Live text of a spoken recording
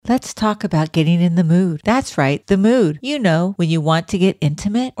Let's talk about getting in the mood. That's right, the mood. You know, when you want to get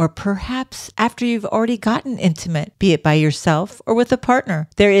intimate, or perhaps after you've already gotten intimate, be it by yourself or with a partner.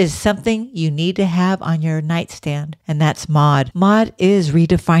 There is something you need to have on your nightstand, and that's Mod. Mod is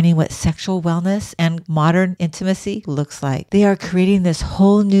redefining what sexual wellness and modern intimacy looks like. They are creating this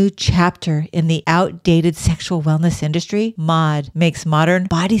whole new chapter in the outdated sexual wellness industry. Mod makes modern,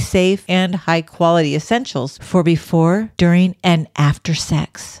 body-safe, and high-quality essentials for before, during, and after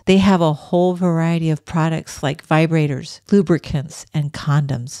sex. They have a whole variety of products like vibrators, lubricants, and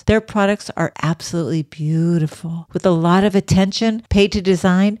condoms. Their products are absolutely beautiful, with a lot of attention paid to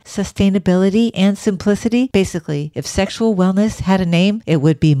design, sustainability, and simplicity. Basically, if sexual wellness had a name, it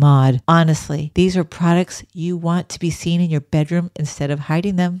would be Mod. Honestly, these are products you want to be seen in your bedroom instead of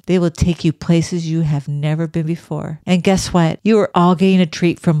hiding them. They will take you places you have never been before. And guess what? You are all getting a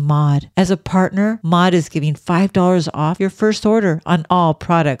treat from Mod. As a partner, Mod is giving $5 off your first order on all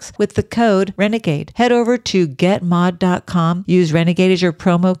products with the code RENEGADE. Head over to getmod.com. Use Renegade as your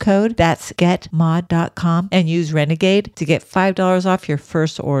promo code. That's getmod.com and use Renegade to get $5 off your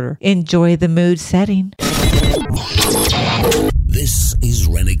first order. Enjoy the mood setting. This is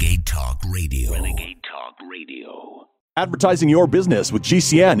Renegade Talk Radio. Renegade Talk Radio. Advertising your business with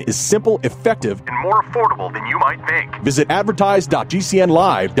GCN is simple, effective, and more affordable than you might think. Visit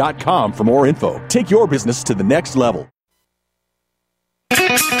advertise.gcnlive.com for more info. Take your business to the next level.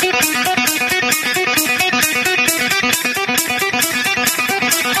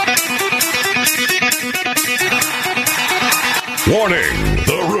 Warning!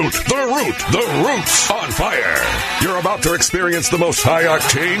 The Roots on fire. You're about to experience the most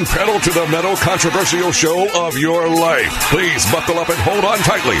high-octane, pedal-to-the-metal controversial show of your life. Please buckle up and hold on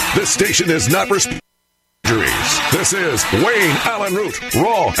tightly. This station is not responsible. This is Wayne Allen Root,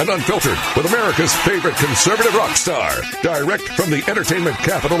 raw and unfiltered, with America's favorite conservative rock star, direct from the entertainment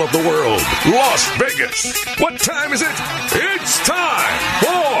capital of the world, Las Vegas. What time is it? It's time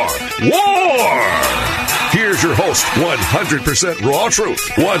for war! Here's your host, 100% raw truth,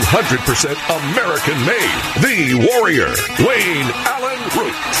 100% American-made, the warrior, Wayne Allen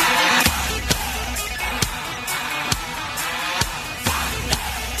Root.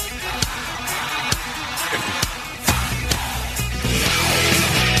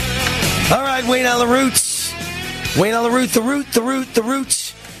 All right, Wayne Allen Roots. Wayne Allen Root, the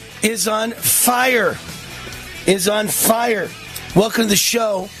Roots is on fire. Welcome to the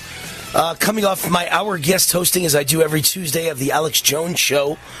show. Coming off my hour guest hosting, as I do every Tuesday, of the Alex Jones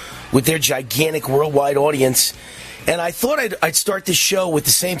Show with their gigantic worldwide audience. And I thought I'd start this show with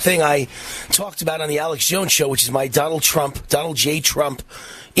the same thing I talked about on the Alex Jones Show, which is my Donald J. Trump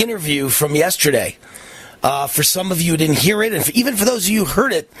interview from yesterday. For some of you who didn't hear it, and even for those of you who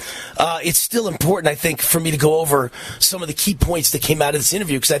heard it, it's still important, I think, for me to go over some of the key points that came out of this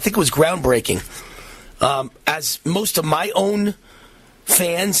interview, because I think it was groundbreaking. As most of my own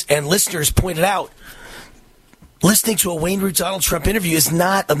fans and listeners pointed out, listening to a Wayne Root Donald Trump interview is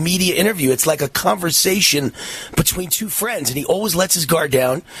not a media interview. It's like a conversation between two friends, and he always lets his guard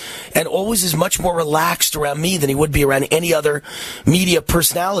down and always is much more relaxed around me than he would be around any other media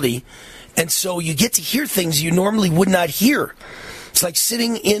personality. And so you get to hear things you normally would not hear. It's like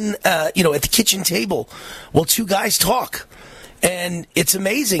sitting in, at the kitchen table while two guys talk. And it's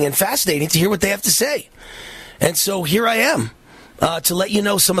amazing and fascinating to hear what they have to say. And so here I am to let you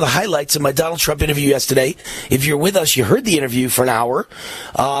know some of the highlights of my Donald Trump interview yesterday. If you're with us, you heard the interview for an hour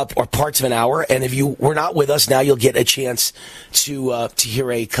or parts of an hour. And if you were not with us, now you'll get a chance to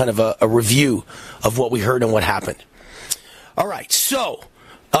hear a kind of a review of what we heard and what happened. All right, so...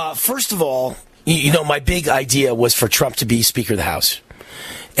 first of all, my big idea was for Trump to be Speaker of the House.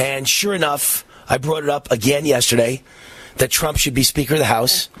 And sure enough, I brought it up again yesterday that Trump should be Speaker of the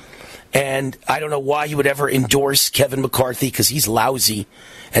House. And I don't know why he would ever endorse Kevin McCarthy, because he's lousy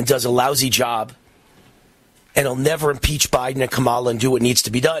and does a lousy job. And he'll never impeach Biden and Kamala and do what needs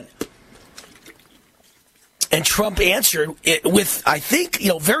to be done. And Trump answered it with, I think,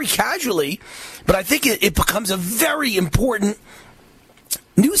 very casually, but I think it becomes a very important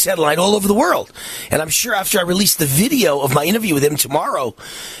news headline all over the world. And I'm sure after I release the video of my interview with him tomorrow,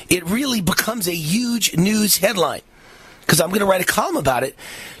 it really becomes a huge news headline, because I'm going to write a column about it.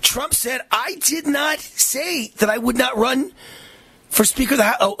 Trump said, I did not say that I would not run for Speaker of the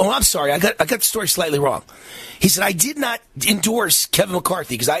House. Oh, I'm sorry. I got the story slightly wrong. He said, I did not endorse Kevin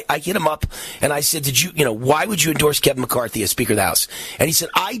McCarthy, because I hit him up and I said, why would you endorse Kevin McCarthy as Speaker of the House? And he said,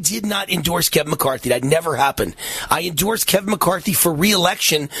 I did not endorse Kevin McCarthy. That never happened. I endorsed Kevin McCarthy for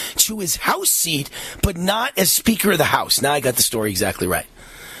re-election to his House seat, but not as Speaker of the House. Now I got the story exactly right.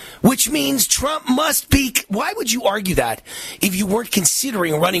 which means Trump must be. Why would you argue that if you weren't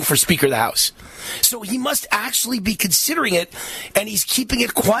considering running for Speaker of the House? So he must actually be considering it, and he's keeping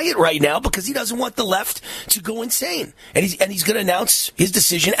it quiet right now because he doesn't want the left to go insane. And he's going to announce his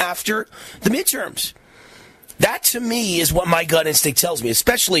decision after the midterms. That, to me, is what my gut instinct tells me,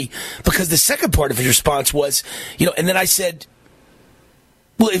 especially because the second part of his response was, and then I said,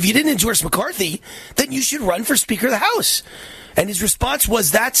 well, if you didn't endorse McCarthy, then you should run for Speaker of the House. And his response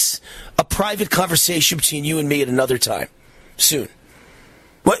was, that's a private conversation between you and me at another time, soon.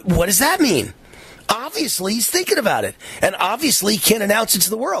 What does that mean? Obviously, he's thinking about it. And obviously, he can't announce it to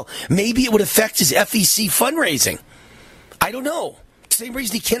the world. Maybe it would affect his FEC fundraising. I don't know. Same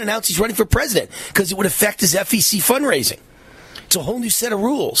reason he can't announce he's running for president, because it would affect his FEC fundraising. It's a whole new set of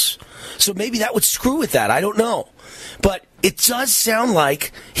rules. So maybe that would screw with that. I don't know. But it does sound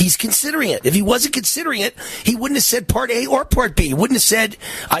like he's considering it. If he wasn't considering it, he wouldn't have said Part A or Part B. He wouldn't have said,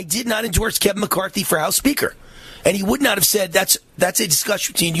 I did not endorse Kevin McCarthy for House Speaker. And he would not have said, that's a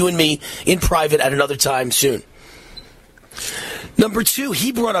discussion between you and me in private at another time soon. Number two,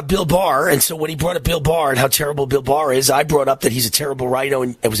 he brought up Bill Barr, and so when he brought up Bill Barr and how terrible Bill Barr is, I brought up that he's a terrible rhino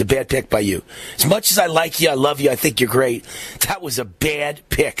and it was a bad pick by you. As much as I like you, I love you, I think you're great, that was a bad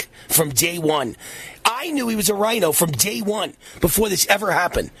pick from day one. I knew he was a rhino from day one before this ever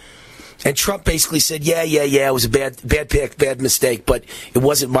happened. And Trump basically said, yeah, it was a bad pick, bad mistake, but it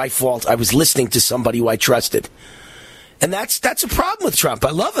wasn't my fault. I was listening to somebody who I trusted. And that's a problem with Trump.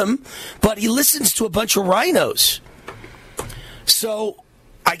 I love him, but he listens to a bunch of rhinos. So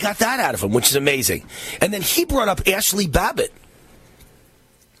I got that out of him, which is amazing. And then he brought up Ashley Babbitt,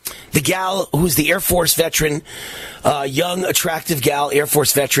 the gal who was the Air Force veteran, young, attractive gal, Air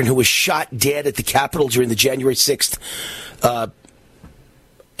Force veteran who was shot dead at the Capitol during the January 6th,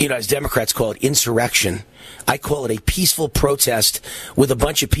 as Democrats call it, insurrection. I call it a peaceful protest with a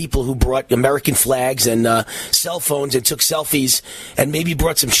bunch of people who brought American flags and cell phones and took selfies and maybe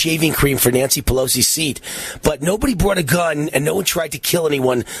brought some shaving cream for Nancy Pelosi's seat. But nobody brought a gun and no one tried to kill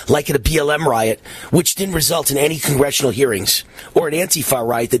anyone like at a BLM riot, which didn't result in any congressional hearings, or an Antifa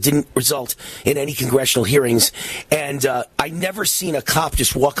riot that didn't result in any congressional hearings. And I never seen a cop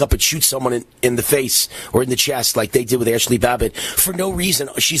just walk up and shoot someone in the face or in the chest like they did with Ashley Babbitt for no reason.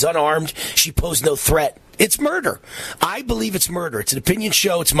 She's unarmed. She posed no threat. It's murder. I believe it's murder. It's an opinion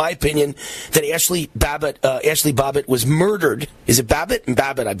show. It's my opinion that Ashley Babbitt was murdered. Is it Babbitt? And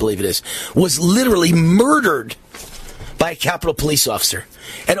Babbitt, I believe it is. Was literally murdered by a Capitol police officer.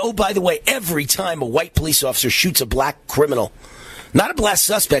 And oh, by the way, every time a white police officer shoots a black criminal, not a black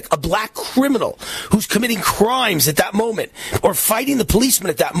suspect, a black criminal who's committing crimes at that moment, or fighting the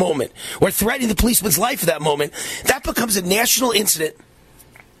policeman at that moment, or threatening the policeman's life at that moment, that becomes a national incident.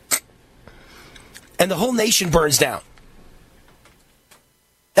 And the whole nation burns down.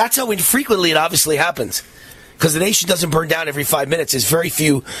 That's how infrequently it obviously happens. Because the nation doesn't burn down every 5 minutes. There's very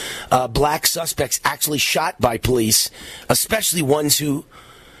few black suspects actually shot by police, especially ones who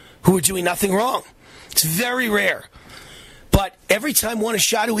are doing nothing wrong. It's very rare. But every time one is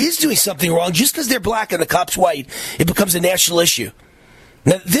shot who is doing something wrong, just because they're black and the cop's white, it becomes a national issue.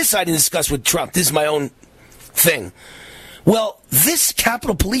 Now, this I didn't discuss with Trump. This is my own thing. Well, this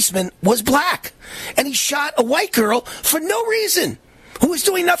Capitol policeman was black, and he shot a white girl for no reason, who was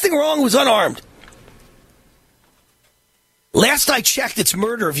doing nothing wrong, was unarmed. Last I checked, it's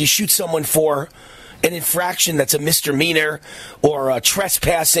murder if you shoot someone for an infraction that's a misdemeanor or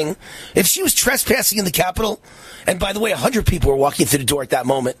trespassing. If she was trespassing in the Capitol, and by the way, 100 people were walking through the door at that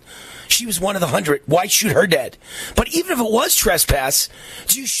moment, she was one of the 100. Why shoot her dead? But even if it was trespass,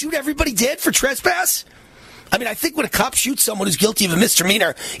 do you shoot everybody dead for trespass? I mean, I think when a cop shoots someone who's guilty of a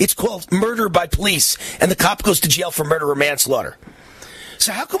misdemeanor, it's called murder by police, and the cop goes to jail for murder or manslaughter.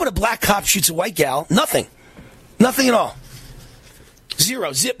 So how come when a black cop shoots a white gal, nothing? Nothing at all.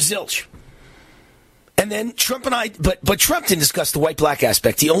 Zero. Zip, zilch. And then Trump and I, but Trump didn't discuss the white-black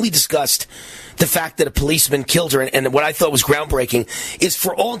aspect. He only discussed the fact that a policeman killed her, and what I thought was groundbreaking is,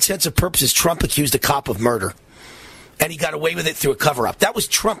 for all intents and purposes, Trump accused a cop of murder. And he got away with it through a cover-up. That was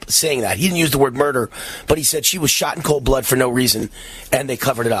Trump saying that. He didn't use the word murder, but he said she was shot in cold blood for no reason, and they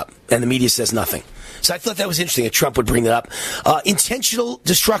covered it up. And the media says nothing. So I thought that was interesting that Trump would bring that up. Intentional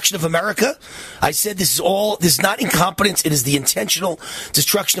destruction of America. I said this is not incompetence. It is the intentional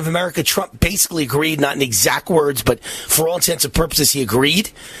destruction of America. Trump basically agreed, not in exact words, but for all intents and purposes, he agreed.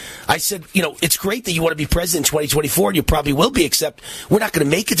 I said, it's great that you want to be president in 2024, and you probably will be, except we're not going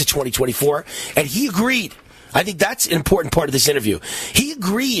to make it to 2024. And he agreed. I think that's an important part of this interview. He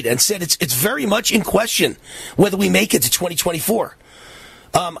agreed and said it's very much in question whether we make it to 2024.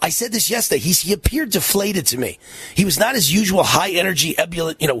 I said this yesterday. He appeared deflated to me. He was not his usual high energy,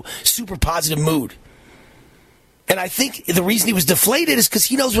 ebullient, super positive mood. And I think the reason he was deflated is because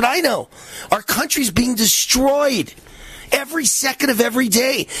he knows what I know. Our country's being destroyed every second of every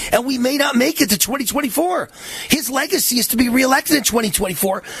day, and we may not make it to 2024. His legacy is to be reelected in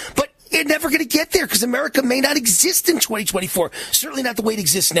 2024, but you're never going to get there because America may not exist in 2024. Certainly not the way it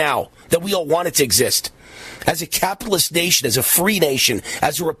exists now, that we all want it to exist. As a capitalist nation, as a free nation,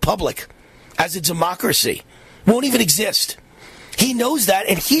 as a republic, as a democracy, won't even exist. He knows that,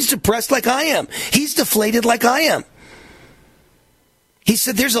 and he's depressed like I am. He's deflated like I am. He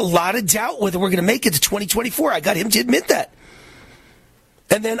said there's a lot of doubt whether we're going to make it to 2024. I got him to admit that.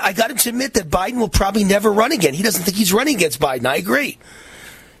 And then I got him to admit that Biden will probably never run again. He doesn't think he's running against Biden. I agree.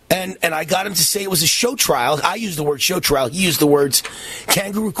 And I got him to say it was a show trial. I used the word show trial. He used the words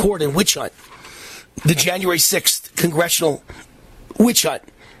kangaroo court and witch hunt. The January 6th congressional witch hunt.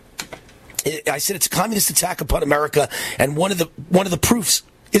 I said it's a communist attack upon America, and one of the proofs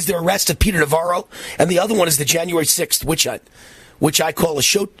is the arrest of Peter Navarro, and the other one is the January 6th witch hunt, which I call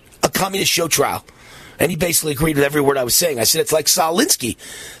a communist show trial. And he basically agreed with every word I was saying. I said it's like Saul Alinsky.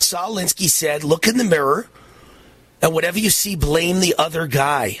 Saul Alinsky said, look in the mirror, and whatever you see, blame the other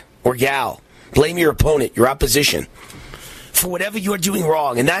guy or gal. Blame your opponent, your opposition, for whatever you're doing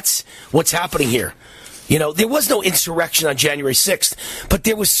wrong. And that's what's happening here. There was no insurrection on January 6th, but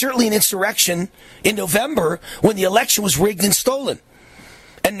there was certainly an insurrection in November when the election was rigged and stolen.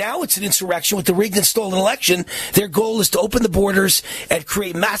 And now it's an insurrection with the rigged and stolen election. Their goal is to open the borders and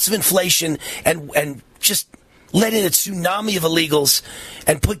create massive inflation and just let in a tsunami of illegals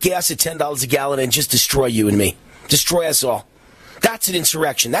and put gas at $10 a gallon and just destroy you and me. Destroy us all. That's an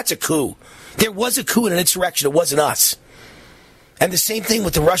insurrection. That's a coup. There was a coup and an insurrection. It wasn't us. And the same thing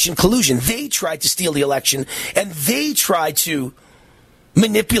with the Russian collusion. They tried to steal the election, and they tried to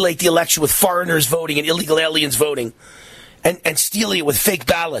manipulate the election with foreigners voting and illegal aliens voting and stealing it with fake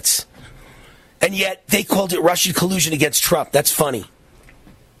ballots. And yet they called it Russian collusion against Trump. That's funny.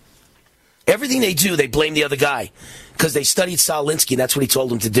 Everything they do, they blame the other guy because they studied Saul Alinsky, and that's what he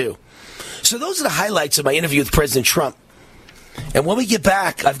told them to do. So those are the highlights of my interview with President Trump. And when we get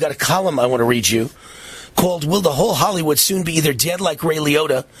back, I've got a column I want to read you called Will the Whole Hollywood Soon Be Either Dead Like Ray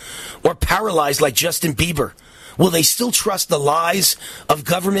Liotta or Paralyzed Like Justin Bieber? Will they still trust the lies of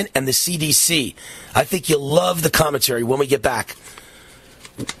government and the CDC? I think you'll love the commentary when we get back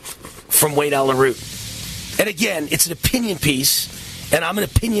from Wayne Allyn Root. And again, it's an opinion piece, and I'm an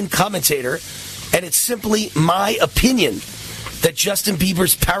opinion commentator, and it's simply my opinion that Justin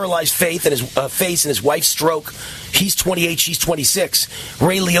Bieber's paralyzed face and his wife's stroke, he's 28, she's 26.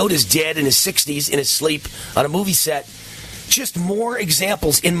 Ray Liotta's dead in his 60s in his sleep on a movie set. Just more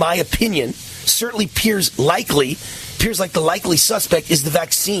examples, in my opinion, certainly appears like the likely suspect is the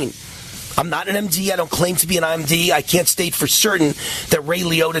vaccine. I'm not an MD. I don't claim to be an MD. I can't state for certain that Ray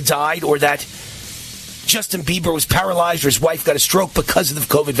Liotta died or that Justin Bieber was paralyzed or his wife got a stroke because of the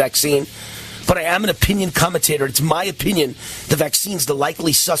COVID vaccine. But I am an opinion commentator. It's my opinion the vaccine's the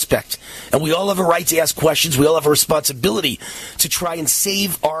likely suspect. And we all have a right to ask questions. We all have a responsibility to try and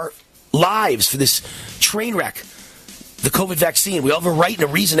save our lives for this train wreck, the COVID vaccine. We all have a right and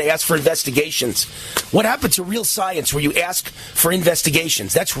a reason to ask for investigations. What happened to real science where you ask for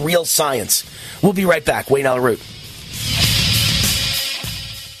investigations? That's real science. We'll be right back. Wayne Allyn Root.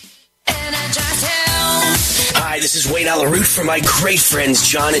 Hi, this is Wayne Allyn Root from my great friends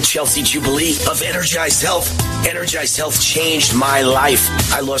John and Chelsea Jubilee of Energized Health. Energized Health changed my life.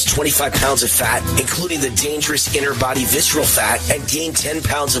 I lost 25 pounds of fat, including the dangerous inner body visceral fat, and gained 10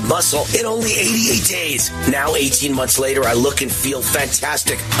 pounds of muscle in only 88 days. Now, 18 months later, I look and feel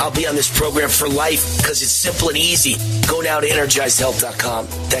fantastic. I'll be on this program for life because it's simple and easy. Go now to EnergizedHealth.com.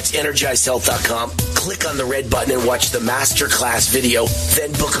 That's EnergizedHealth.com. Click on the red button and watch the masterclass video.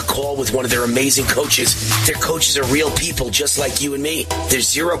 Then book a call with one of their amazing coaches. Their coaches are real people just like you and me. There's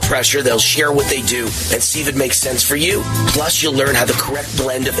zero pressure. They'll share what they do and see if it makes sense for you. Plus, you'll learn how the correct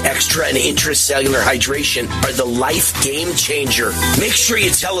blend of extra and intracellular hydration are the life game changer. Make sure you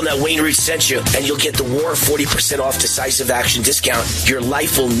tell them that Wayne Root sent you, and you'll get the War 40% off decisive action discount. Your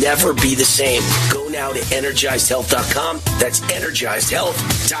life will never be the same. Go now to EnergizedHealth.com. That's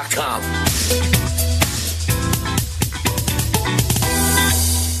EnergizedHealth.com.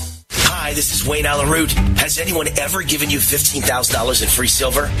 Hi, this is Wayne Alaroot. Has anyone ever given you $15,000 in free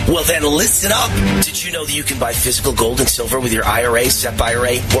silver? Well, then listen up. Did you know that you can buy physical gold and silver with your IRA, SEP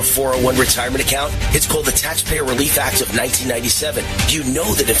IRA, or 401 retirement account? It's called the Taxpayer Relief Act of 1997. You know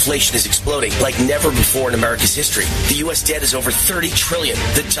that inflation is exploding like never before in America's history. The U.S. debt is over $30 trillion.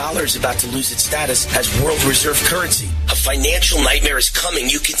 The dollar is about to lose its status as world reserve currency. A financial nightmare is coming.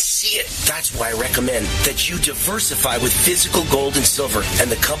 You can see it. That's why I recommend that you diversify with physical gold and silver. And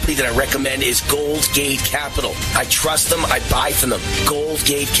the company that I recommend is Goldgate Capital. I trust them. I buy from them.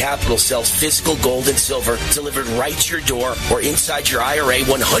 Goldgate Capital sells physical gold and silver delivered right to your door or inside your IRA,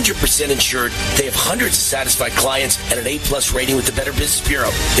 100% insured. They have hundreds of satisfied clients and an A+ rating with the Better Business Bureau.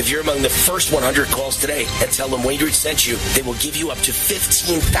 If you're among the first 100 calls today and tell them Wayne Root sent you, they will give you up to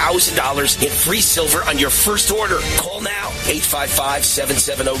 $15,000 in free silver on your first order. Call now.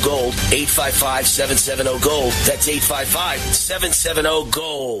 855-770-GOLD. 855-770-GOLD. That's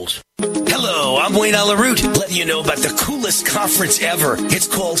 855-770-GOLD. Hello, I'm Wayne Alaroot, letting you know about the coolest conference ever. It's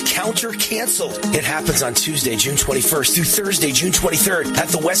called Counter Canceled. It happens on Tuesday, June 21st through Thursday, June 23rd at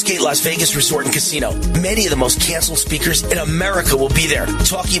the Westgate Las Vegas Resort and Casino. Many of the most canceled speakers in America will be there,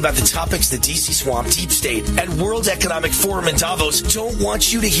 talking about the topics the DC Swamp, Deep State, and World Economic Forum in Davos don't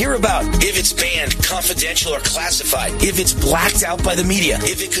want you to hear about. If it's banned, confidential, or classified, if it's blacked out by the media,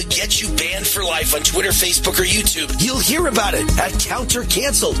 if it could get you banned for life on Twitter, Facebook, or YouTube, you'll hear about it at Counter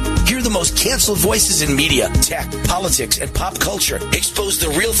Canceled. Hear the most canceled voices in media, tech, politics, and pop culture. Expose the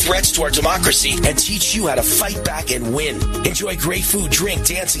real threats to our democracy and teach you how to fight back and win. Enjoy great food, drink,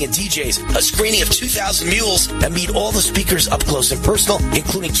 dancing, and DJs, a screening of 2,000 Mules, and meet all the speakers up close and personal,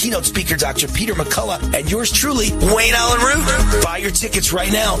 including keynote speaker Dr. Peter McCullough and yours truly, Wayne Alaroot. Buy your tickets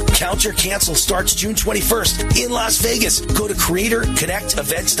right now. Counter Cancel starts June 21st in Las Vegas. Go to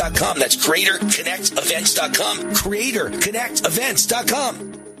CreatorConnectEvents.com. That's CreatorConnectEvents.com.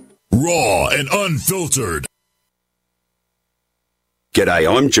 CreatorConnectEvents.com. Raw and unfiltered. G'day,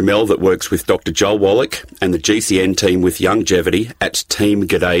 I'm Jamel that works with Dr. Joel Wallach and the GCN team with Longevity at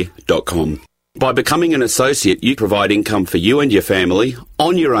teamg'day.com. By becoming an associate, you provide income for you and your family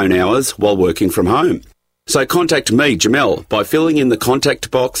on your own hours while working from home. So contact me, Jamel, by filling in the contact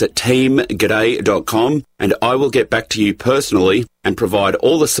box at teamg'day.com and I will get back to you personally and provide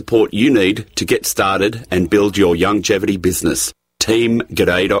all the support you need to get started and build your longevity business.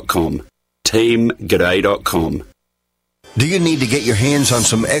 teamg'day.com. teamg'day.com. Do you need to get your hands on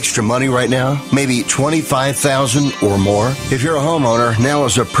some extra money right now? Maybe $25,000 or more? If you're a homeowner, now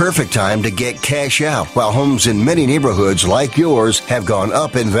is a perfect time to get cash out while homes in many neighborhoods like yours have gone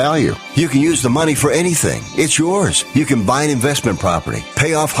up in value. You can use the money for anything. It's yours. You can buy an investment property,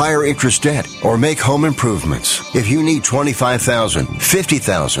 pay off higher interest debt, or make home improvements. If you need $25,000,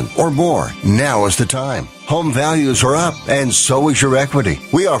 $50,000, or more, now is the time. Home values are up, and so is your equity.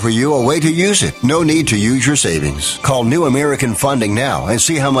 We offer you a way to use it. No need to use your savings. Call New American Funding now and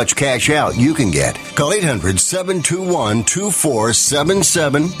see how much cash out you can get. Call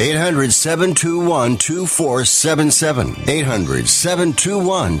 800-721-2477. 800-721-2477.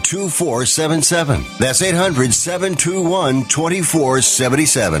 800-721-2477. That's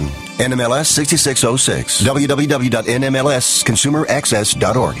 800-721-2477. NMLS 6606.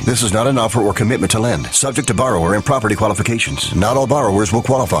 www.nmlsconsumeraccess.org. This is not an offer or commitment to lend. Subject to borrower and property qualifications. Not all borrowers will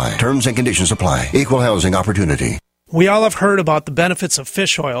qualify. Terms and conditions apply. Equal housing opportunity. We all have heard about the benefits of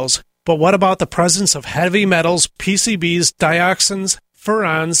fish oils, but what about the presence of heavy metals, PCBs, dioxins,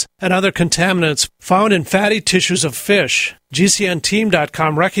 furans, and other contaminants found in fatty tissues of fish?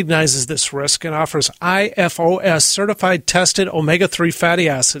 GCNteam.com recognizes this risk and offers IFOS certified tested omega-3 fatty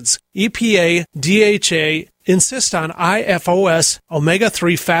acids. EPA, DHA insist on IFOS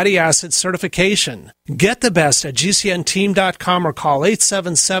omega-3 fatty acid certification. Get the best at GCNteam.com or call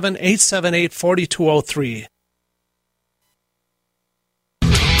 877-878-4203.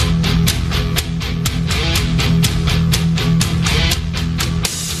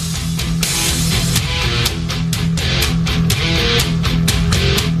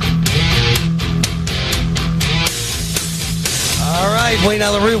 All right, Wayne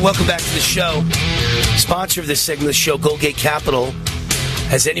Alaroot, welcome back to the show. Sponsor of this segment of the show, Goldgate Capital.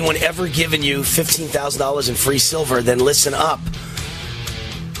 Has anyone ever given you $15,000 in free silver? Then listen up.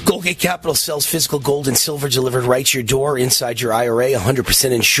 Goldgate Capital sells physical gold and silver delivered right to your door inside your IRA,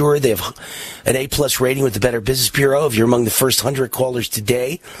 100% insured. They have an A+ rating with the Better Business Bureau. If you're among the first 100 callers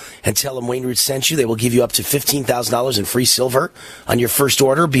today and tell them Wayne Root sent you, they will give you up to $15,000 in free silver on your first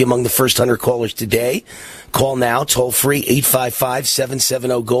order. Be among the first 100 callers today. Call now, toll free,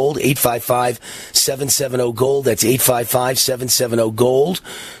 855-770-GOLD, 855-770-GOLD. That's 855-770-GOLD.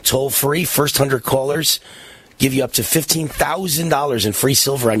 Toll free, first 100 callers Give you up to $15,000 in free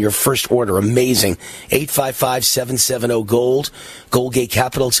silver on your first order. Amazing. 855-770-GOLD. Goldgate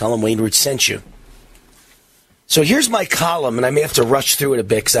Capital. Tell them Wayne Root sent you. So here's my column, and I may have to rush through it a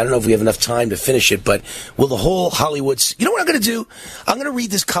bit because I don't know if we have enough time to finish it, but will the whole Hollywood... You know what I'm going to do? I'm going to read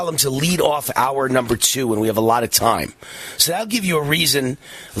this column to lead off hour number 2 when we have a lot of time. So that'll give you a reason,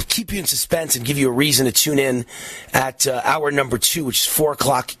 keep you in suspense and give you a reason to tune in at hour number 2, which is 4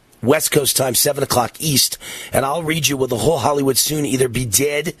 o'clock West Coast time, 7 o'clock East, and I'll read you, will the whole Hollywood soon either be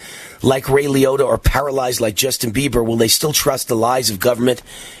dead like Ray Liotta or paralyzed like Justin Bieber? Will they still trust the lies of government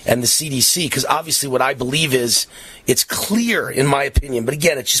and the CDC? Because obviously what I believe is, it's clear in my opinion, but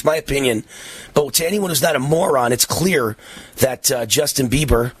again, it's just my opinion, but to anyone who's not a moron, it's clear that Justin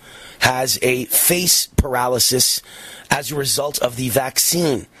Bieber has a face paralysis as a result of the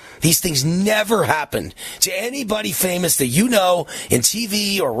vaccine. These things never happened to anybody famous that you know in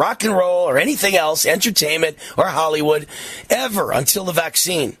TV or rock and roll or anything else, entertainment or Hollywood, ever until the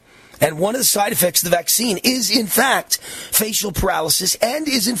vaccine. And one of the side effects of the vaccine is, in fact, facial paralysis and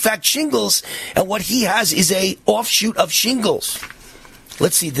is, in fact, shingles. And what he has is a offshoot of shingles.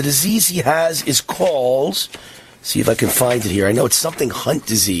 Let's see. The disease he has is called, see if I can find it here. I know it's something Hunt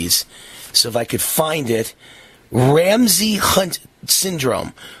disease. So if I could find it, Ramsay-Hunt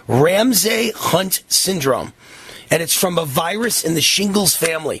syndrome. Ramsay-Hunt syndrome. And it's from a virus in the shingles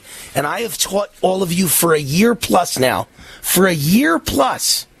family. And I have taught all of you for a year plus now,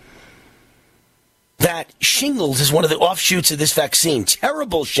 that shingles is one of the offshoots of this vaccine.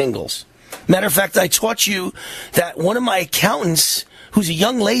 Terrible shingles. Matter of fact, I taught you that one of my accountants, who's a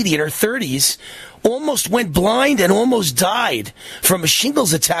young lady in her 30s, almost went blind and almost died from a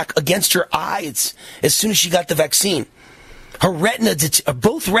shingles attack against her eyes as soon as she got the vaccine. Her retina,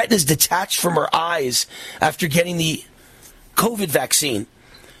 both retinas detached from her eyes after getting the COVID vaccine.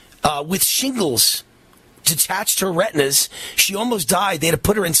 With shingles detached her retinas, she almost died. They had to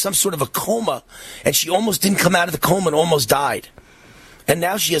put her in some sort of a coma, and she almost didn't come out of the coma and almost died. And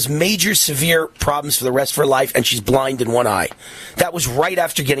now she has major, severe problems for the rest of her life, and she's blind in one eye. That was right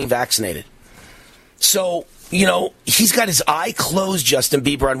after getting vaccinated. So, you know, he's got his eye closed, Justin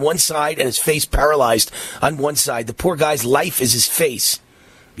Bieber, on one side and his face paralyzed on one side. The poor guy's life is his face,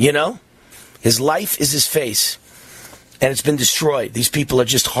 you know? His life is his face. And it's been destroyed. These people are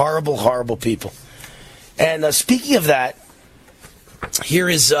just horrible, horrible people. And speaking of that, here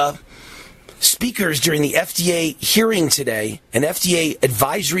is speakers during the FDA hearing today, an FDA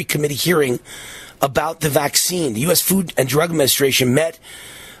advisory committee hearing about the vaccine. The U.S. Food and Drug Administration met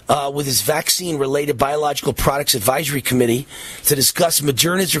with his vaccine-related biological products advisory committee to discuss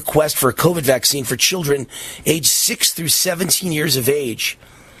Moderna's request for a COVID vaccine for children aged 6 through 17 years of age.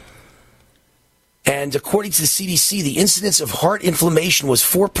 And according to the CDC, the incidence of heart inflammation was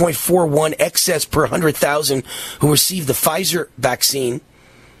 4.41 excess per 100,000 who received the Pfizer vaccine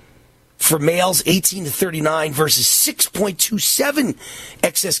for males 18 to 39 versus 6.27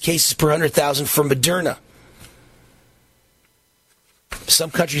 excess cases per 100,000 for Moderna.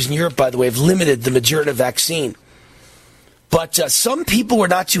 Some countries in Europe, by the way, have limited the Moderna vaccine. But some people were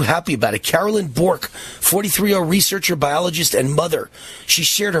not too happy about it. Carolyn Bork, 43-year-old researcher, biologist, and mother. She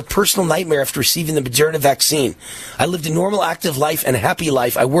shared her personal nightmare after receiving the Moderna vaccine. I lived a normal, active life and a happy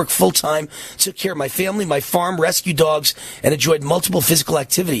life. I worked full-time, took care of my family, my farm, rescued dogs, and enjoyed multiple physical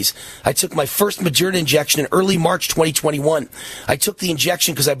activities. I took my first Moderna injection in early March 2021. I took the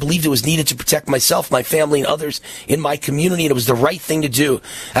injection because I believed it was needed to protect myself, my family, and others in my community, and it was the right thing to do.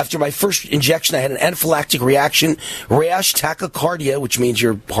 After my first injection, I had an anaphylactic reaction, rash, tachycardia, which means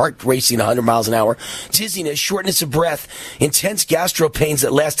your heart racing 100 miles an hour, dizziness, shortness of breath, intense gastro pains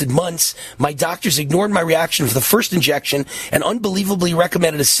that lasted months. My doctors ignored my reaction for the first injection and unbelievably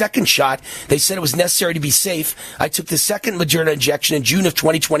recommended a second shot. They said it was necessary to be safe. I took the second Moderna injection in June of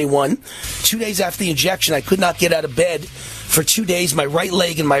 2021. 2 days after the injection, I could not get out of bed. For 2 days, my right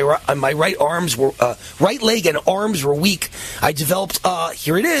leg and my right leg and arms were weak. I developed,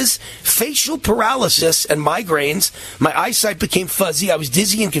 here it is, facial paralysis and migraines. My eyesight became fuzzy. I was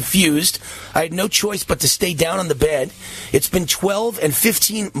dizzy and confused. I had no choice but to stay down on the bed. It's been 12 and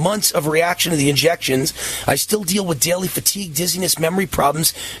 15 months of reaction to the injections. I still deal with daily fatigue, dizziness, memory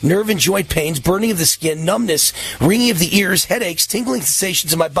problems, nerve and joint pains, burning of the skin, numbness, ringing of the ears, headaches, tingling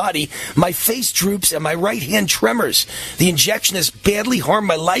sensations in my body. My face droops and my right hand tremors. The injection has badly harmed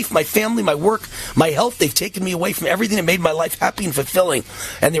my life, my family, my work, my health. They've taken me away from everything that made my life happy and fulfilling.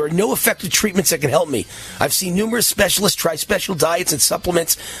 And there are no effective treatments that can help me. I've seen numerous specialists try special diets and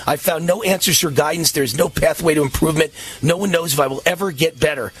supplements. I've found no answers or guidance. There's no pathway to improvement. No one knows if I will ever get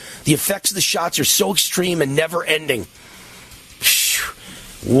better. The effects of the shots are so extreme and never ending.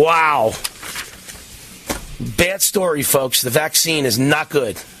 Wow. Bad story, folks. The vaccine is not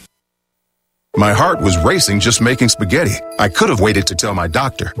good. My heart was racing just making spaghetti. I could have waited to tell my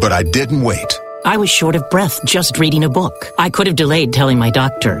doctor, but I didn't wait. I was short of breath just reading a book. I could have delayed telling my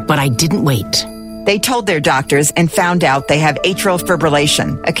doctor, but I didn't wait. They told their doctors and found out they have atrial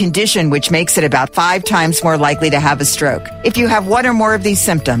fibrillation, a condition which makes it about 5 times more likely to have a stroke. If you have one or more of these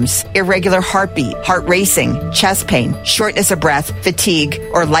symptoms, irregular heartbeat, heart racing, chest pain, shortness of breath, fatigue,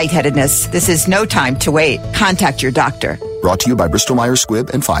 or lightheadedness, this is no time to wait. Contact your doctor. Brought to you by Bristol-Myers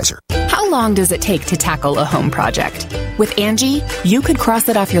Squibb and Pfizer. How long does it take to tackle a home project? With Angie, you could cross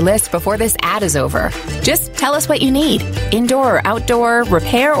it off your list before this ad is over. Just tell us what you need. Indoor or outdoor,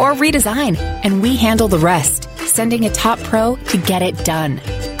 repair or redesign. And we handle the rest, sending a top pro to get it done.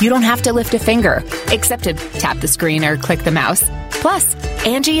 You don't have to lift a finger, except to tap the screen or click the mouse. Plus,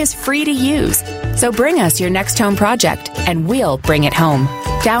 Angie is free to use. So bring us your next home project, and we'll bring it home.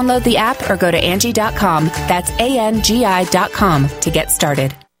 Download the app or go to Angie.com. That's ANGI.com to get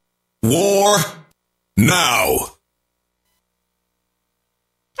started. War now.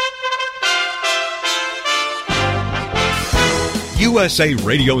 USA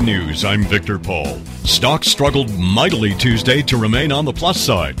Radio News, I'm Victor Paul. Stocks struggled mightily Tuesday to remain on the plus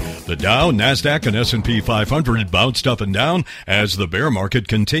side. The Dow, NASDAQ, and S&P 500 bounced up and down as the bear market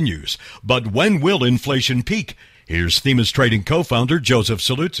continues. But when will inflation peak? Here's Themis Trading co-founder Joseph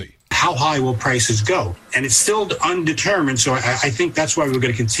Saluzzi. How high will prices go? And it's still undetermined, so I think that's why we're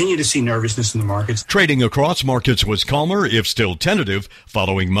going to continue to see nervousness in the markets. Trading across markets was calmer, if still tentative,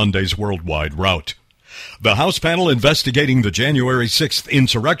 following Monday's worldwide rout. The House panel investigating the January 6th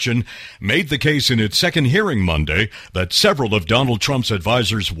insurrection made the case in its second hearing Monday that several of Donald Trump's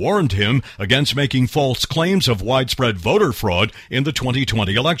advisors warned him against making false claims of widespread voter fraud in the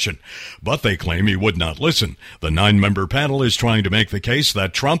 2020 election. But they claim he would not listen. The 9-member panel is trying to make the case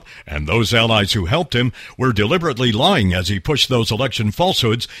that Trump and those allies who helped him were deliberately lying as he pushed those election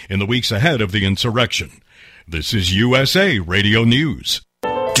falsehoods in the weeks ahead of the insurrection. This is USA Radio News.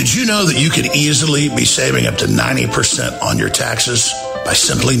 Did you know that you could easily be saving up to 90% on your taxes by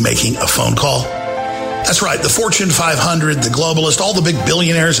simply making a phone call? That's right. The Fortune 500, the globalists, all the big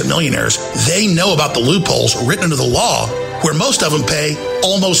billionaires and millionaires, they know about the loopholes written into the law where most of them pay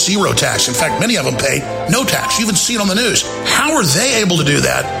almost zero tax. In fact, many of them pay no tax. You even see it on the news. How are they able to do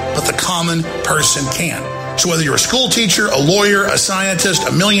that, but the common person can? So whether you're a school teacher, a lawyer, a scientist,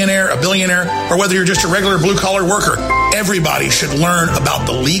 a millionaire, a billionaire, or whether you're just a regular blue-collar worker, everybody should learn about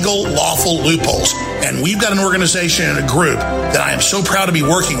the legal, lawful loopholes. And we've got an organization and a group that I am so proud to be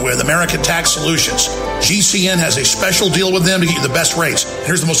working with, American Tax Solutions. GCN has a special deal with them to get you the best rates. And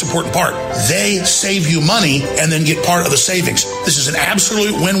here's the most important part. They save you money and then get part of the savings. This is an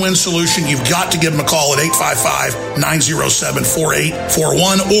absolute win-win solution. You've got to give them a call at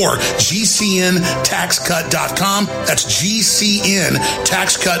 855-907-4841 or GCNTaxCut.com. That's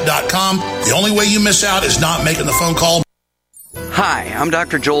GCNTaxCut.com. The only way you miss out is not making the phone call. Hi, I'm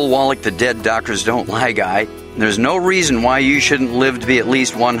Dr. Joel Wallach, the Dead Doctors Don't Lie guy. There's no reason why you shouldn't live to be at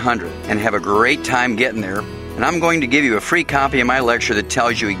least 100 and have a great time getting there. And I'm going to give you a free copy of my lecture that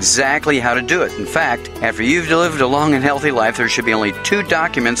tells you exactly how to do it. In fact, after you've lived a long and healthy life, there should be only 2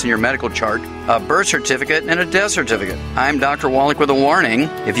 documents in your medical chart, a birth certificate and a death certificate. I'm Dr. Wallach with a warning.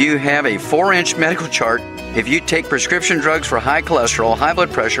 If you have a 4-inch medical chart, if you take prescription drugs for high cholesterol, high blood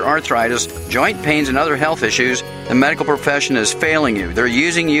pressure, arthritis, joint pains, and other health issues, the medical profession is failing you. They're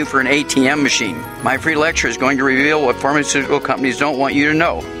using you for an ATM machine. My free lecture is going to reveal what pharmaceutical companies don't want you to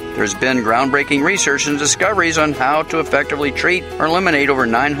know. There's been groundbreaking research and discoveries on how to effectively treat or eliminate over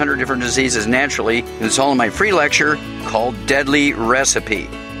 900 different diseases naturally, and it's all in my free lecture called Deadly Recipe.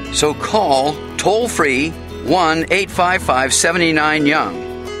 So call toll-free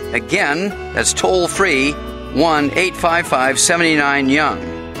 1-855-79-YOUNG. Again, that's toll-free 1-855-79-YOUNG.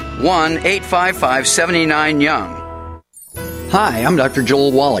 1-855-79-YOUNG. Hi, I'm Dr.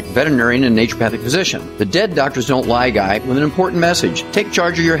 Joel Wallach, veterinarian and naturopathic physician. The Dead Doctors Don't Lie guy with an important message. Take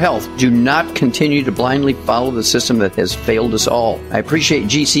charge of your health. Do not continue to blindly follow the system that has failed us all. I appreciate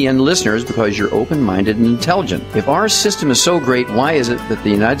GCN listeners because you're open-minded and intelligent. If our system is so great, why is it that the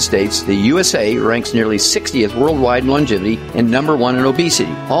United States, the USA, ranks nearly 60th worldwide in longevity and number 1 in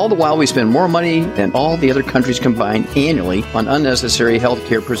obesity? All the while we spend more money than all the other countries combined annually on unnecessary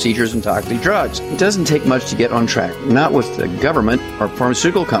healthcare procedures and toxic drugs. It doesn't take much to get on track, not with the government or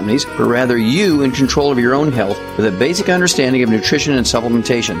pharmaceutical companies, but rather you in control of your own health with a basic understanding of nutrition and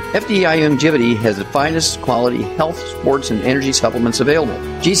supplementation. FDI Longevity has the finest quality health, sports, and energy supplements available.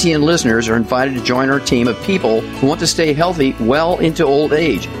 GCN listeners are invited to join our team of people who want to stay healthy well into old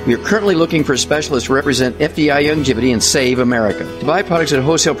age. We are currently looking for specialists to represent FDI Longevity and save America. To buy products at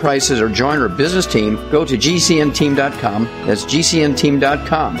wholesale prices or join our business team, go to GCNteam.com. That's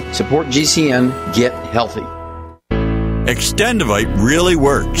GCNteam.com. Support GCN. Get healthy. Extendivite really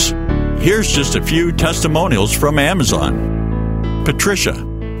works. Here's just a few testimonials from Amazon. Patricia,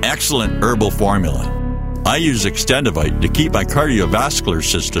 excellent herbal formula. I use Extendivite to keep my cardiovascular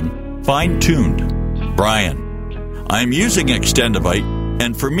system fine-tuned. Brian, I'm using Extendivite,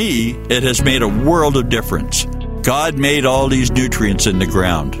 and for me, it has made a world of difference. God made all these nutrients in the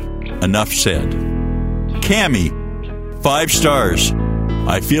ground. Enough said. Cammie, 5 stars.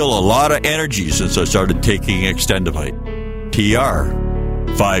 I feel a lot of energy since I started taking Extendivite. TR,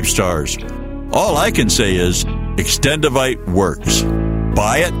 5 stars. All I can say is Extendivite works.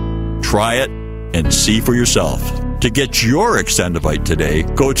 Buy it, try it, and see for yourself. To get your Extendivite today,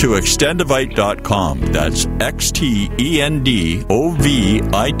 go to extendivite.com. That's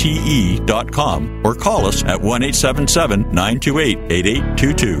XTENDOVITE.com or call us at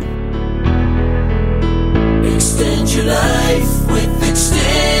 1-877-928-8822. Extend your life with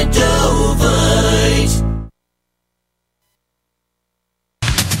Extendovite.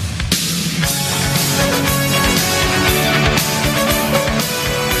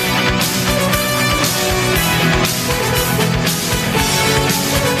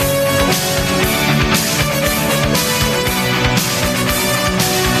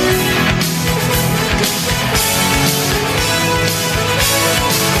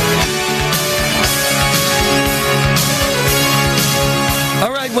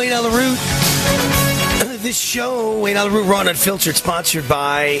 Wayne on the Root. This show, Wayne on the Root, Raw and Unfiltered, sponsored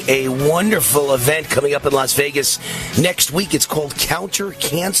by a wonderful event coming up in Las Vegas next week. It's called Counter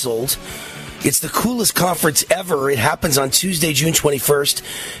Canceled. It's the coolest conference ever. It happens on Tuesday, June 21st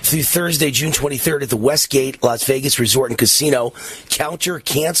through Thursday, June 23rd at the Westgate Las Vegas Resort and Casino. Counter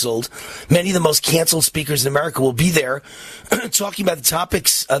Canceled. Many of the most canceled speakers in America will be there talking about the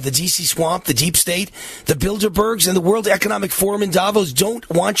topics of the DC swamp, the deep state, the Bilderbergs, and the World Economic Forum in Davos don't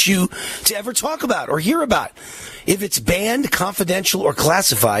want you to ever talk about or hear about. If it's banned, confidential, or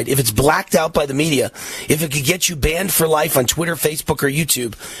classified, if it's blacked out by the media, if it could get you banned for life on Twitter, Facebook, or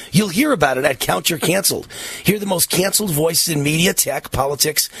YouTube, you'll hear about it at Counter Canceled. Hear the most canceled voices in media, tech,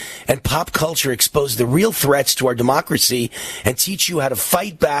 politics, and pop culture expose the real threats to our democracy and teach you how to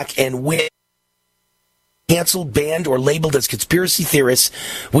fight back and win. Canceled, banned, or labeled as conspiracy theorists,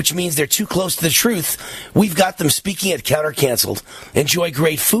 which means they're too close to the truth. We've got them speaking at Counter Canceled. Enjoy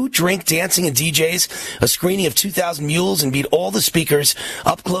great food, drink, dancing, and DJs, a screening of 2,000 Mules, and meet all the speakers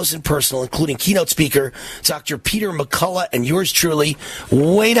up close and personal, including keynote speaker Dr. Peter McCullough and yours truly,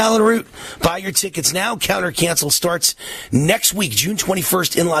 Wayne Allen Root. Buy your tickets now. Counter Canceled starts next week, June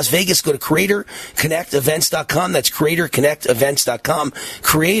 21st in Las Vegas. Go to CreatorConnectEvents.com. That's CreatorConnectEvents.com.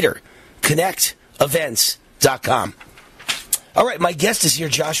 CreatorConnectEvents.com. All right, my guest is here,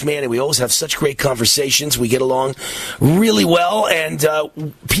 Josh Manning. We always have such great conversations. We get along really well, and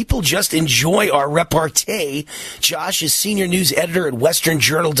people just enjoy our repartee. Josh is senior news editor at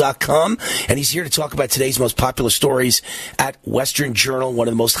westernjournal.com, and he's here to talk about today's most popular stories at Western Journal, one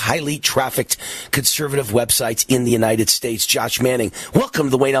of the most highly trafficked conservative websites in the United States. Josh Manning, welcome to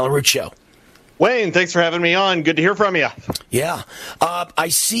the Wayne Allen Root Show. Wayne, thanks for having me on. Good to hear from you. Yeah. I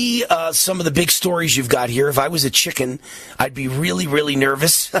see some of the big stories you've got here. If I was a chicken, I'd be really, really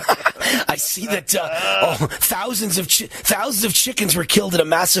nervous. I see that thousands of chickens were killed in a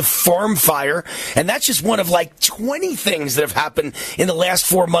massive farm fire, and that's just one of like 20 things that have happened in the last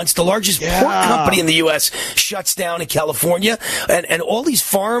 4 months. The largest pork company in the U.S. shuts down in California, and all these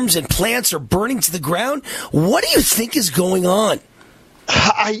farms and plants are burning to the ground. What do you think is going on?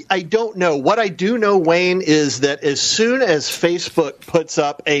 I don't know. What I do know, Wayne, is that as soon as Facebook puts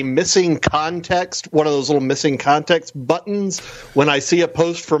up a missing context, one of those little missing context buttons, when I see a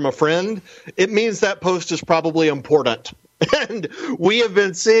post from a friend, it means that post is probably important. And we have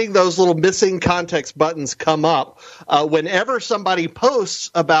been seeing those little missing context buttons come up whenever somebody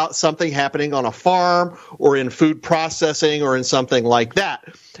posts about something happening on a farm or in food processing or in something like that.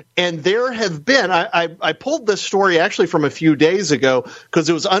 And there have been, I pulled this story actually from a few days ago because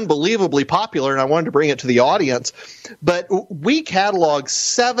it was unbelievably popular and I wanted to bring it to the audience. But we cataloged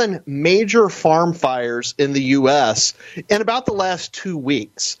 7 major farm fires in the U.S. in about the last 2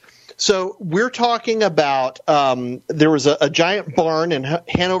 weeks. So we're talking about there was a giant barn in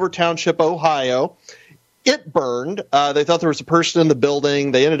Hanover Township, Ohio. It burned. They thought there was a person in the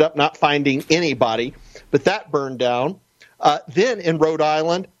building. They ended up not finding anybody, but that burned down. Then in Rhode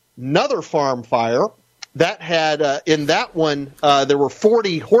Island, another farm fire. That had, in that one, there were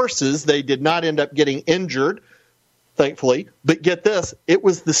 40 horses. They did not end up getting injured, thankfully. But get this, it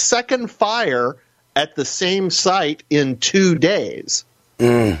was the second fire at the same site in 2 days.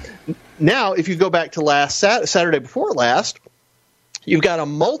 Now, if you go back to last Saturday before last, you've got a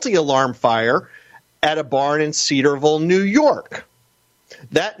multi-alarm fire at a barn in Cedarville, New York.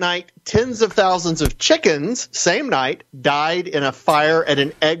 That night, tens of thousands of chickens, same night, died in a fire at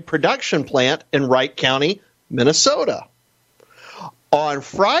an egg production plant in Wright County, Minnesota. On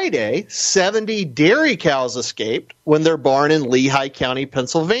Friday, 70 dairy cows escaped when their barn in Lehigh County,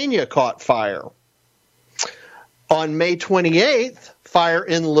 Pennsylvania, caught fire. On May 28th, fire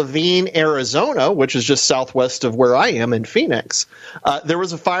in Levine, Arizona, which is just southwest of where I am in Phoenix, there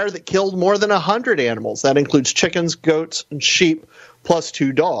was a fire that killed more than 100 animals. That includes chickens, goats, and sheep, plus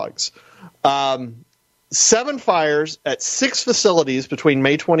 2 dogs. 7 fires at 6 facilities between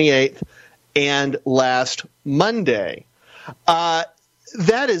May 28th and last Monday.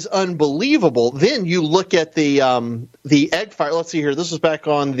 That is unbelievable. Then you look at the egg fire. Let's see here. This was back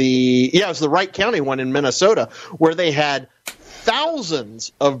on it was the Wright County one in Minnesota, where they had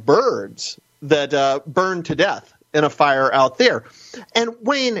thousands of birds that burned to death in a fire out there. And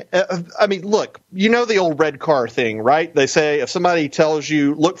Wayne, look, you know the old red car thing, right? They say if somebody tells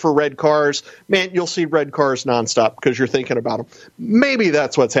you look for red cars, man, you'll see red cars nonstop because you're thinking about them. Maybe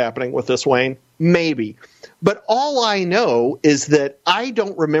that's what's happening with this, Wayne. Maybe. But all I know is that I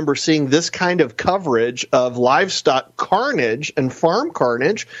don't remember seeing this kind of coverage of livestock carnage and farm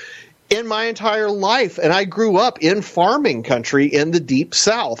carnage in my entire life. And I grew up in farming country in the deep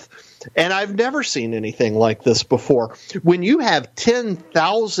South. And I've never seen anything like this before. When you have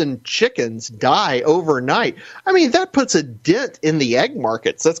 10,000 chickens die overnight, that puts a dent in the egg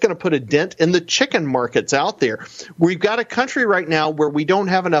markets. That's going to put a dent in the chicken markets out there. We've got a country right now where we don't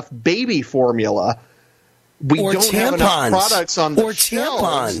have enough baby formula. We or don't tampons. have enough products on the or shelves.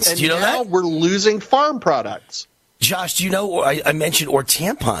 Tampons. And do you know now that? We're losing farm products. Josh, do you know, I mentioned or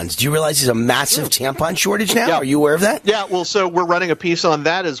tampons. Do you realize there's a massive tampon shortage now? Yeah. Are you aware of that? Yeah, well, so we're running a piece on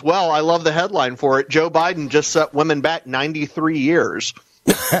that as well. I love the headline for it. Joe Biden just set women back 93 years.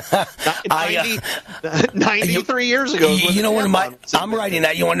 93 years ago. You know what I'm writing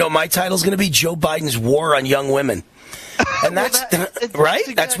that. You want to know what my title's going to be? Joe Biden's War on Young Women. And that's right?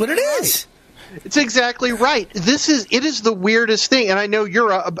 Exactly that's what it is. It's exactly right. It is the weirdest thing. And I know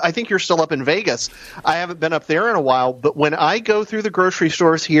I think you're still up in Vegas. I haven't been up there in a while, but when I go through the grocery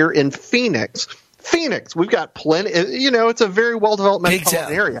stores here in Phoenix, we've got plenty, it's a very well-developed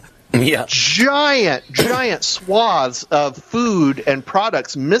metropolitan area. Yeah. Giant swaths of food and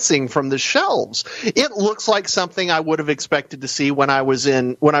products missing from the shelves. It looks like something I would have expected to see when I was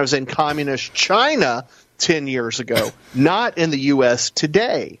in communist China 10 years ago, not in the U.S.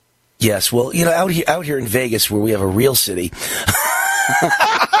 today. Yes, well, out here in Vegas, where we have a real city,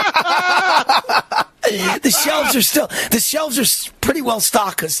 the shelves are pretty well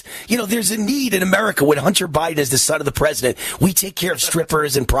stocked because, there's a need in America. When Hunter Biden is the son of the president, we take care of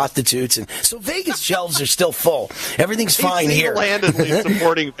strippers and prostitutes. And so Vegas shelves are still full. Everything's fine here. Single-handedly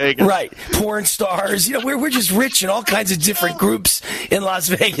supporting Vegas. Right. Porn stars. We're just rich in all kinds of different groups in Las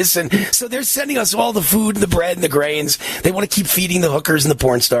Vegas. And so they're sending us all the food and the bread and the grains. They want to keep feeding the hookers and the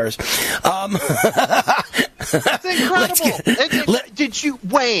porn stars. That's incredible. Did you,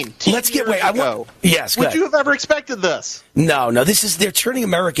 Wayne? Let's get Wayne. Yes. Would you have ever expected this? No. They're turning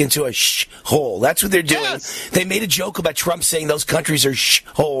America into a hole. That's what they're doing. Yes. They made a joke about Trump saying those countries are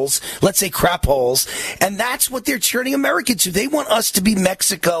holes. Let's say crap holes. And that's what they're turning America to. They want us to be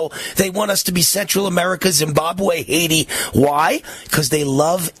Mexico. They want us to be Central America, Zimbabwe, Haiti. Why? Because they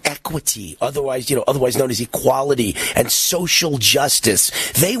love equity, otherwise known as equality and social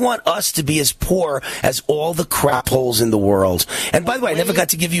justice. They want us to be as poor as all the crap holes in the world. And by the way, I never got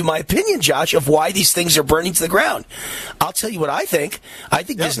to give you my opinion, Josh, of why these things are burning to the ground. I'll tell you what I think. I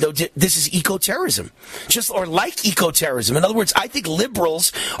think this is eco-terrorism, or like eco-terrorism. In other words, I think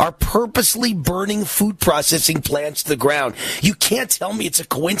liberals are purposely burning food processing plants to the ground. You can't tell me it's a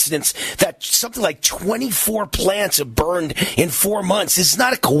coincidence that something like 24 plants have burned in 4 months. This is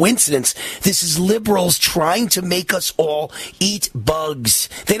not a coincidence. This is liberals trying to make us all eat bugs.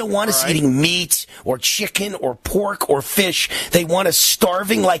 They don't want us eating meat or chicken or pork or fish. They want us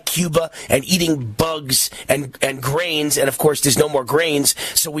starving like Cuba and eating bugs and grains. And of course, there's no more grains,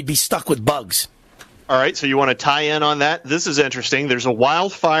 so we'd be stuck with bugs. All right, so you want to tie in on that? This is interesting. There's a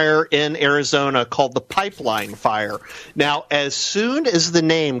wildfire in Arizona called the Pipeline Fire. Now, as soon as the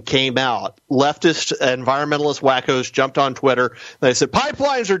name came out, leftist environmentalist wackos jumped on Twitter. They said,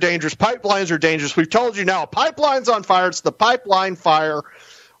 pipelines are dangerous. Pipelines are dangerous. We've told you now. Pipeline's on fire. It's the Pipeline Fire.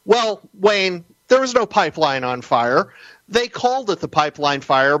 Well, Wayne, there was no pipeline on fire. They called it the Pipeline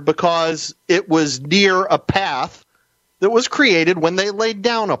Fire because it was near a path that was created when they laid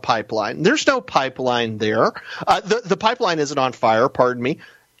down a pipeline. There's no pipeline there. The pipeline isn't on fire, pardon me.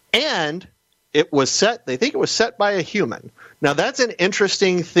 And it was set, they think it was set by a human. Now, that's an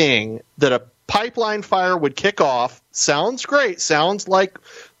interesting thing that a pipeline fire would kick off. Sounds great. Sounds like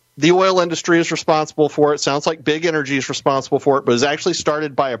the oil industry is responsible for it. Sounds like big energy is responsible for it, but it was actually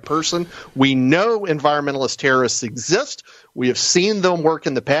started by a person. We know environmentalist terrorists exist. We have seen them work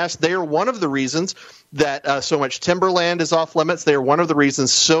in the past. They are one of the reasons that so much timberland is off limits. They are one of the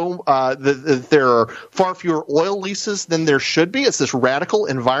reasons that there are far fewer oil leases than there should be. It's this radical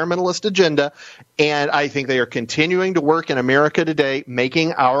environmentalist agenda, and I think they are continuing to work in America today,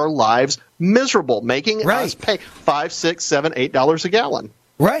 making our lives miserable, making us pay $5, $6, $7, $8 a gallon.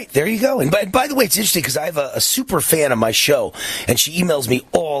 Right, there you go. And by the way, it's interesting because I have a super fan of my show, and she emails me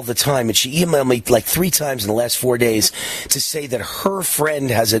all the time, and she emailed me like 3 times in the last 4 days to say that her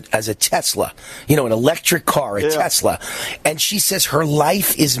friend has a Tesla, an electric car, Tesla, and she says her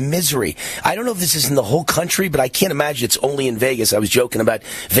life is misery. I don't know if this is in the whole country, but I can't imagine it's only in Vegas. I was joking about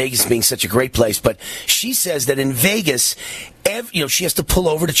Vegas being such a great place, but she says that in Vegas, she has to pull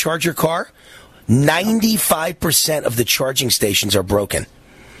over to charge her car. 95% of the charging stations are broken.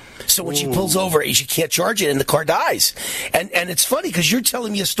 So when she pulls over, she can't charge it, and the car dies. And it's funny because you're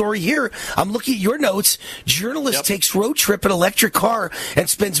telling me a story here. I'm looking at your notes. Journalist takes road trip in electric car and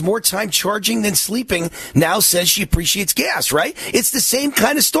spends more time charging than sleeping. Now says she appreciates gas, right? It's the same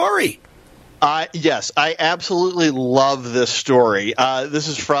kind of story. Yes, I absolutely love this story. This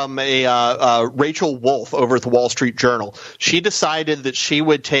is from Rachel Wolf over at the Wall Street Journal. She decided that she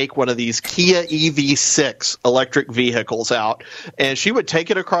would take one of these Kia EV6 electric vehicles out, and she would take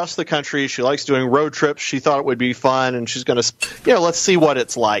it across the country. She likes doing road trips. She thought it would be fun, and she's going to, let's see what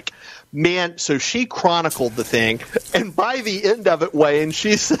it's like. Man, so she chronicled the thing, and by the end of it, Wayne,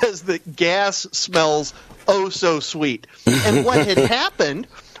 she says that gas smells oh so sweet. And what had happened,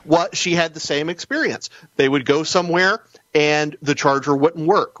 she had the same experience. They would go somewhere and the charger wouldn't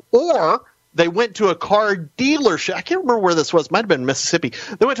work. Or they went to a car dealership. I can't remember where this was. It might have been Mississippi.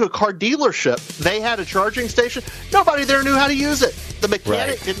 They went to a car dealership. They had a charging station. Nobody there knew how to use it. The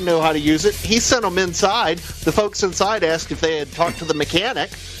mechanic didn't know how to use it. He sent them inside. The folks inside asked if they had talked to the mechanic.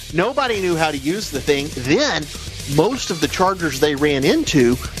 Nobody knew how to use the thing. Then most of the chargers they ran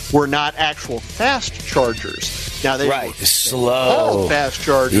into were not actual fast chargers. Now they were slow fast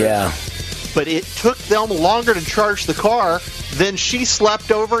chargers. Yeah. But it took them longer to charge the car than she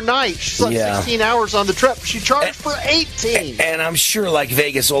slept overnight. She slept 16 hours on the trip. She charged for 18. And I'm sure, like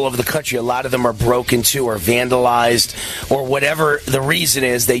Vegas, all over the country, a lot of them are broken too, or vandalized, or whatever the reason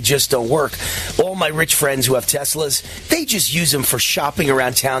is, they just don't work. All my rich friends who have Teslas, they just use them for shopping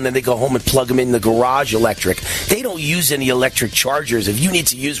around town, then they go home and plug them in the garage electric. They don't use any electric chargers. If you need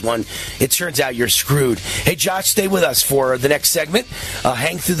to use one, it turns out you're screwed. Hey, Josh, stay with us for the next segment.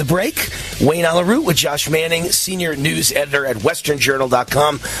 Hang through the break. Wayne Allyn Root with Josh Manning, senior news editor at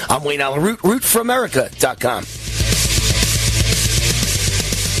westernjournal.com. I'm Wayne Allyn Root, rootforamerica.com.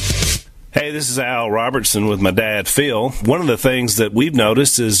 Hey, this is Al Robertson with my dad, Phil. One of the things that we've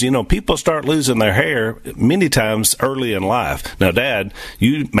noticed is, people start losing their hair many times early in life. Now, Dad,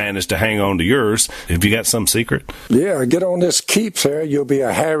 you managed to hang on to yours. Have you got some secret? Yeah, get on this Keeps hair. You'll be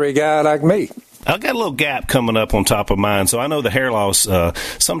a hairy guy like me. I've got a little gap coming up on top of mine, so I know the hair loss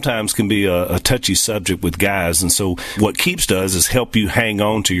sometimes can be a touchy subject with guys, and so what Keeps does is help you hang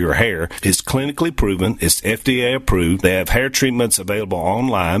on to your hair. It's clinically proven. It's FDA approved. They have hair treatments available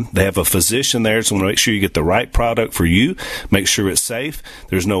online. They have a physician there, so want to make sure you get the right product for you. Make sure it's safe.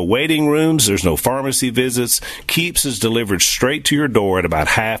 There's no waiting rooms. There's no pharmacy visits. Keeps is delivered straight to your door at about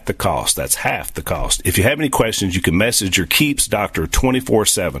half the cost. That's half the cost. If you have any questions, you can message your Keeps doctor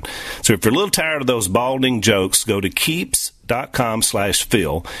 24/7. So if you're a little tired of those balding jokes, go to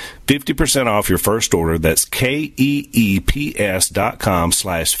keeps.com/Phil. 50% off your first order. That's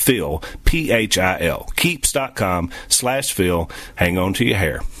KEEPS.com/Phil. PHIL. Keeps.com/Phil. Hang on to your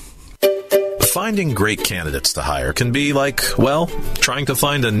hair. Finding great candidates to hire can be like, well, trying to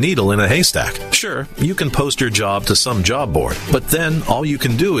find a needle in a haystack. Sure, you can post your job to some job board, but then all you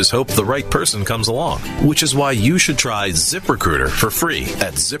can do is hope the right person comes along, which is why you should try ZipRecruiter for free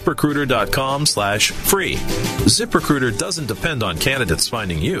at ZipRecruiter.com/free. ZipRecruiter doesn't depend on candidates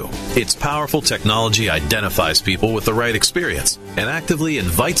finding you. Its powerful technology identifies people with the right experience and actively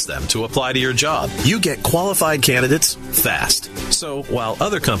invites them to apply to your job. You get qualified candidates fast. So while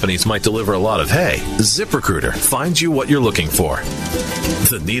other companies might deliver a lot of hay, ZipRecruiter finds you what you're looking for.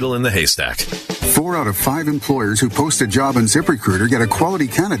 The needle in the haystack. 4 out of 5 employers who post a job on ZipRecruiter get a quality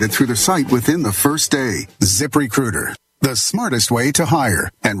candidate through the site within the first day. ZipRecruiter, the smartest way to hire.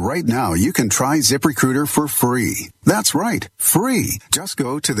 And right now, you can try ZipRecruiter for free. That's right, free. Just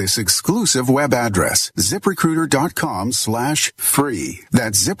go to this exclusive web address, ZipRecruiter.com/free.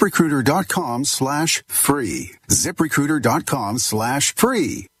 That's ZipRecruiter.com/free.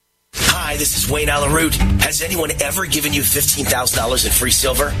 ZipRecruiter.com/free. Hi, this is Wayne Alaroot. Has anyone ever given you $15,000 in free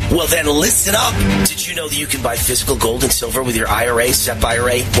silver? Well, then listen up. Did you know that you can buy physical gold and silver with your IRA, SEP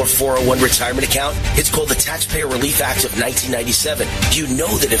IRA, or 401 retirement account? It's called the Taxpayer Relief Act of 1997. You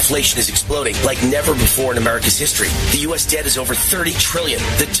know that inflation is exploding like never before in America's history. The U.S. debt is over $30 trillion.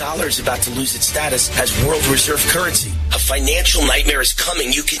 The dollar is about to lose its status as world reserve currency. A financial nightmare is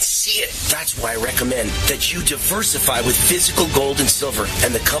coming. You can see it. That's why I recommend that you diversify with physical gold and silver,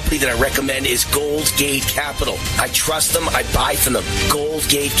 and the company that I recommend is Goldgate Capital. I trust them. I buy from them.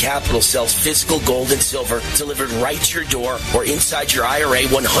 Goldgate Capital sells physical gold and silver delivered right to your door or inside your IRA,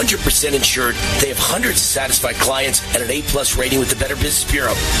 100% insured. They have hundreds of satisfied clients and an A+ rating with the Better Business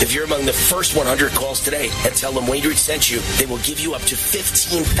Bureau. If you're among the first 100 calls today and tell them Wayne Root sent you, they will give you up to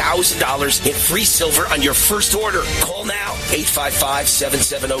 $15,000 in free silver on your first order. Call now.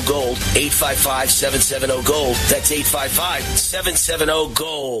 855-770-GOLD. 855-770-GOLD. That's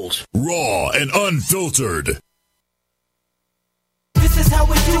 855-770-GOLD. Raw and unfiltered. This is how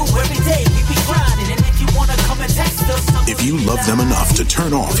we do every day. We be grinding, and if you wanna come and text us, If you love them enough to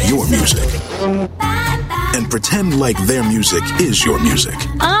turn off your music and pretend like their music is your music,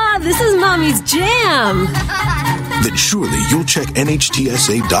 this is Mommy's jam. then surely you'll check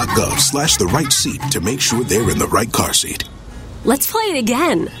NHTSA.gov/the right seat to make sure they're in the right car seat. Let's play it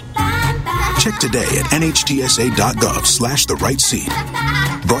again. Check today at NHTSA.gov/the right seat.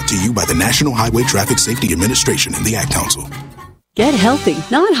 Brought to you by the National Highway Traffic Safety Administration and the Ad Council. Get healthy,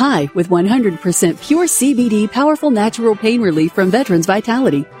 not high, with 100% pure CBD powerful natural pain relief from Veterans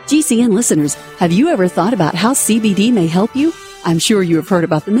Vitality. GCN listeners, have you ever thought about how CBD may help you? I'm sure you have heard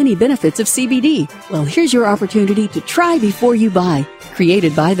about the many benefits of CBD. Well, here's your opportunity to try before you buy.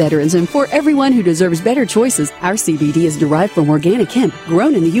 Created by veterans and for everyone who deserves better choices, our CBD is derived from organic hemp,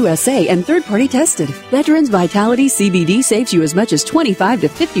 grown in the USA and third-party tested. Veterans Vitality CBD saves you as much as 25 to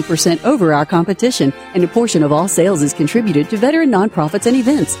 50% over our competition, and a portion of all sales is contributed to veteran nonprofits and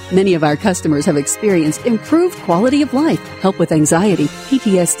events. Many of our customers have experienced improved quality of life, help with anxiety,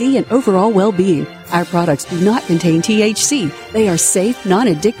 PTSD, and overall well-being. Our products do not contain THC. They are safe,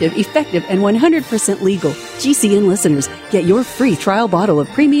 non-addictive, effective, and 100% legal. GCN listeners, get your free trial bottle of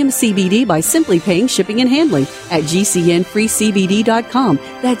premium CBD by simply paying shipping and handling at GCNFreeCBD.com.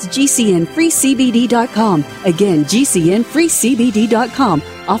 That's GCNFreeCBD.com. Again, GCNFreeCBD.com.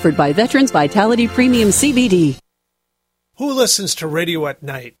 Offered by Veterans Vitality Premium CBD. Who listens to radio at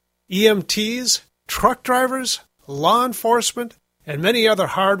night? EMTs, truck drivers, law enforcement, and many other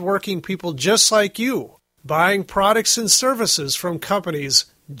hard-working people just like you, buying products and services from companies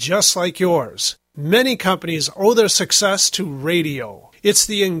just like yours. Many companies owe their success to radio. It's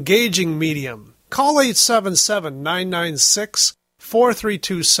the engaging medium. Call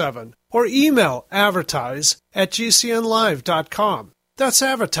 877-996-4327 or email advertise@gcnlive.com. That's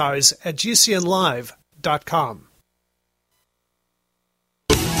advertise@gcnlive.com.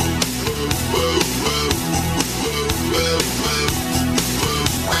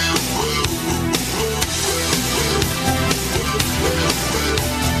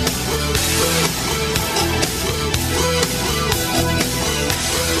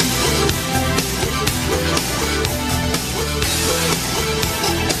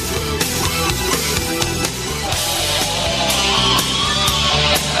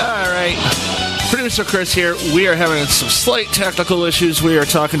 Producer Chris here. We are having some slight technical issues. We are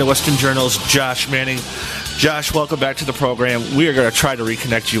talking to Western Journal's Josh Manning. Josh, welcome back to the program. We are going to try to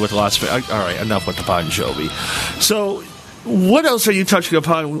reconnect you with Las Vegas. All right, enough with the Bon Jovi. So, what else are you touching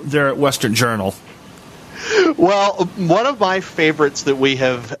upon there at Western Journal? Well, one of my favorites that we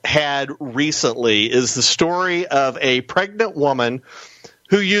have had recently is the story of a pregnant woman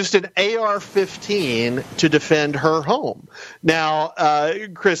who used an AR-15 to defend her home. Now,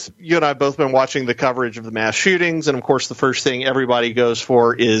 Chris, you and I have both been watching the coverage of the mass shootings, and of course the first thing everybody goes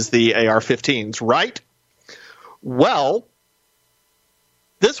for is the AR-15s, right? Well,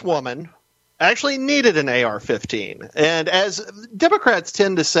 this woman actually needed an AR-15. And as Democrats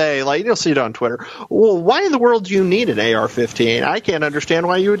tend to say, like, you'll see it on Twitter, well, why in the world do you need an AR-15? I can't understand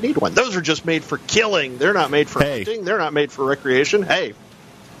why you would need one. Those are just made for killing. They're not made for hunting. They're not made for recreation. Hey.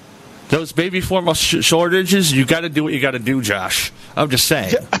 Those baby formula shortages, you got to do what you got to do, Josh. I'm just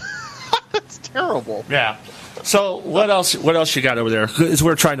saying. Yeah. That's terrible. Yeah. So what else you got over there? As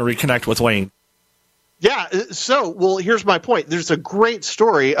we're trying to reconnect with Wayne. Yeah, well, here's my point. There's a great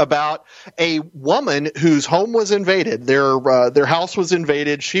story about a woman whose home was invaded. Their house was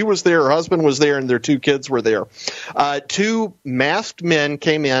invaded. She was there, her husband was there, and their 2 kids were there. 2 masked men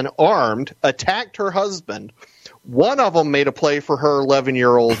came in, armed, attacked her husband. One of them made a play for her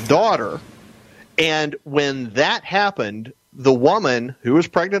 11-year-old daughter. And when that happened, the woman, who was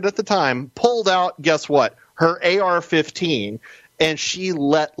pregnant at the time, pulled out, guess what, her AR-15, and she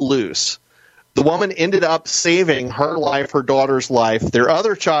let loose. The woman ended up saving her life, her daughter's life, their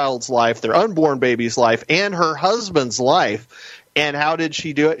other child's life, their unborn baby's life, and her husband's life. And how did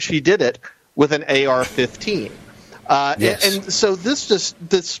she do it? She did it with an AR-15. Yes. And so this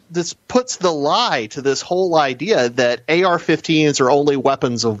puts the lie to this whole idea that AR-15s are only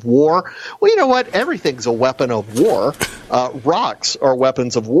weapons of war. Well, you know what? Everything's a weapon of war. Rocks are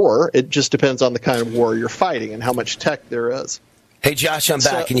weapons of war. It just depends on the kind of war you're fighting and how much tech there is. Hey, Josh, I'm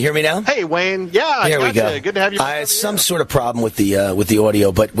back. Can you hear me now? Hey, Wayne. Yeah, there we go. Good to have you. I had some sort of problem with the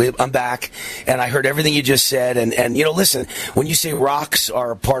audio, but I'm back, and I heard everything you just said. And listen, when you say rocks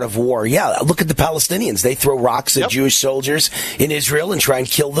are a part of war, yeah, look at the Palestinians. They throw rocks at Jewish soldiers in Israel and try and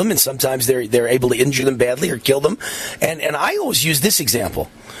kill them, and sometimes they're able to injure them badly or kill them. And I always use this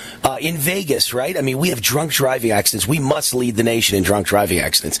example. In Vegas, right? I mean, we have drunk driving accidents. We must lead the nation in drunk driving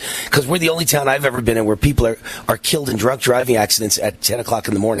accidents because we're the only town I've ever been in where people are killed in drunk driving accidents at 10 o'clock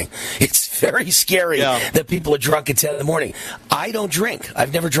in the morning. It's very scary that people are drunk at 10 in the morning. I don't drink.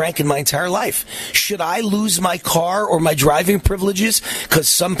 I've never drank in my entire life. Should I lose my car or my driving privileges because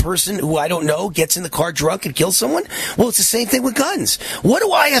some person who I don't know gets in the car drunk and kills someone? Well, it's the same thing with guns. What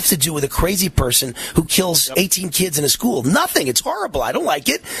do I have to do with a crazy person who kills 18 kids in a school? Nothing. It's horrible. I don't like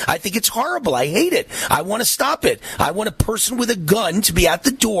it. I think it's horrible. I hate it. I want to stop it. I want a person with a gun to be at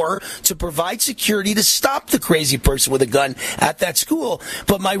the door to provide security to stop the crazy person with a gun at that school.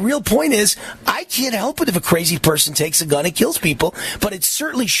 But my real point is, I can't help it if a crazy person takes a gun and kills people, but it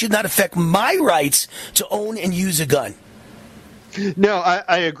certainly should not affect my rights to own and use a gun. No,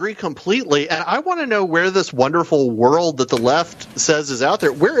 I agree completely. And I want to know where this wonderful world that the left says is out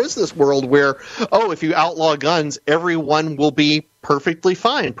there. Where is this world where, if you outlaw guns, everyone will be perfectly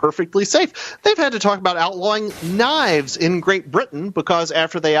fine, perfectly safe? They've had to talk about outlawing knives in Great Britain because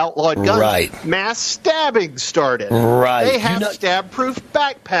after they outlawed guns, mass stabbing started. Right. They have stab-proof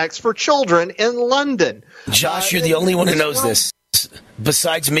backpacks for children in London. Josh, you're the only one who knows this.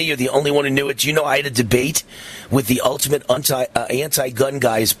 Besides me, you're the only one who knew it. Do you know I had a debate with the ultimate anti-gun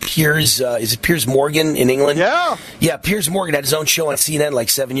guys, Piers, is it Piers Morgan in England? Yeah. Yeah, Piers Morgan had his own show on CNN like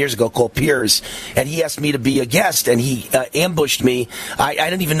 7 years ago called Piers, and he asked me to be a guest, and he ambushed me. I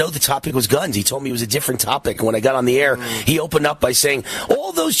didn't even know the topic was guns. He told me it was a different topic. When I got on the air, he opened up by saying,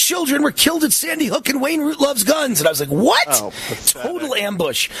 all those children were killed at Sandy Hook and Wayne Root loves guns. And I was like, what? Total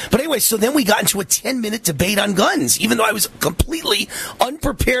ambush. But anyway, so then we got into a 10-minute debate on guns, even though I was completely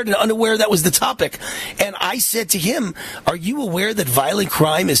unprepared and unaware that was the topic. And I said to him, are you aware that violent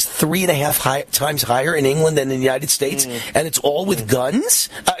crime is 3.5 times higher in England than in the United States? And it's all with guns?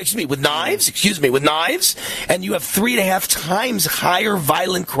 With knives. And you have 3.5 times higher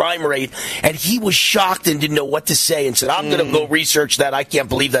violent crime rate. And he was shocked and didn't know what to say and said, I'm going to go research that. I can't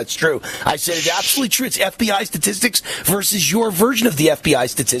believe that's true. I said, it's absolutely true. It's FBI statistics versus your version of the FBI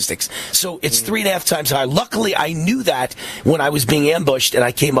statistics. So it's 3.5 times higher. Luckily, I knew that when I was being ambushed, and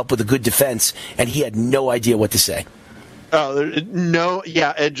I came up with a good defense, and he had no idea what to say.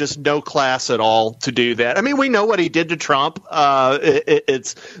 And just no class at all to do that. I mean, we know what he did to Trump.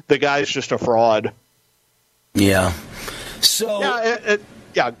 It's the guy's just a fraud. Yeah. So.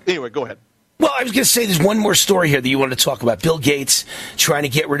 Anyway, go ahead. Well, I was going to say there's one more story here that you wanted to talk about. Bill Gates trying to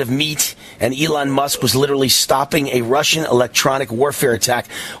get rid of meat, and Elon Musk was literally stopping a Russian electronic warfare attack.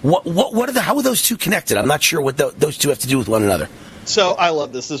 How are those two connected? I'm not sure what those two have to do with one another. So I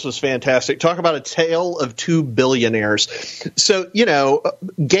love this. This was fantastic. Talk about a tale of two billionaires. So,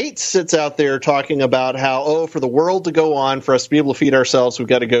 Gates sits out there talking about how, for the world to go on, for us to be able to feed ourselves, we've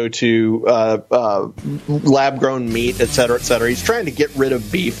got to go to lab-grown meat, et cetera, et cetera. He's trying to get rid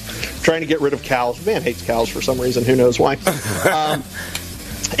of beef, trying to get rid of cows. Man hates cows for some reason. Who knows why?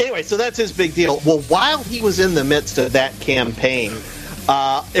 Anyway, so that's his big deal. Well, while he was in the midst of that campaign,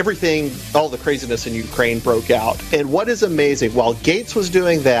 all the craziness in Ukraine broke out. And what is amazing, while Gates was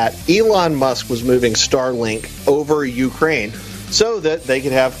doing that, Elon Musk was moving Starlink over Ukraine so that they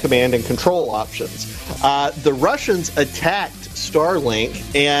could have command and control options. The Russians attacked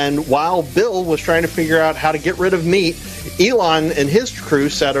Starlink, and while Bill was trying to figure out how to get rid of meat, Elon and his crew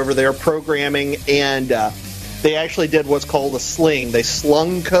sat over there programming, and they actually did what's called a sling. They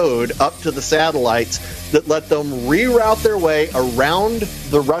slung code up to the satellites that let them reroute their way around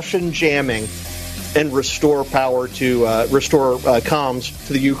the Russian jamming and restore power to comms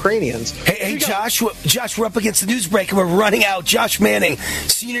to the Ukrainians. Hey, Josh, we're up against the news break and we're running out. Josh Manning,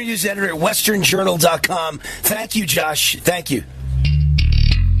 senior news editor at westernjournal.com. Thank you, Josh. Thank you.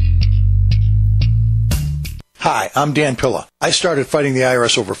 Hi, I'm Dan Pilla. I started fighting the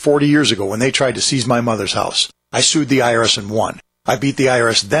IRS over 40 years ago when they tried to seize my mother's house. I sued the IRS and won. I beat the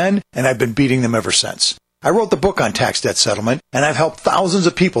IRS then, and I've been beating them ever since. I wrote the book on tax debt settlement, and I've helped thousands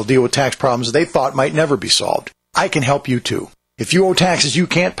of people deal with tax problems they thought might never be solved. I can help you too. If you owe taxes you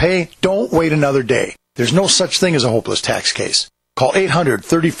can't pay, don't wait another day. There's no such thing as a hopeless tax case. Call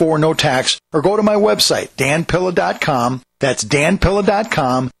 800-34-NO-TAX or go to my website, danpilla.com. That's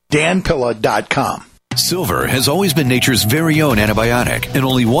danpilla.com, danpilla.com. Silver has always been nature's very own antibiotic, and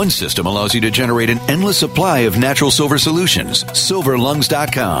only one system allows you to generate an endless supply of natural silver solutions.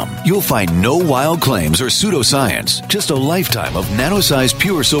 SilverLungs.com. You'll find no wild claims or pseudoscience, just a lifetime of nano-sized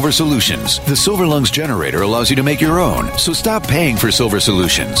pure silver solutions. The Silver Lungs generator allows you to make your own, so stop paying for silver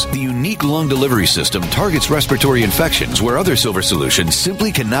solutions. The unique lung delivery system targets respiratory infections where other silver solutions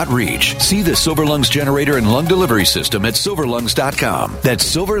simply cannot reach. See the Silver Lungs generator and lung delivery system at SilverLungs.com.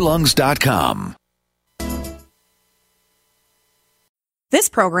 That's SilverLungs.com. This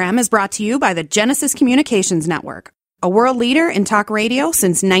program is brought to you by the Genesis Communications Network, a world leader in talk radio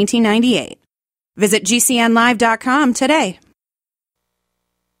since 1998. Visit GCNlive.com today.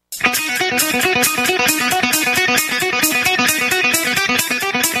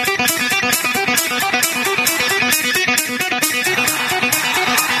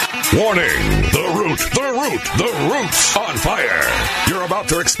 Warning! The root's on fire. You're about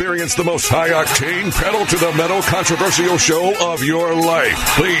to experience the most high-octane, pedal-to-the-metal controversial show of your life.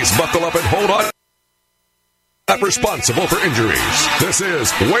 Please buckle up and hold on. Not responsible for injuries. This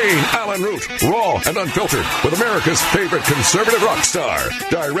is Wayne Allen Root, raw and unfiltered, with America's favorite conservative rock star,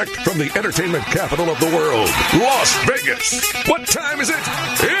 direct from the entertainment capital of the world, Las Vegas. What time is it?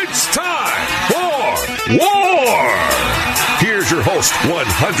 It's time for war! Here's your host,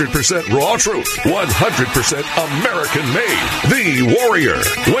 100% raw truth, 100% American-made, the warrior,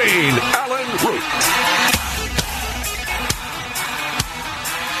 Wayne Allen Root.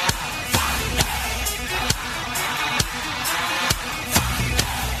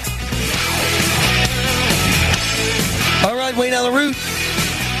 All right, Wayne Allen Root.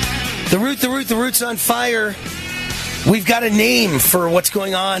 The root's on fire. We've got a name for what's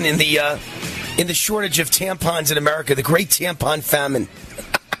going on in the shortage of tampons in America, the Great Tampon Famine.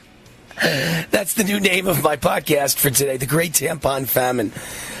 That's the new name of my podcast for today, the Great Tampon Famine.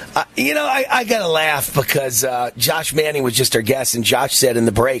 I got to laugh because Josh Manning was just our guest, and Josh said in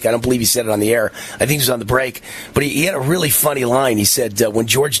the break, I don't believe he said it on the air, I think it was on the break, but he had a really funny line. He said, when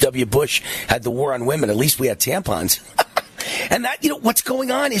George W. Bush had the war on women, at least we had tampons. And that, what's going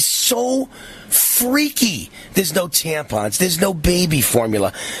on is so freaky. There's no tampons. There's no baby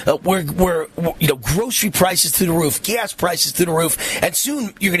formula. We're grocery prices through the roof, gas prices through the roof, and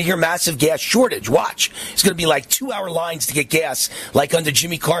soon you're going to hear massive gas shortage. Watch. It's going to be like 2-hour lines to get gas, like under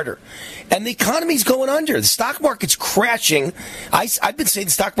Jimmy Carter. And the economy's going under. The stock market's crashing. I've been saying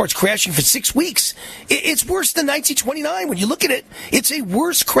the stock market's crashing for 6 weeks. It's worse than 1929. When you look at it, it's a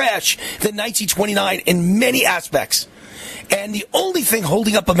worse crash than 1929 in many aspects. And the only thing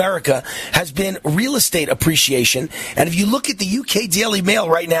holding up America has been real estate appreciation. And if you look at the UK Daily Mail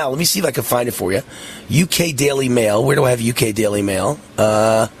right now, let me see if I can find it for you. UK Daily Mail. Where do I have UK Daily Mail?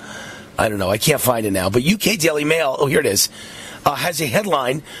 I don't know. I can't find it now. But UK Daily Mail, oh, here it is, has a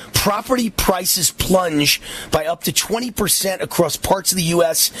headline, property prices plunge by up to 20% across parts of the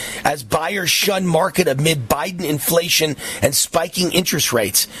U.S. as buyers shun market amid Biden inflation and spiking interest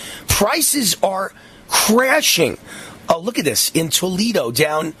rates. Prices are crashing. Oh, look at this. In Toledo,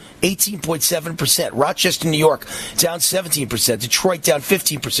 down 18.7%. Rochester, New York, down 17%. Detroit, down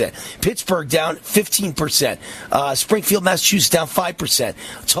 15%. Pittsburgh, down 15%. Springfield, Massachusetts, down 5%.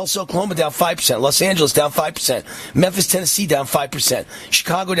 Tulsa, Oklahoma, down 5%. Los Angeles, down 5%. Memphis, Tennessee, down 5%.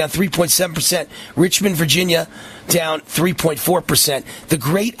 Chicago, down 3.7%. Richmond, Virginia, down 3.4%. The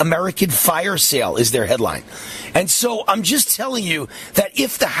Great American Fire Sale is their headline. And so I'm just telling you that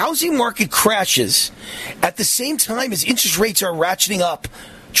if the housing market crashes at the same time as interest rates are ratcheting up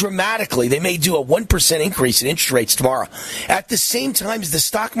dramatically, they may do a 1% increase in interest rates tomorrow. At the same time as the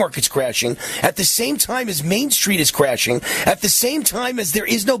stock market's crashing, at the same time as Main Street is crashing, at the same time as there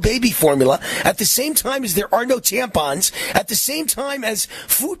is no baby formula, at the same time as there are no tampons, at the same time as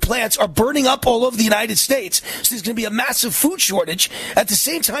food plants are burning up all over the United States, so there's going to be a massive food shortage, at the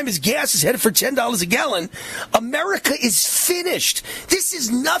same time as gas is headed for $10 a gallon, America is finished. This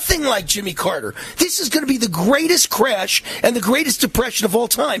is nothing like Jimmy Carter. This is going to be the greatest crash and the greatest depression of all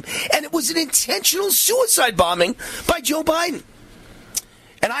time. And it was an intentional suicide bombing by Joe Biden.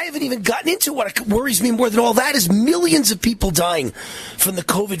 And I haven't even gotten into what worries me more than all that is millions of people dying from the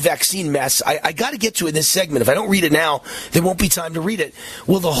COVID vaccine mess. I got to get to it in this segment. If I don't read it now, there won't be time to read it.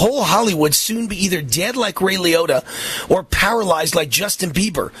 Will the whole Hollywood soon be either dead like Ray Liotta or paralyzed like Justin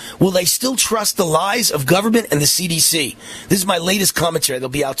Bieber? Will they still trust the lies of government and the CDC? This is my latest commentary. They'll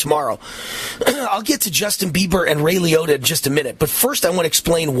be out tomorrow. I'll get to Justin Bieber and Ray Liotta in just a minute. But first, I want to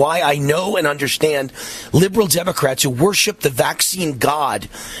explain why I know and understand liberal Democrats who worship the vaccine god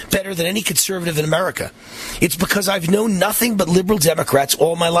better than any conservative in America. It's because I've known nothing but liberal Democrats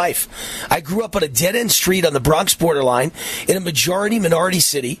all my life. I grew up on a dead-end street on the Bronx borderline in a majority-minority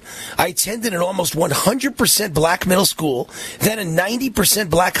city. I attended an almost 100% black middle school, then a 90%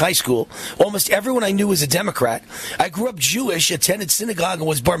 black high school. Almost everyone I knew was a Democrat. I grew up Jewish, attended synagogue, and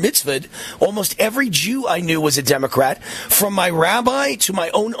was bar mitzvahed. Almost every Jew I knew was a Democrat, from my rabbi to my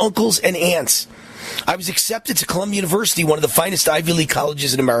own uncles and aunts. I was accepted to Columbia University, one of the finest Ivy League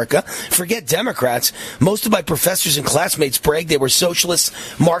colleges in America. Forget Democrats. Most of my professors and classmates bragged they were socialists,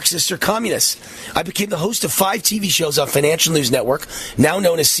 Marxists, or communists. I became the host of 5 TV shows on Financial News Network, now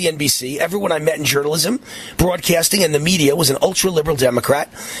known as CNBC. Everyone I met in journalism, broadcasting, and the media was an ultra-liberal Democrat.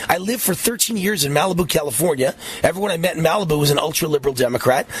 I lived for 13 years in Malibu, California. Everyone I met in Malibu was an ultra-liberal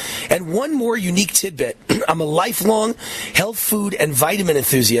Democrat. And one more unique tidbit. I'm a lifelong health, food, and vitamin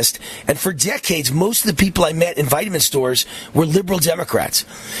enthusiast, and for decades, most of the people I met in vitamin stores were liberal Democrats.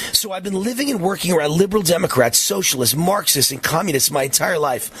 So I've been living and working around liberal Democrats, socialists, Marxists, and communists my entire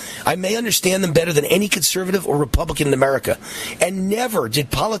life. I may understand them better than any conservative or Republican in America. And never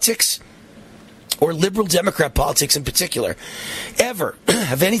did politics, or liberal Democrat politics in particular, ever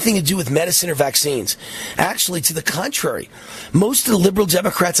have anything to do with medicine or vaccines. Actually, to the contrary, most of the liberal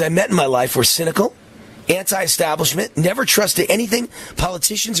Democrats I met in my life were cynical, anti-establishment, never trusted anything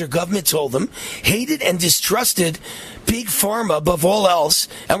politicians or government told them, hated and distrusted big pharma above all else,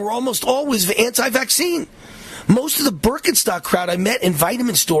 and were almost always anti-vaccine. Most of the Birkenstock crowd I met in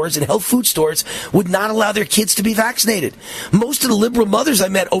vitamin stores and health food stores would not allow their kids to be vaccinated. Most of the liberal mothers I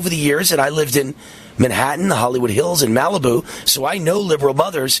met over the years, and I lived in Manhattan, the Hollywood Hills, and Malibu, so I know liberal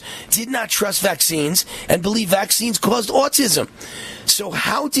mothers, did not trust vaccines and believe vaccines caused autism. So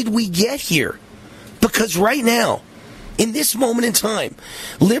how did we get here? Because right now, in this moment in time,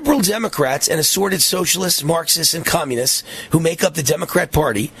 liberal Democrats and assorted socialists, Marxists, and communists who make up the Democrat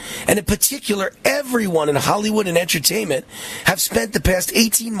Party, and in particular everyone in Hollywood and entertainment, have spent the past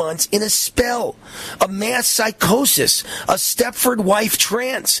 18 months in a spell, a mass psychosis, a Stepford wife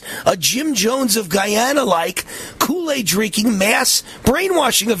trance, a Jim Jones of Guyana-like Kool-Aid drinking mass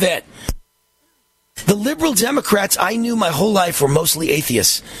brainwashing event. The liberal Democrats I knew my whole life were mostly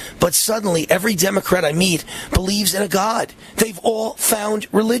atheists, but suddenly every Democrat I meet believes in a God. They've all found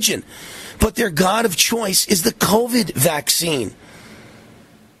religion, but their God of choice is the COVID vaccine.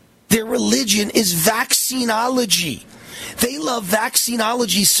 Their religion is vaccinology. They love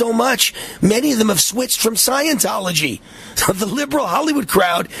vaccinology so much, many of them have switched from Scientology. The liberal Hollywood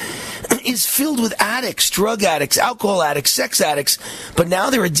crowd is filled with addicts, drug addicts, alcohol addicts, sex addicts, but now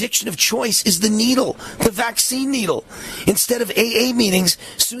their addiction of choice is the needle, the vaccine needle. Instead of AA meetings,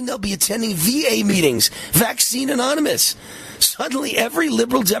 soon they'll be attending VA meetings, Vaccine Anonymous. Suddenly, every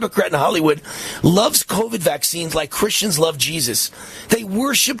liberal Democrat in Hollywood loves COVID vaccines like Christians love Jesus. They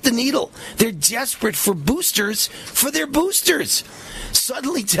worship the needle. They're desperate for boosters for their boosters.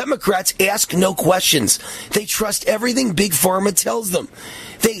 Suddenly, Democrats ask no questions. They trust everything Big Pharma tells them.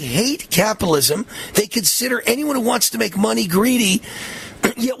 They hate capitalism. They consider anyone who wants to make money greedy.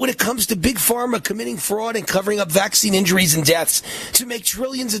 Yet when it comes to Big Pharma committing fraud and covering up vaccine injuries and deaths to make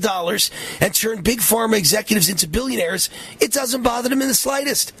trillions of dollars and turn Big Pharma executives into billionaires, it doesn't bother them in the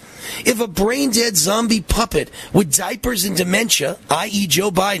slightest. If a brain-dead zombie puppet with diapers and dementia, i.e.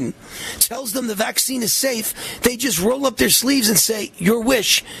 Joe Biden, tells them the vaccine is safe, they just roll up their sleeves and say, your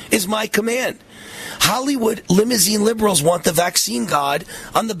wish is my command. Hollywood limousine liberals want the vaccine god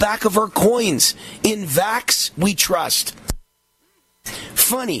on the back of our coins. In Vax, we trust.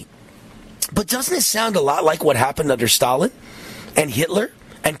 Funny, but doesn't it sound a lot like what happened under Stalin and Hitler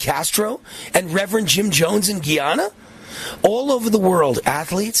and Castro and Reverend Jim Jones in Guyana? All over the world,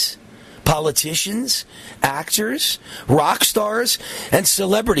 athletes, politicians, actors, rock stars, and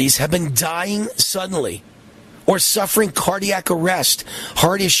celebrities have been dying suddenly or suffering cardiac arrest,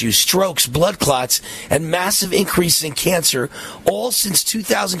 heart issues, strokes, blood clots, and massive increases in cancer, all since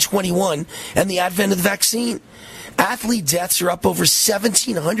 2021 and the advent of the vaccine. Athlete deaths are up over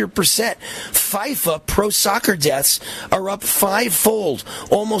 1,700%. FIFA pro soccer deaths are up fivefold.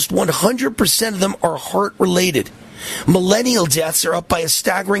 Almost 100% of them are heart-related. Millennial deaths are up by a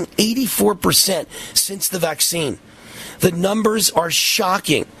staggering 84% since the vaccine. The numbers are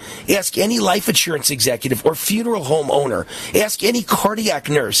shocking. Ask any life insurance executive or funeral home owner. Ask any cardiac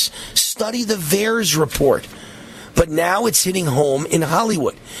nurse. Study the VAERS report. But now it's hitting home in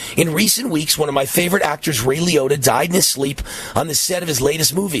Hollywood. In recent weeks, one of my favorite actors, Ray Liotta, died in his sleep on the set of his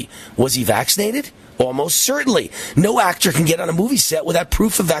latest movie. Was he vaccinated? Almost certainly. No actor can get on a movie set without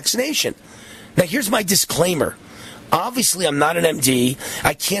proof of vaccination. Now, here's my disclaimer. Obviously, I'm not an MD.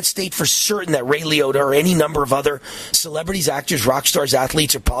 I can't state for certain that Ray Liotta or any number of other celebrities, actors, rock stars,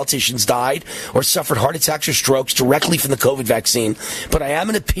 athletes, or politicians died or suffered heart attacks or strokes directly from the COVID vaccine. But I am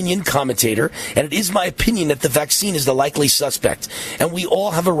an opinion commentator, and it is my opinion that the vaccine is the likely suspect. And we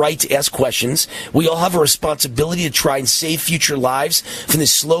all have a right to ask questions. We all have a responsibility to try and save future lives from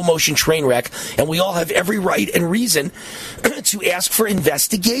this slow-motion train wreck. And we all have every right and reason to ask for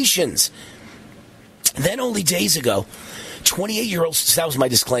investigations. Then only days ago, 28-year-old, that was my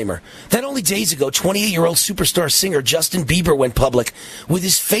disclaimer. Then only days ago, 28-year-old superstar singer Justin Bieber went public with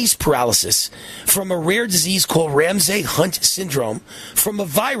his face paralysis from a rare disease called Ramsay-Hunt syndrome from a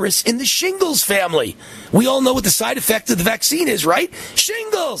virus in the shingles family. We all know what the side effect of the vaccine is, right?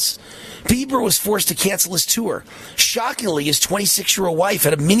 Shingles! Bieber was forced to cancel his tour. Shockingly, his 26-year-old wife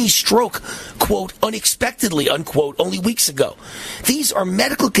had a mini stroke, quote, unexpectedly, unquote, only weeks ago. These are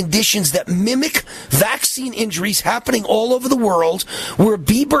medical conditions that mimic vaccine injuries happening all over the world. Were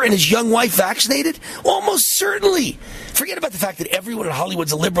Bieber and his young wife vaccinated? Almost certainly. Forget about the fact that everyone in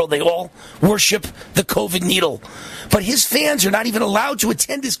Hollywood's a liberal. They all worship the COVID needle. But his fans are not even allowed to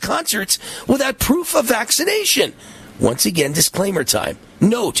attend his concerts without proof of vaccination. Once again, disclaimer time.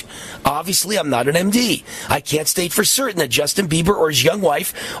 Note, obviously I'm not an MD. I can't state for certain that Justin Bieber or his young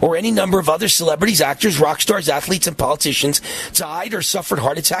wife or any number of other celebrities, actors, rock stars, athletes, and politicians died or suffered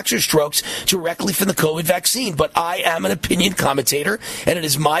heart attacks or strokes directly from the COVID vaccine. But I am an opinion commentator, and it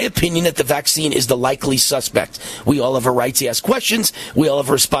is my opinion that the vaccine is the likely suspect. We all have a right to ask questions. We all have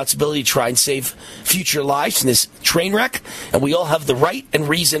a responsibility to try and save future lives from this train wreck, and we all have the right and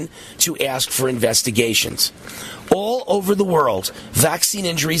reason to ask for investigations. All over the world, vaccine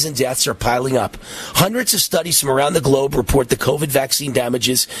injuries and deaths are piling up. Hundreds of studies from around the globe report the COVID vaccine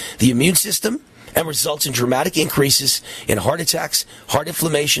damages the immune system and results in dramatic increases in heart attacks, heart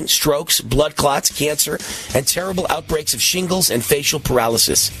inflammation, strokes, blood clots, cancer, and terrible outbreaks of shingles and facial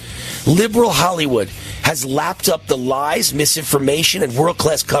paralysis. Liberal Hollywood has lapped up the lies, misinformation, and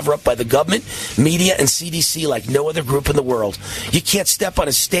world-class cover-up by the government, media, and CDC like no other group in the world. You can't step on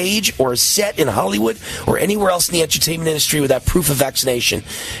a stage or a set in Hollywood or anywhere else in the entertainment industry without proof of vaccination.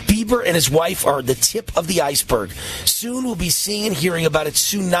 Bieber and his wife are the tip of the iceberg. Soon we'll be seeing and hearing about a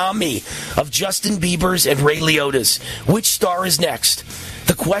tsunami of Justin Bieber's and Ray Liotta's. Which star is next?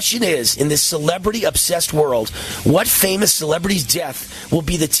 The question is, in this celebrity-obsessed world, what famous celebrity's death will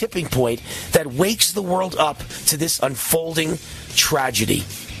be the tipping point that wakes the world up to this unfolding tragedy?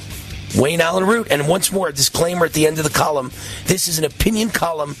 Wayne Allen Root, and once more, a disclaimer at the end of the column. This is an opinion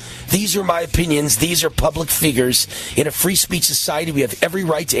column. These are my opinions. These are public figures. In a free speech society, we have every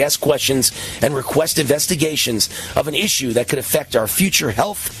right to ask questions and request investigations of an issue that could affect our future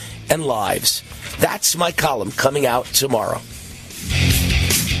health and lives. That's my column coming out tomorrow.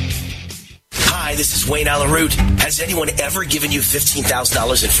 Hi, Hi, this is Wayne Alaroot. Has anyone ever given you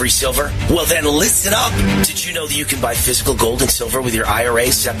 $15,000 in free silver? Well, then listen up. Did you know that you can buy physical gold and silver with your IRA,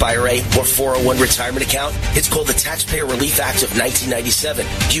 SEP IRA, or 401 retirement account? It's called the Taxpayer Relief Act of 1997.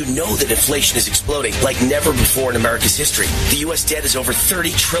 You know that inflation is exploding like never before in America's history. The U.S. debt is over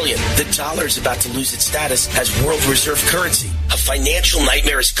 $30 trillion. The dollar is about to lose its status as world reserve currency. A financial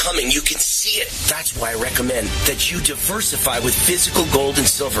nightmare is coming. You can see it. That's why I recommend that you diversify with physical gold and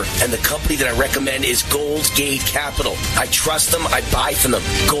silver. And the company that I recommend is Goldgate Capital. I trust them. I buy from them.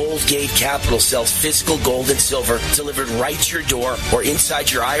 Goldgate Capital sells physical gold and silver delivered right to your door or inside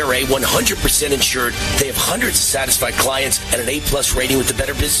your IRA, 100% insured. They have hundreds of satisfied clients and an A+ rating with the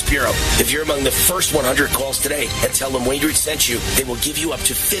Better Business Bureau. If you're among the first 100 calls today and tell them Wayne Root sent you, they will give you up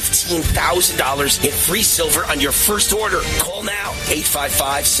to $15,000 in free silver on your first order. Call now.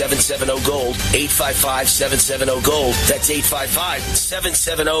 855-770-GOLD. 855-770-GOLD. That's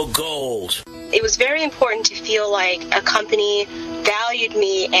 855-770-GOLD. It was very important to feel like a company valued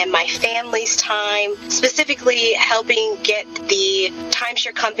me and my family's time, specifically helping get the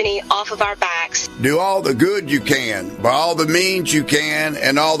timeshare company off of our backs. Do all the good you can, by all the means you can,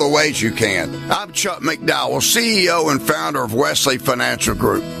 and all the ways you can. I'm Chuck McDowell, CEO and founder of Wesley Financial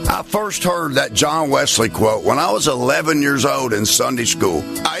Group. I first heard that John Wesley quote when I was 11 years old in Sunday school.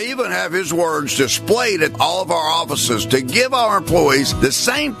 I even have his words displayed at all of our offices to give our employees the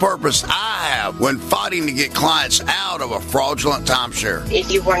same purpose I have when fighting to get clients out of a fraudulent timeshare. If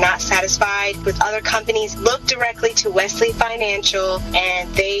you were not satisfied with other companies, look directly to Wesley Financial and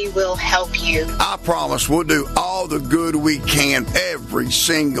they will help you. I promise we'll do all the good we can every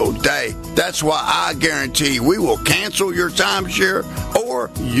single day. That's why I guarantee we will cancel your timeshare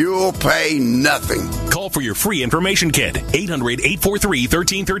or you'll pay nothing. Call for your free information kit.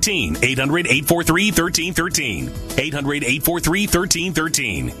 800-843-1313. 800-843-1313.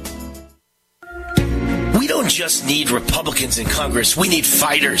 800-843-1313. We don't just need Republicans in Congress. We need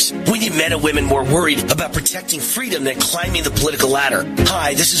fighters. We need men and women more worried about protecting freedom than climbing the political ladder.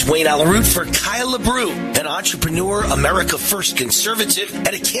 Hi, this is Wayne Alaroot for Kyle LeBrew, an entrepreneur, America First conservative, and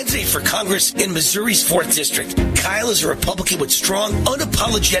a candidate for Congress in Missouri's 4th District. Kyle is a Republican with strong,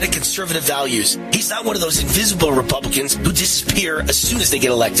 unapologetic conservative values. He's not one of those invisible Republicans who disappear as soon as they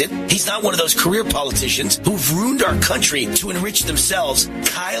get elected. He's not one of those career politicians who've ruined our country to enrich themselves.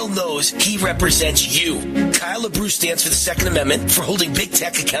 Kyle knows he represents you. Kyle LeBrew stands for the Second Amendment, for holding big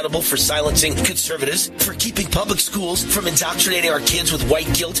tech accountable for silencing conservatives, for keeping public schools from indoctrinating our kids with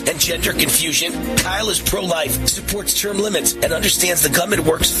white guilt and gender confusion. Kyle is pro-life, supports term limits, and understands the government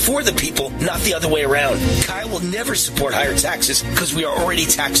works for the people, not the other way around. Kyle will never support higher taxes because we are already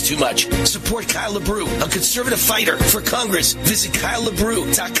taxed too much. Support Kyle LeBrew, a conservative fighter for Congress. Visit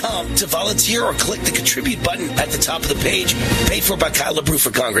KyleLeBrew.com to volunteer or click the contribute button at the top of the page. Paid for by Kyle LeBrew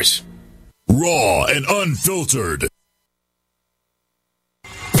for Congress. Raw and unfiltered.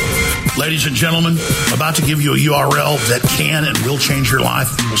 Ladies and gentlemen, I'm about to give you a URL that can and will change your life.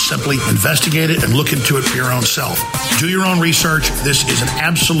 We'll simply investigate it and look into it for your own self. Do your own research. This is an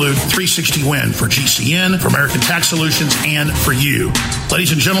absolute 360 win for GCN, for American Tax Solutions, and for you.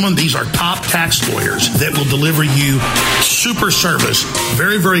 Ladies and gentlemen, these are top tax lawyers that will deliver you super service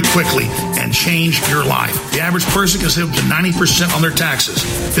very, very quickly and change your life. The average person can save up to 90% on their taxes.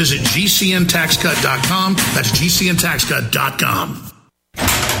 Visit GCNTaxCut.com. That's GCNTaxCut.com.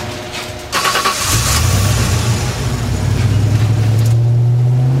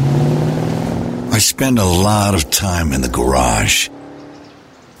 I spend a lot of time in the garage,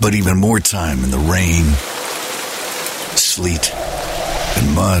 but even more time in the rain, sleet,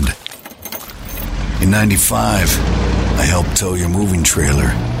 and mud. In 95, I helped tow your moving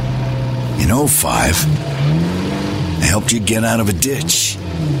trailer. In 05, I helped you get out of a ditch.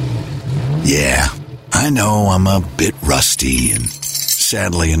 Yeah, I know I'm a bit rusty, and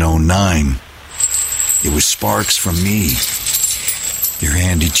sadly in 09, it was sparks from me, your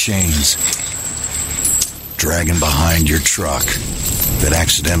handy chains, dragging behind your truck that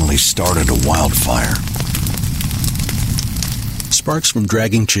accidentally started a wildfire. Sparks from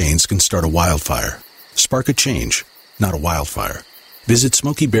dragging chains can start a wildfire. Spark a change, not a wildfire. Visit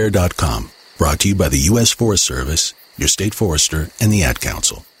SmokeyBear.com. Brought to you by the U.S. Forest Service, your state forester, and the Ad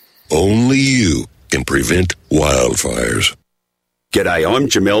Council. Only you can prevent wildfires. G'day, I'm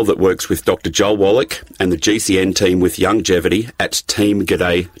Jamel that works with Dr. Joel Wallach and the GCN team with Longevity at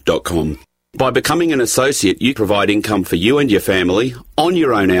teamg'day.com. By becoming an associate, you provide income for you and your family on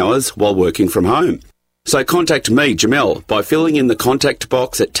your own hours while working from home. So contact me, Jamel, by filling in the contact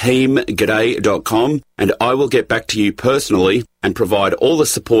box at teamg'day.com, and I will get back to you personally and provide all the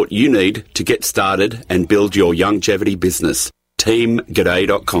support you need to get started and build your longevity business.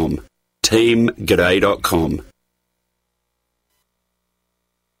 teamg'day.com. teamg'day.com.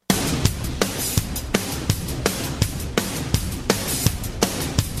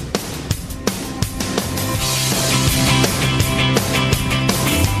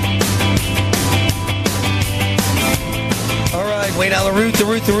 All right, Wayne Allyn Root,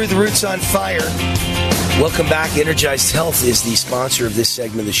 the Root's on fire. Welcome back. Energized Health is the sponsor of this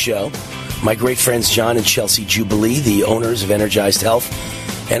segment of the show. My great friends John and Chelsea Jubilee, the owners of Energized Health.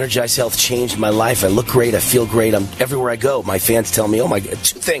 Energized Health changed my life. I look great. I feel great. I'm everywhere I go. My fans tell me, oh my God,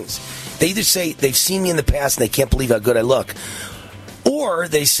 two things. They either say they've seen me in the past and they can't believe how good I look. Or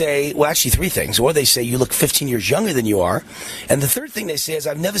they say, well, actually three things. Or they say you look 15 years younger than you are. And the third thing they say is,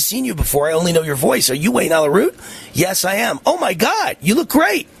 I've never seen you before. I only know your voice. Are you Wayne Allyn Root? Yes, I am. Oh my God, you look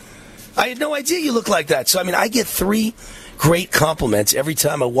great. I had no idea you looked like that. So, I get three great compliments every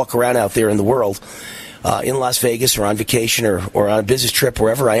time I walk around out there in the world, in Las Vegas or on vacation or on a business trip,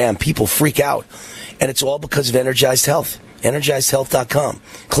 wherever I am. People freak out. And it's all because of Energized Health. EnergizedHealth.com.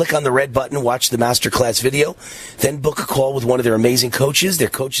 Click on the red button, watch the masterclass video, then book a call with one of their amazing coaches. Their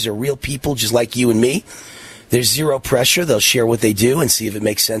coaches are real people just like you and me. There's zero pressure. They'll share what they do and see if it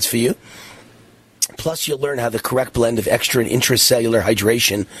makes sense for you. Plus, you'll learn how the correct blend of extra and intracellular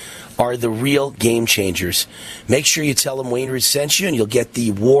hydration are the real game changers. Make sure you tell them Wayne Root sent you, and you'll get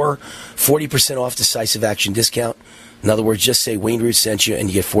the WAR 40% off decisive action discount. In other words, just say Wayne Root sent you, and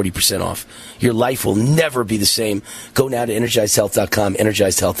you get 40% off. Your life will never be the same. Go now to EnergizedHealth.com,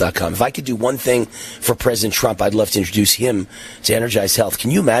 EnergizedHealth.com. If I could do one thing for President Trump, I'd love to introduce him to Energized Health.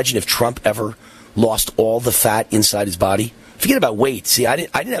 Can you imagine if Trump ever lost all the fat inside his body? Forget about weight. See, I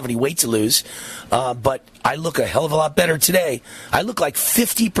didn't have any weight to lose, but I look a hell of a lot better today. I look like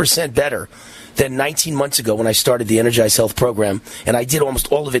 50% better than 19 months ago when I started the Energized Health program, and I did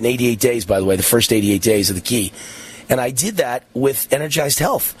almost all of it in 88 days, by the way, the first 88 days of the key. And I did that with Energized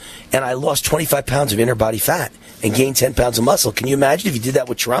Health, and I lost 25 pounds of inner body fat and gained 10 pounds of muscle. Can you imagine if you did that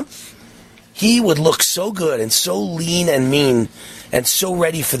with Trump? He would look so good and so lean and mean and so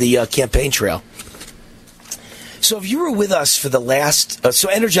ready for the campaign trail. So if you were with us for the last, so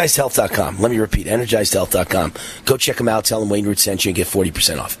EnergizedHealth.com, let me repeat, EnergizedHealth.com. Go check them out, tell them Wayne Root sent you and get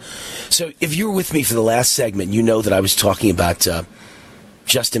 40% off. So if you were with me for the last segment, you know that I was talking about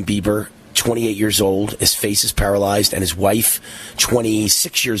Justin Bieber, 28 years old, his face is paralyzed, and his wife,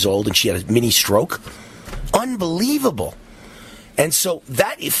 26 years old, and she had a mini stroke. Unbelievable. And so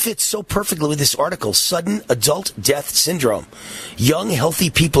that it fits so perfectly with this article, Sudden Adult Death Syndrome. Young,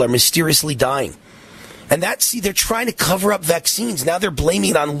 healthy people are mysteriously dying. And they're trying to cover up vaccines. Now they're blaming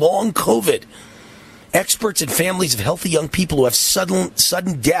it on long COVID. Experts and families of healthy young people who have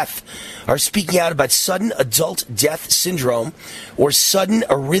sudden death are speaking out about sudden adult death syndrome, or sudden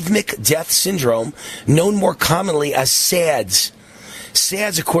arrhythmic death syndrome, known more commonly as SADS.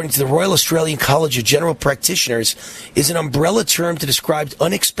 SADS, according to the Royal Australian College of General Practitioners, is an umbrella term to describe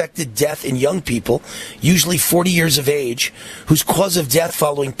unexpected death in young people, usually 40 years of age, whose cause of death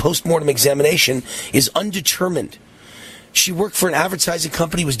following post-mortem examination is undetermined. She worked for an advertising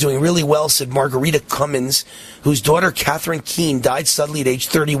company, was doing really well, said Margarita Cummins, whose daughter, Catherine Keane, died suddenly at age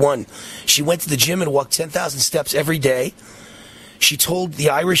 31. She went to the gym and walked 10,000 steps every day. She told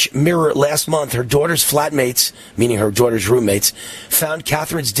the Irish Mirror last month her daughter's flatmates, meaning her daughter's roommates, found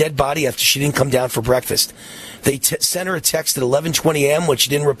Catherine's dead body after she didn't come down for breakfast. They sent her a text at 11:20 a.m. When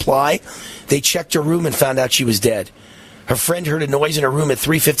she didn't reply, they checked her room and found out she was dead. Her friend heard a noise in her room at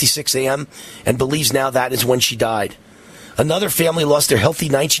 3:56 a.m. and believes now that is when she died. Another family lost their healthy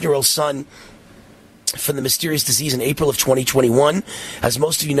 19-year-old son from the mysterious disease in April of 2021. As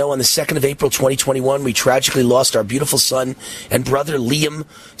most of you know, on the 2nd of April 2021, we tragically lost our beautiful son and brother Liam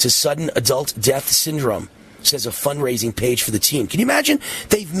to sudden adult death syndrome, says a fundraising page for the team. Can you imagine?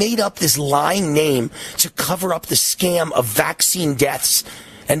 They've made up this lying name to cover up the scam of vaccine deaths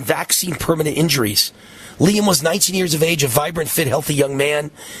and vaccine permanent injuries. Liam was 19 years of age, a vibrant, fit, healthy young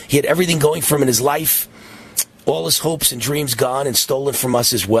man. He had everything going for him in his life. All his hopes and dreams gone and stolen from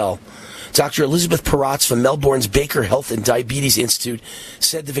us as well. Dr. Elizabeth Peratz from Melbourne's Baker Health and Diabetes Institute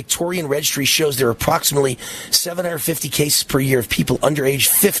said the Victorian registry shows there are approximately 750 cases per year of people under age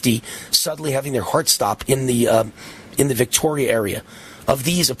 50 suddenly having their heart stop in the Victoria area. Of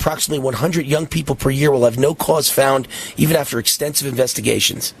these, approximately 100 young people per year will have no cause found even after extensive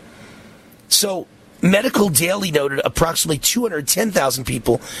investigations. So, Medical Daily noted approximately 210,000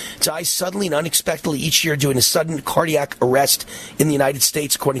 people die suddenly and unexpectedly each year due to sudden cardiac arrest in the United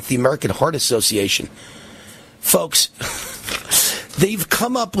States, according to the American Heart Association. Folks, they've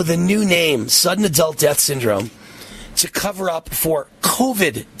come up with a new name, sudden adult death syndrome, to cover up for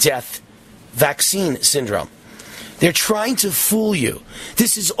COVID death vaccine syndrome. They're trying to fool you.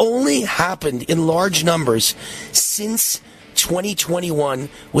 This has only happened in large numbers since 2021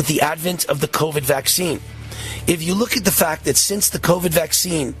 with the advent of the COVID vaccine. If you look at the fact that since the COVID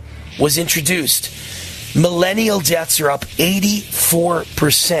vaccine was introduced, millennial deaths are up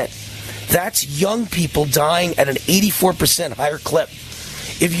 84%. That's young people dying at an 84% higher clip.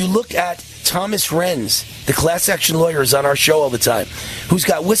 If you look at Thomas Renz, the class action lawyer is on our show all the time, who's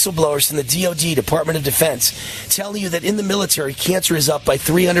got whistleblowers from the DOD, Department of Defense, telling you that in the military, cancer is up by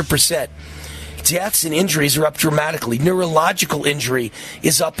 300%. Deaths and injuries are up dramatically. Neurological injury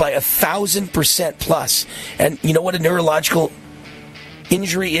is up by 1,000% plus. And you know what a neurological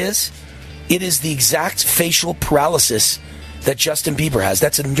injury is? It is the exact facial paralysis that Justin Bieber has.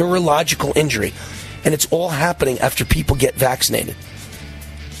 That's a neurological injury. And it's all happening after people get vaccinated.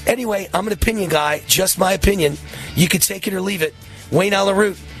 Anyway, I'm an opinion guy, just my opinion. You can take it or leave it. Wayne Allyn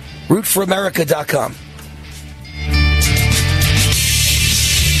Root, rootforamerica.com.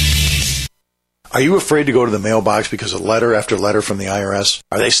 Are you afraid to go to the mailbox because of letter after letter from the IRS?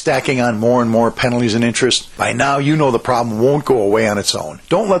 Are they stacking on more and more penalties and interest? By now, you know the problem won't go away on its own.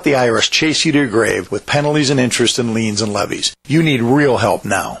 Don't let the IRS chase you to your grave with penalties and interest and liens and levies. You need real help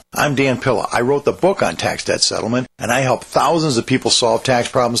now. I'm Dan Pilla. I wrote the book on tax debt settlement, and I help thousands of people solve tax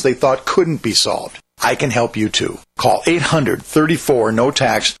problems they thought couldn't be solved. I can help you too. Call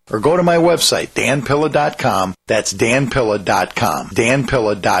 800-34-NO-TAX or go to my website, danpilla.com. That's danpilla.com.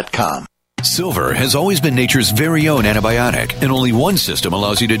 danpilla.com. Silver has always been nature's very own antibiotic, and only one system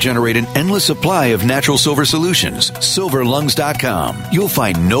allows you to generate an endless supply of natural silver solutions. SilverLungs.com. You'll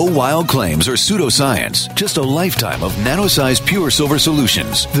find no wild claims or pseudoscience, just a lifetime of nano-sized pure silver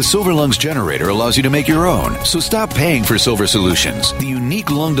solutions. The Silver Lungs generator allows you to make your own, so stop paying for silver solutions. The unique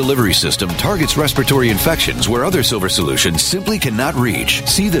lung delivery system targets respiratory infections where other silver solutions simply cannot reach.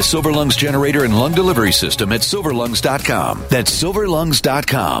 See the Silver Lungs generator and lung delivery system at SilverLungs.com. That's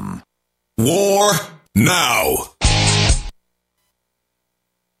SilverLungs.com. War now.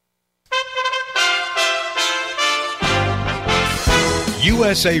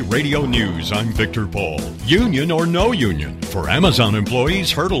 USA Radio News, I'm Victor Paul. Union or no union, for Amazon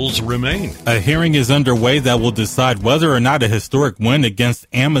employees, hurdles remain. A hearing is underway that will decide whether or not a historic win against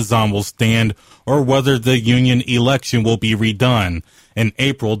Amazon will stand or whether the union election will be redone. In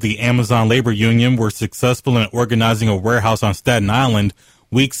April, the Amazon labor union were successful in organizing a warehouse on Staten Island.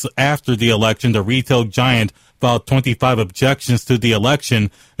 Weeks after the election, the retail giant filed 25 objections to the election,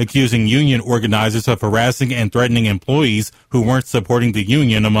 accusing union organizers of harassing and threatening employees who weren't supporting the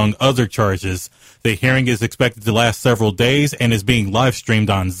union, among other charges. The hearing is expected to last several days and is being live streamed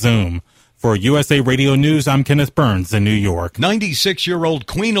on Zoom. For USA Radio News, I'm Kenneth Burns in New York. 96-year-old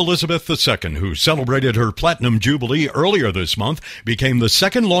Queen Elizabeth II, who celebrated her Platinum Jubilee earlier this month, became the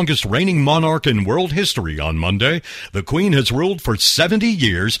second longest reigning monarch in world history on Monday. The Queen has ruled for 70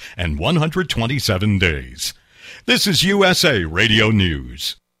 years and 127 days. This is USA Radio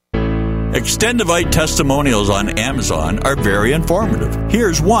News. Extendivite testimonials on Amazon are very informative.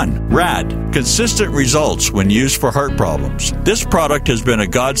 Here's one. RAD. Consistent results when used for heart problems. This product has been a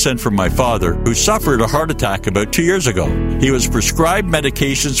godsend for my father, who suffered a heart attack about 2 years ago. He was prescribed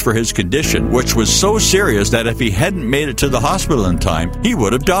medications for his condition, which was so serious that if he hadn't made it to the hospital in time, he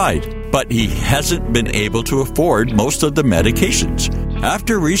would have died. But he hasn't been able to afford most of the medications.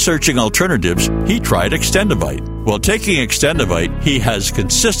 After researching alternatives, he tried Extendivite. While taking Extendivite, he has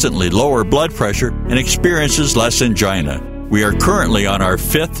consistently lower blood pressure and experiences less angina. We are currently on our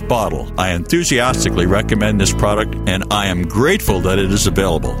 5th bottle. I enthusiastically recommend this product, and I am grateful that it is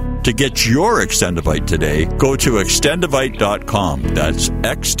available. To get your Extendivite today, go to Extendivite.com. That's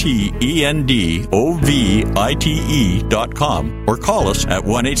XTENDOVITE.com, or call us at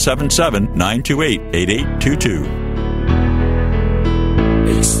 1-877-928-8822.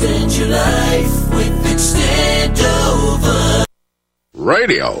 Extend your life with Extendova.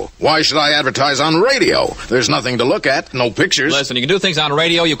 Radio? Why should I advertise on radio? There's nothing to look at, no pictures. Listen, you can do things on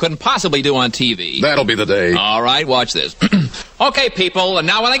radio you couldn't possibly do on TV. That'll be the day. All right, watch this. Okay, people, and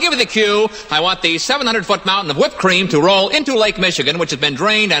now when I give you the cue, I want the 700-foot mountain of whipped cream to roll into Lake Michigan, which has been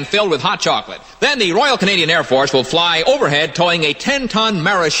drained and filled with hot chocolate. Then the Royal Canadian Air Force will fly overhead towing a 10-ton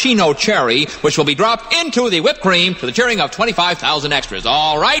maraschino cherry, which will be dropped into the whipped cream to the cheering of 25,000 extras.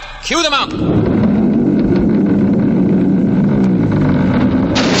 All right, cue the mountain.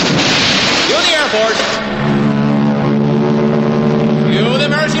 Airport. Cue the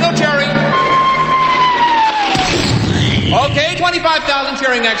maraschino cherry. Okay, 25,000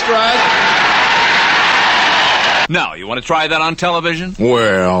 cheering extras. Now, you want to try that on television?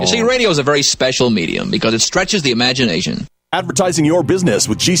 Well... You see, radio is a very special medium because it stretches the imagination. Advertising your business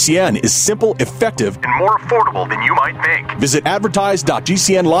with GCN is simple, effective, and more affordable than you might think. Visit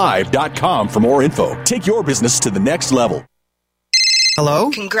advertise.gcnlive.com for more info. Take your business to the next level.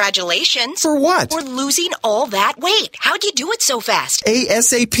 Hello? Congratulations. For what? For losing all that weight. How'd you do it so fast?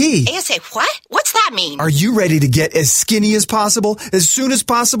 ASAP. ASAP what? What's that mean? Are you ready to get as skinny as possible, as soon as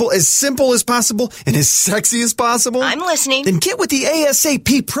possible, as simple as possible, and as sexy as possible? I'm listening. Then get with the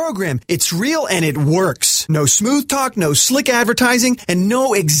ASAP program. It's real and it works. No smooth talk, no slick advertising, and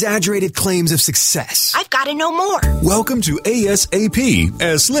no exaggerated claims of success. I've got to know more. Welcome to ASAP,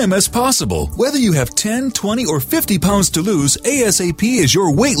 as slim as possible. Whether you have 10, 20, or 50 pounds to lose, ASAP is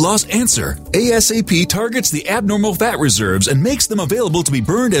your weight loss answer. ASAP targets the abnormal fat reserves and makes them available to be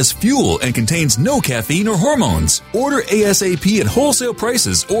burned as fuel and contains no caffeine or hormones. Order ASAP at wholesale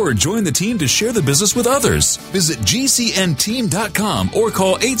prices or join the team to share the business with others. Visit GCNteam.com or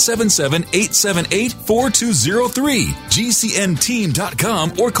call 877-878-4203.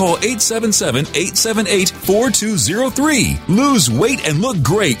 GCNteam.com or call 877-878-4203. Lose weight and look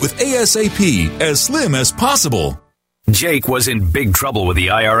great with ASAP, as slim as possible. Jake was in big trouble with the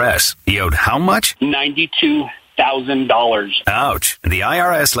IRS. He owed how much? $92,000. Ouch. The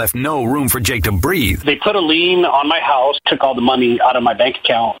IRS left no room for Jake to breathe. They put a lien on my house, took all the money out of my bank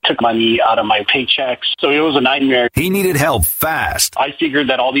account, took money out of my paychecks. So it was a nightmare. He needed help fast. I figured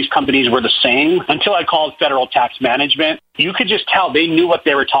that all these companies were the same until I called Federal Tax Management. You could just tell they knew what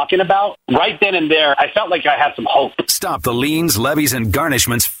they were talking about. Right then and there, I felt like I had some hope. Stop the liens, levies, and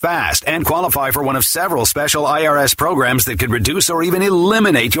garnishments fast and qualify for one of several special IRS programs that could reduce or even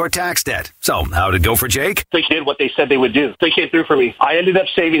eliminate your tax debt. So, how'd it go for Jake? They did what they said they would do. They came through for me. I ended up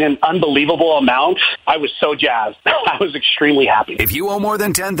saving an unbelievable amount. I was so jazzed. I was extremely happy. If you owe more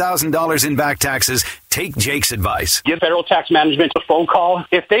than $10,000 in back taxes, take Jake's advice. Give Federal Tax Management a phone call.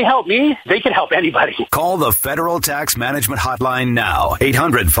 If they help me, they can help anybody. Call the Federal Tax Management Hotline now.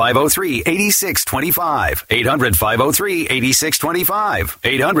 800-503-8625. 800-503-8625.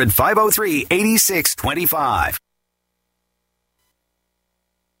 800-503-8625.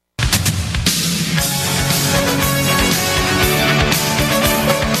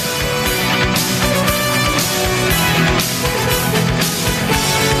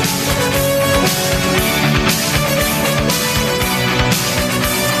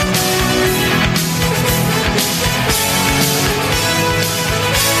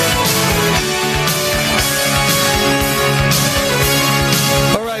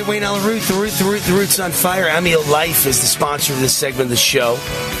 Wayne Allen Root, the Roots on Fire. Amio Life is the sponsor of this segment of the show.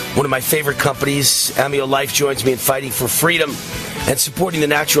 One of my favorite companies. Amio Life joins me in fighting for freedom and supporting the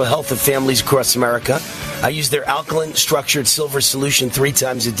natural health of families across America. I use their alkaline structured silver solution 3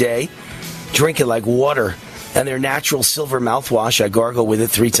 times a day. Drink it like water. And their natural silver mouthwash, I gargle with it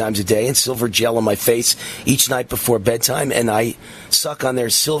 3 times a day, and silver gel on my face each night before bedtime. And I suck on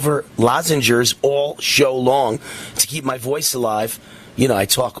their silver lozenges all show long to keep my voice alive. You know, I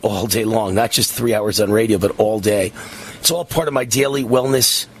talk all day long, not just 3 hours on radio, but all day. It's all part of my daily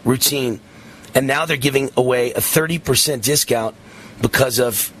wellness routine. And now they're giving away a 30% discount because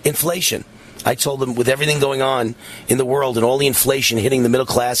of inflation. I told them, with everything going on in the world and all the inflation hitting the middle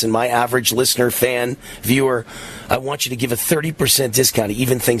class and my average listener, fan, viewer, I want you to give a 30% discount to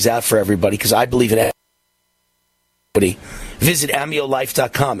even things out for everybody, because I believe in everybody. Visit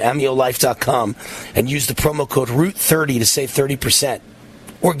AmioLife.com, and use the promo code ROOT30 to save 30%.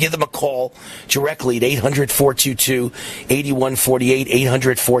 Or give them a call directly at 800-422-8148,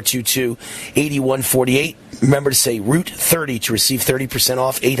 800-422-8148. Remember to say ROOT30 to receive 30%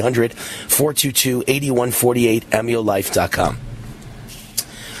 off, 800-422-8148, AmioLife.com.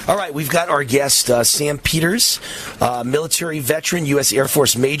 All right, we've got our guest, Sam Peters, military veteran, U.S. Air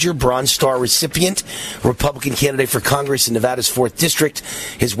Force Major, Bronze Star recipient, Republican candidate for Congress in Nevada's 4th District.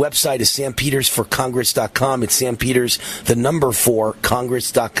 His website is sampetersforcongress.com. It's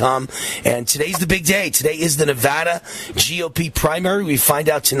sampeters4congress.com. And today's the big day. Today is the Nevada GOP primary. We find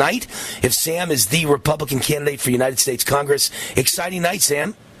out tonight if Sam is the Republican candidate for United States Congress. Exciting night,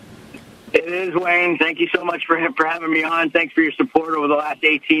 Sam. It is, Wayne. Thank you so much for having me on. Thanks for your support over the last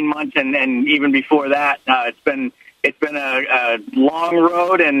 18 months and even before that. It's been a long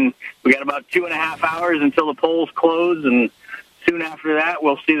road, and we got about 2.5 hours until the polls close, and soon after that,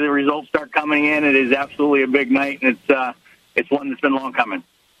 we'll see the results start coming in. It is absolutely a big night, and it's one that's been long coming.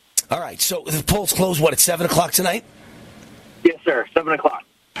 All right. So the polls close, what, at 7 o'clock tonight? Yes, sir. 7 o'clock.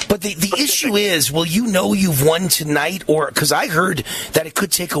 But the issue is, will you know you've won tonight? Or, because I heard that it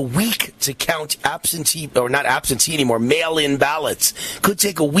could take a week to count mail-in ballots. Could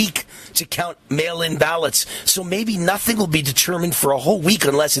take a week to count mail-in ballots. So maybe nothing will be determined for a whole week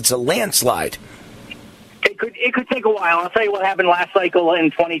unless it's a landslide. It could take a while. I'll tell you what happened last cycle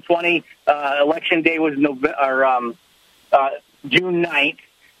in 2020. Election day was June 9th.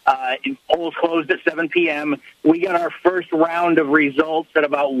 Polls closed at 7 p.m. We got our first round of results at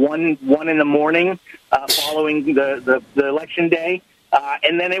about 1 in the morning following the election day.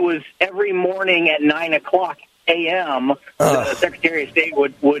 And then it was every morning at 9 o'clock a.m. The Secretary of State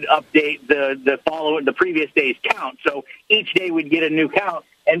would update the previous day's count. So each day we'd get a new count.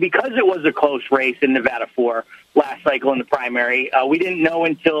 And because it was a close race in Nevada 4 last cycle in the primary, we didn't know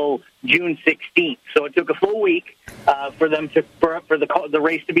until June 16th. So it took a full week for the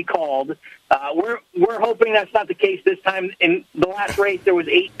race to be called. We're hoping that's not the case this time. In the last race, there was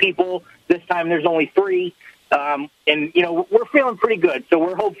 8 people. This time, there's only 3. And we're feeling pretty good. So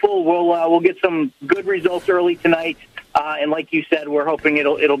we're hopeful we'll get some good results early tonight. And like you said, we're hoping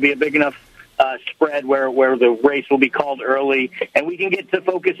it'll be a big enough spread where the race will be called early, and we can get to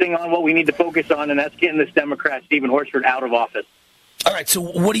focusing on what we need to focus on, and that's getting this Democrat Stephen Horsford out of office. All right, so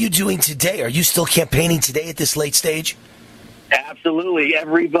what are you doing today? Are you still campaigning today at this late stage? Absolutely.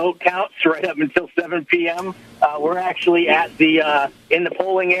 Every vote counts right up until 7 p.m. We're actually at in the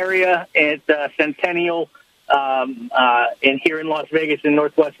polling area at Centennial here in Las Vegas, in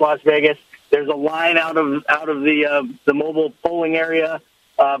Northwest Las Vegas. There's a line out of the mobile polling area.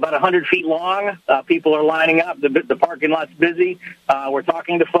 About 100 feet long. People are lining up. The parking lot's busy. We're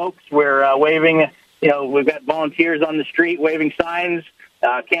talking to folks. We're waving. We've got volunteers on the street waving signs.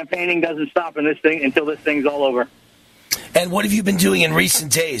 Campaigning doesn't stop until this thing's all over. And what have you been doing in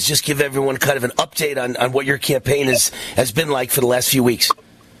recent days? Just give everyone kind of an update on what your campaign has been like for the last few weeks.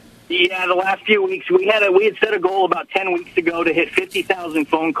 Yeah, the last few weeks we had set a goal about 10 weeks ago to hit 50,000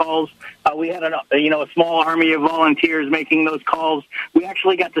 phone calls. We had a small army of volunteers making those calls. We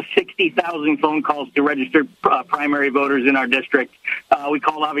actually got to 60,000 phone calls to registered primary voters in our district. We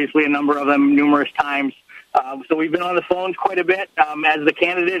called obviously a number of them numerous times. So we've been on the phones quite a bit. As the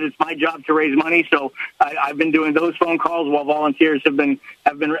candidate, it's my job to raise money, so I've been doing those phone calls while volunteers have been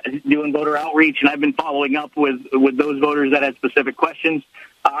doing voter outreach, and I've been following up with those voters that had specific questions.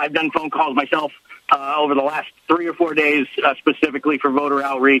 I've done phone calls myself over the last 3 or 4 days specifically for voter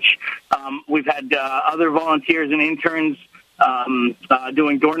outreach. We've had other volunteers and interns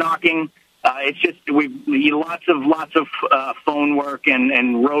doing door knocking. It's just lots of phone work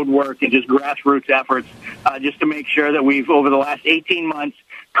and road work and just grassroots efforts just to make sure that we've, over the last 18 months,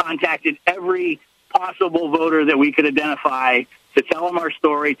 contacted every possible voter that we could identify to tell them our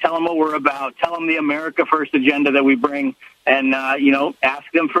story, tell them what we're about, tell them the America First agenda that we bring, and ask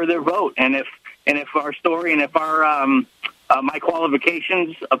them for their vote. And if our story and if our my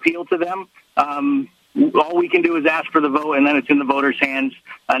qualifications appeal to them, all we can do is ask for the vote, and then it's in the voters' hands.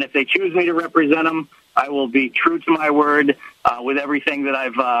 And if they choose me to represent them, I will be true to my word with everything that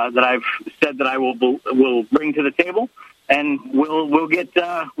I've said that I will bring to the table, and we'll get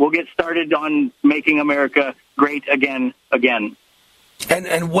started on making America great again.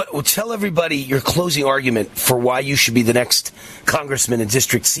 And tell everybody your closing argument for why you should be the next congressman in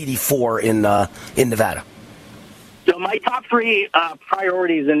District CD4 in Nevada. So my top 3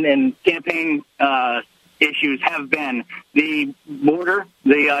 priorities and campaign issues have been the border,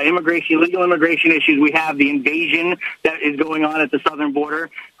 the legal immigration issues we have, the invasion that is going on at the southern border.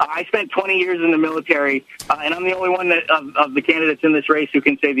 I spent 20 years in the military, and I'm the only one of the candidates in this race who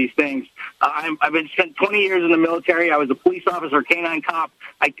can say these things. I've been spent 20 years in the military. I was a police officer, canine cop.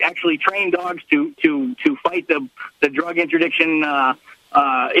 I actually trained dogs to fight the drug interdiction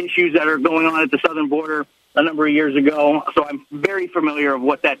issues that are going on at the southern border a number of years ago, so I'm very familiar of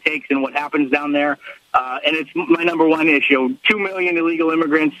what that takes and what happens down there. And it's my number one issue. 2 million illegal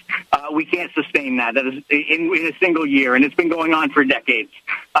immigrants, we can't sustain that. That is in a single year, and it's been going on for decades.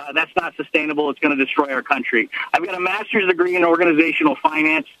 That's not sustainable. It's going to destroy our country. I've got a master's degree in organizational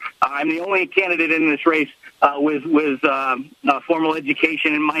finance. I'm the only candidate in this race with formal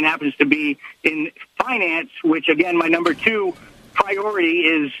education, and mine happens to be in finance, which, again, my number 2 priority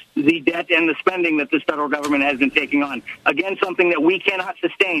is the debt and the spending that this federal government has been taking on. Again, something that we cannot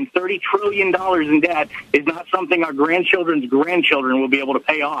sustain. $30 trillion in debt is not something our grandchildren's grandchildren will be able to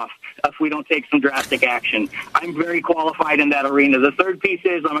pay off if we don't take some drastic action. I'm very qualified in that arena. The third piece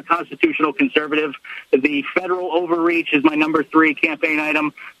is I'm a constitutional conservative. The federal overreach is my number 3 campaign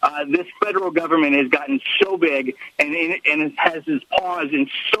item. This federal government has gotten so big and it has its paws in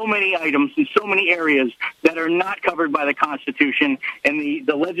so many items in so many areas that are not covered by the Constitution, and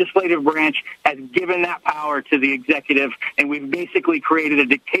the legislative branch has given that power to the executive, and we've basically created a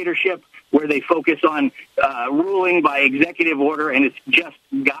dictatorship where they focus on ruling by executive order, and it's just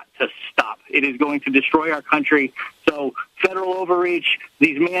got to stop. It is going to destroy our country. So federal overreach,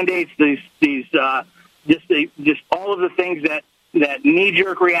 these mandates, these just all of the things that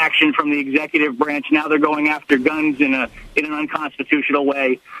knee-jerk reaction from the executive branch. Now they're going after guns in an unconstitutional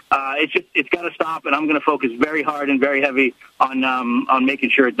way. It's got to stop, and I'm going to focus very hard and very heavy on making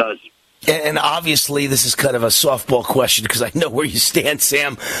sure it does. And obviously, this is kind of a softball question because I know where you stand,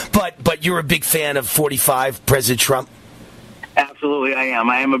 Sam. But you're a big fan of 45, President Trump. Absolutely, I am.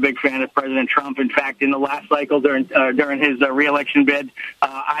 I am a big fan of President Trump. In fact, in the last cycle during his re-election bid,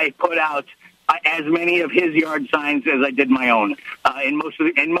 I put out as many of his yard signs as I did my own. In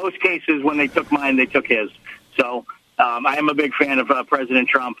most cases, when they took mine, they took his. So I am a big fan of President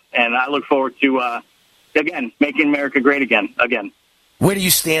Trump, and I look forward to again making America great again. Where do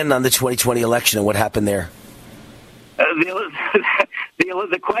you stand on the 2020 election and what happened there?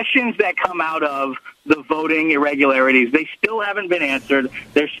 The questions that come out of the voting irregularities, they still haven't been answered.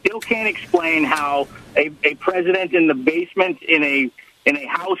 They still can't explain how a president in the basement in a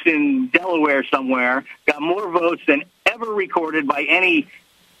house in Delaware somewhere got more votes than ever recorded by any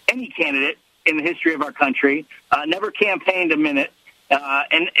candidate in the history of our country, never campaigned a minute.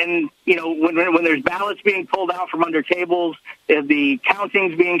 And you know, when there's ballots being pulled out from under tables, the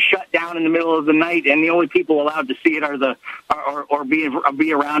counting's being shut down in the middle of the night, and the only people allowed to see it are or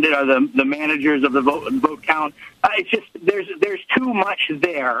be around it are the managers of the vote count. It's just there's too much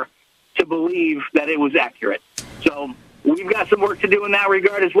there to believe that it was accurate. So we've got some work to do in that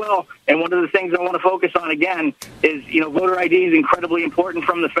regard as well. And one of the things I want to focus on again is, you know, voter ID is incredibly important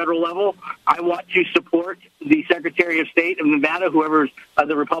from the federal level. I want to support the Secretary of State of Nevada, whoever's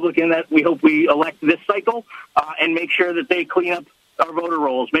the Republican that we hope we elect this cycle, and make sure that they clean up our voter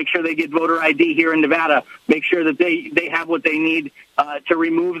rolls, make sure they get voter ID here in Nevada, make sure that they have what they need to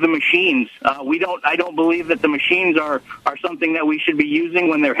remove the machines. I don't believe that the machines are something that we should be using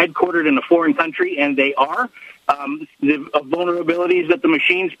when they're headquartered in a foreign country, and they are. The vulnerabilities that the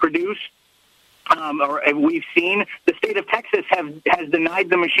machines produce, or we've seen, the state of Texas has denied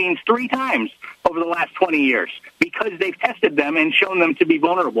the machines 3 times over the last 20 years because they've tested them and shown them to be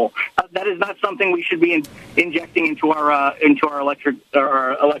vulnerable. That is not something we should be injecting into our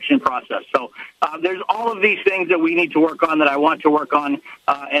election process. So there's all of these things that we need to work on, that I want to work on,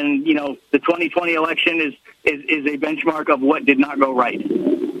 and you know, the 2020 election is a benchmark of what did not go right.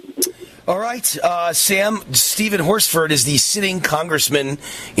 All right, Sam, Stephen Horsford is the sitting congressman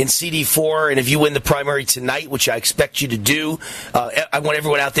in CD4, and if you win the primary tonight, which I expect you to do, I want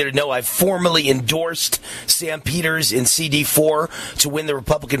everyone out there to know I've formally endorsed Sam Peters in CD4 to win the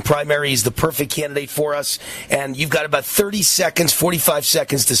Republican primary. He's the perfect candidate for us, and you've got about 30 seconds, 45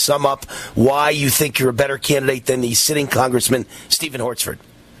 seconds to sum up why you think you're a better candidate than the sitting congressman, Stephen Horsford.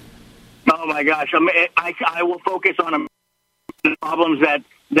 Oh, my gosh. I will focus on the problems that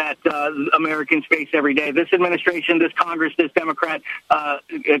Americans face every day. This administration, this Congress, this Democrat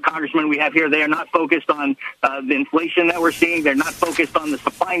congressman we have here, they are not focused on the inflation that we're seeing. They're not focused on the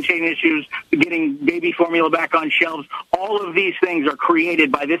supply chain issues, getting baby formula back on shelves. All of these things are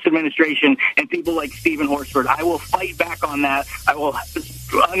created by this administration and people like Stephen Horsford. I will fight back on that. I will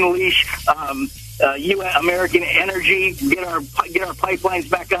unleash American energy, get our pipelines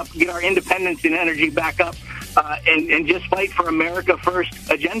back up, get our independence in energy back up, and just fight for America First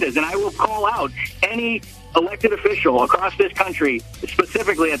agendas. And I will call out any elected official across this country,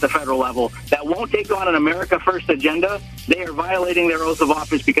 specifically at the federal level, that won't take on an America First agenda. They are violating their oath of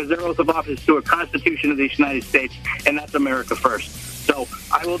office, because their oath of office is to a Constitution of the United States, and that's America First. So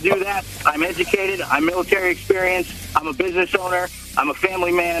I will do that. I'm educated. I'm military experienced. I'm a business owner. I'm a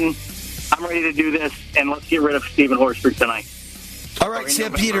family man. I'm ready to do this, and let's get rid of Stephen Horsford tonight. All right,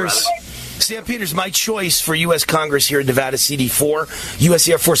 Sam Peters. Sam Peters, my choice for U.S. Congress here in Nevada, CD4, U.S.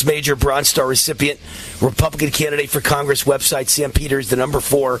 Air Force Major, Bronze Star recipient, Republican candidate for Congress, website, Sam Peters, the number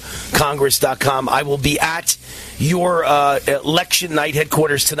 4, Congress.com. I will be at your election night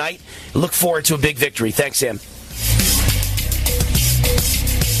headquarters tonight. Look forward to a big victory. Thanks, Sam.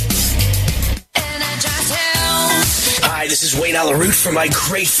 Hi, this is Wayne Alaroot from my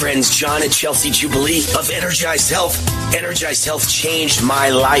great friends John and Chelsea Jubilee of Energized Health. Energized Health changed my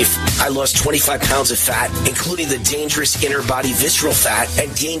life. I lost 25 pounds of fat, including the dangerous inner body visceral fat,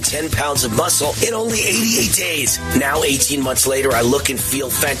 and gained 10 pounds of muscle in only 88 days. Now, 18 months later, I look and feel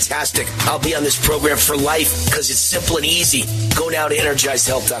fantastic. I'll be on this program for life because it's simple and easy. Go now to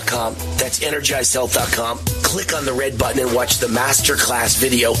EnergizedHealth.com. That's EnergizedHealth.com. Click on the red button and watch the masterclass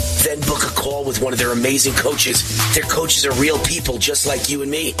video. Then book a call with one of their amazing coaches. Their coaches coaches are real people just like you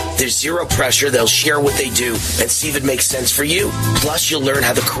and me. There's zero pressure. They'll share what they do and see if it makes sense for you. Plus, you'll learn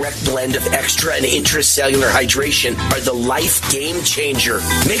how the correct blend of extra and intracellular hydration are the life game changer.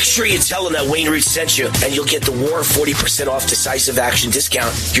 Make sure you tell them that Wayne Root sent you, and you'll get the War 40% off decisive action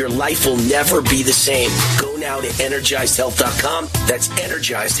discount. Your life will never be the same. Go now to EnergizedHealth.com. That's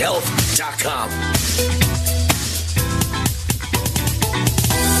EnergizedHealth.com.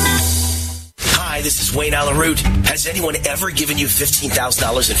 Hi, this is Wayne Allen Root. Has anyone ever given you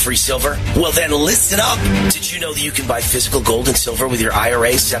 $15,000 in free silver? Well, then listen up. Did you know that you can buy physical gold and silver with your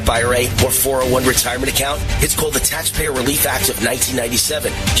IRA, SEP IRA, or 401 retirement account? It's called the Taxpayer Relief Act of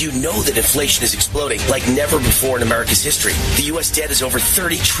 1997. You know that inflation is exploding like never before in America's history. The U.S. debt is over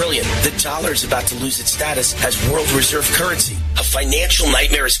 $30 trillion. The dollar is about to lose its status as world reserve currency. A financial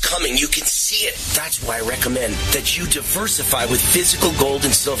nightmare is coming. You can see it. That's why I recommend that you diversify with physical gold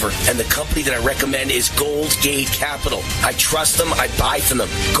and silver. And the company that I recommend is Gold Gate Capital. I trust them. I buy from them.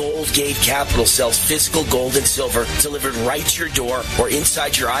 Gold Gate Capital sells physical gold and silver delivered right to your door or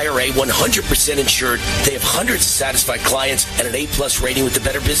inside your IRA, 100% insured. They have hundreds of satisfied clients and an A+ rating with the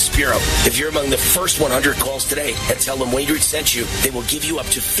Better Business Bureau. If you're among the first 100 calls today and tell them Wayne Root sent you, they will give you up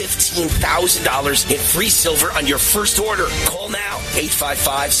to $15,000 in free silver on your first order. Call now.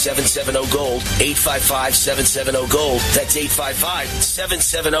 855-770-GOLD. 855-770-GOLD. That's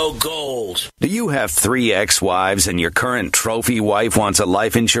 855-770-GOLD. Do you have 3 ex-wives and your current trophy wife wants a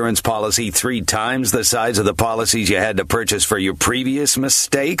life insurance policy 3 times the size of the policies you had to purchase for your previous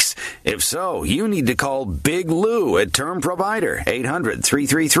mistakes? If so, you need to call Big Lou at Term Provider,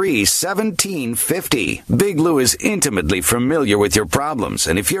 800-333-1750. Big Lou is intimately familiar with your problems,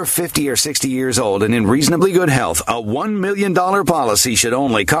 and if you're 50 or 60 years old and in reasonably good health, a $1 million policy should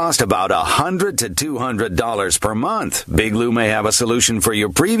only cost about $100 to $200 per month. Big Lou may have a solution for your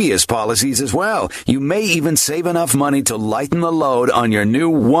previous policies as well. You may even save enough money to lighten the load on your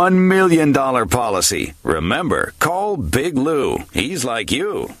new $1 million policy. Remember, call Big Lou. He's like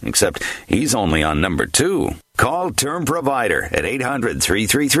you, except he's only on number 2. Call Term Provider at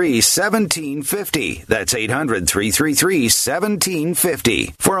 800-333-1750. That's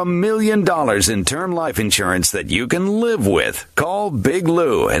 800-333-1750 for $1 million in term life insurance that you can live with. Call Big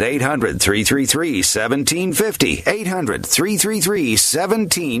Lou at 800-333-1750.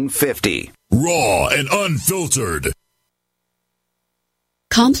 800-333-1750. Raw and unfiltered.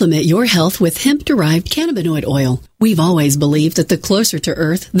 Complement your health with hemp-derived cannabinoid oil. We've always believed that the closer to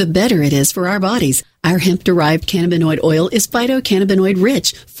Earth, the better it is for our bodies. Our hemp-derived cannabinoid oil is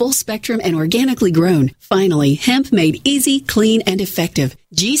phytocannabinoid-rich, full-spectrum, and organically grown. Finally, hemp made easy, clean, and effective.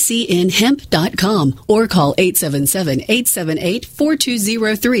 GCNhemp.com or call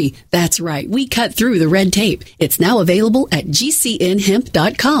 877-878-4203. That's right, we cut through the red tape. It's now available at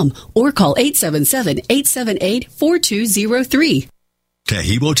GCNhemp.com or call 877-878-4203.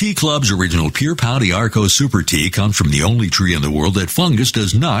 Tahibo Tea Club's original Pure Pau d'Arco Super Tea comes from the only tree in the world that fungus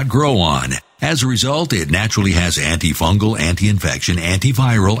does not grow on. As a result, it naturally has antifungal, anti-infection,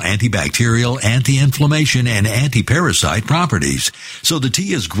 antiviral, antibacterial, anti-inflammation, and anti-parasite properties. So the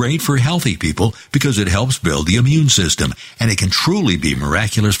tea is great for healthy people because it helps build the immune system, and it can truly be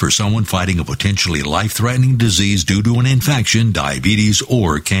miraculous for someone fighting a potentially life-threatening disease due to an infection, diabetes,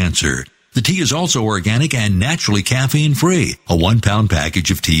 or cancer. The tea is also organic and naturally caffeine-free. A 1-pound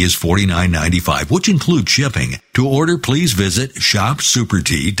package of tea is $49.95, which includes shipping. To order, please visit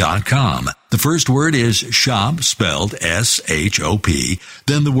shopsupertea.com. The first word is shop, spelled S-H-O-P,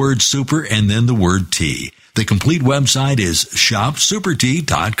 then the word super, and then the word tea. The complete website is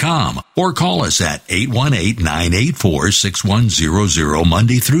shopsupertea.com or call us at 818-984-6100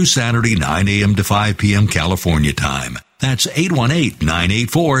 Monday through Saturday, 9 a.m. to 5 p.m. California time. That's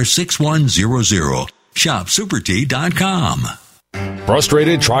 818-984-6100. ShopSuperTea.com.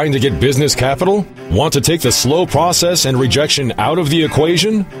 Frustrated trying to get business capital? Want to take the slow process and rejection out of the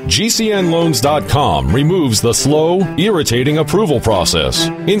equation? GCNloans.com removes the slow, irritating approval process.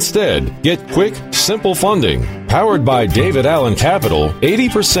 Instead, get quick, simple funding. Powered by David Allen Capital,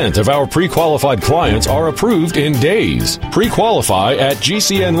 80% of our pre-qualified clients are approved in days. Pre-qualify at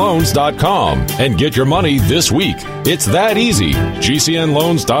GCNloans.com and get your money this week. It's that easy.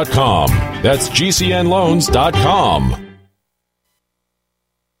 GCNloans.com. That's GCNloans.com.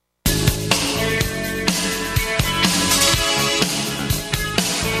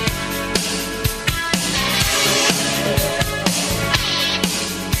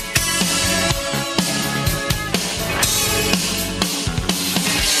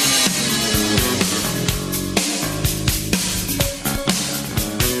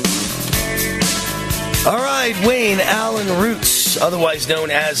 Wayne Allen Roots, otherwise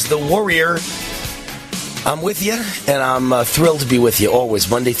known as the Warrior. I'm with you, and I'm thrilled to be with you always,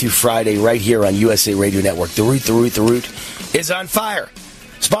 Monday through Friday, right here on USA Radio Network. The Root is on fire.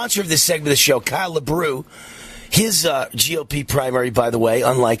 Sponsor of this segment of the show, Kyle LeBrew. His GOP primary, by the way,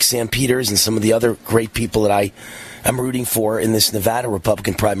 unlike Sam Peters and some of the other great people that I am rooting for in this Nevada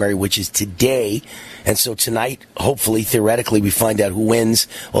Republican primary, which is today. And so tonight, hopefully, theoretically, we find out who wins,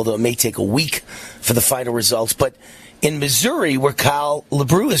 although it may take a week for the final results. But in Missouri, where Kyle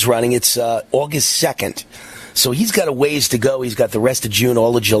LeBrew is running, it's August 2nd. So he's got a ways to go. He's got the rest of June,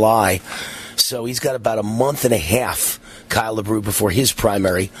 all of July. So he's got about a month and a half, Kyle LeBrew, before his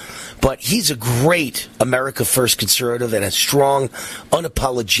primary. But he's a great America First conservative and a strong,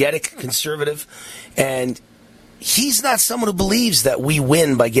 unapologetic conservative. And he's not someone who believes that we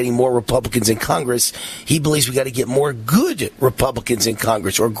win by getting more Republicans in Congress. He believes we got to get more good Republicans in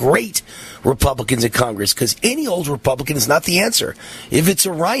Congress or great Republicans in Congress, because any old Republican is not the answer. If it's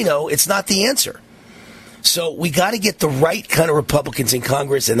a rhino, it's not the answer. So we got to get the right kind of Republicans in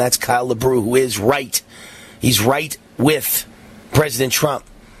Congress, and that's Kyle LeBrew, who is right. He's right with President Trump.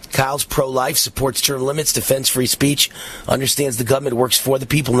 Kyle's pro-life, supports term limits, defends free speech, understands the government works for the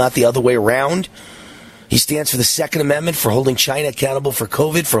people, not the other way around. He stands for the Second Amendment, for holding China accountable for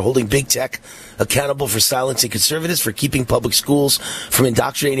COVID, for holding big tech accountable for silencing conservatives, for keeping public schools from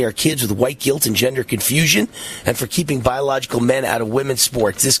indoctrinating our kids with white guilt and gender confusion, and for keeping biological men out of women's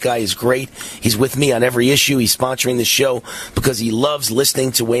sports. This guy is great. He's with me on every issue. He's sponsoring the show because he loves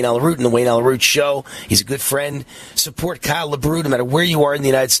listening to Wayne Allyn Root and the Wayne Allyn Root Show. He's a good friend. Support Kyle LeBrew no matter where you are in the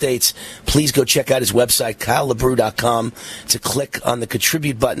United States. Please go check out his website, KyleLeBrew.com, to click on the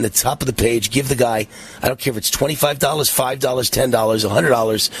contribute button at the top of the page. Give the guy, I don't care if it's $25, $5, $10,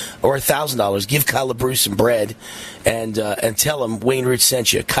 $100, or $1,000. Give Kyle LeBrew some bread and tell him Wayne Root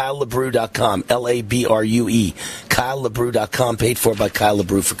sent you. KyleLeBrew.com, LABRUE. KyleLeBrew.com, paid for by Kyle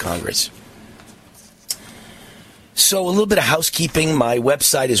LeBrew for Congress. So a little bit of housekeeping. My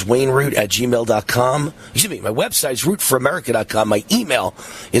website is WayneRoot@gmail.com. Excuse me, my website is RootForAmerica.com. My email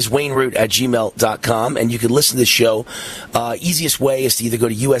is WayneRoot@gmail.com. And you can listen to the show. Easiest way is to either go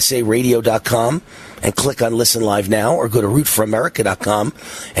to USARadio.com and click on Listen Live Now, or go to RootForAmerica.com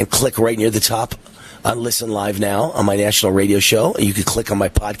and click right near the top on Listen Live Now on my national radio show. You can click on my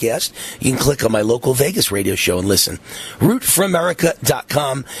podcast. You can click on my local Vegas radio show and listen.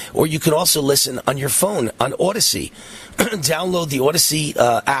 RootForAmerica.com, or you can also listen on your phone on Odyssey. Download the Odyssey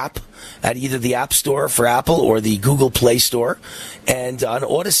app at either the App Store for Apple or the Google Play Store. And on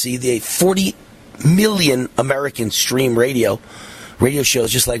Odyssey, the 40 million Americans stream radio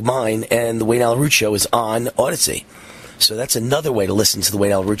shows just like mine, and the Wayne Allyn Root Show is on Odyssey. So that's another way to listen to the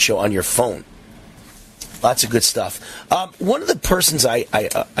Wayne Allyn Root Show on your phone. Lots of good stuff. One of the persons I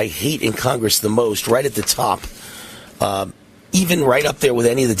hate in Congress the most, right at the top, even right up there with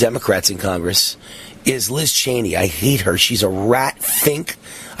any of the Democrats in Congress, is Liz Cheney. I hate her. She's a rat fink.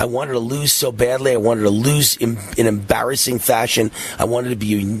 I want her to lose so badly. I want her to lose in embarrassing fashion. I want her to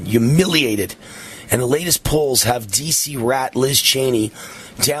be humiliated. And the latest polls have D.C. rat Liz Cheney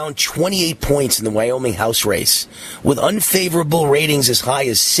down 28 points in the Wyoming House race, with unfavorable ratings as high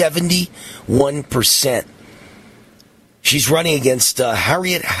as 71%. She's running against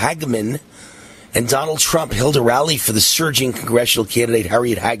Harriet Hageman, and Donald Trump held a rally for the surging congressional candidate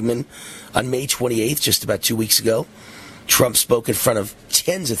Harriet Hageman on May 28th, just about 2 weeks ago. Trump spoke in front of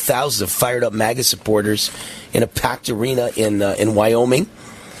tens of thousands of fired-up MAGA supporters in a packed arena in Wyoming.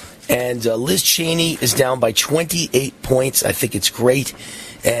 And Liz Cheney is down by 28 points. I think it's great,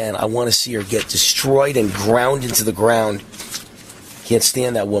 and I want to see her get destroyed and ground into the ground. Can't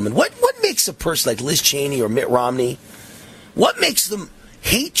stand that woman. What makes a person like Liz Cheney or Mitt Romney, what makes them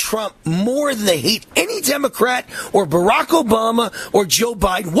hate Trump more than they hate any Democrat or Barack Obama or Joe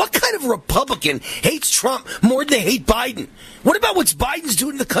Biden? What kind of Republican hates Trump more than they hate Biden? What about what Biden's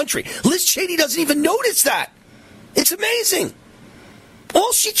doing in the country? Liz Cheney doesn't even notice that. It's amazing.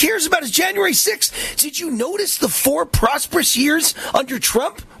 All she cares about is January 6th. Did you notice the 4 prosperous years under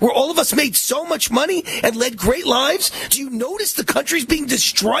Trump, where all of us made so much money and led great lives? Do you notice the country's being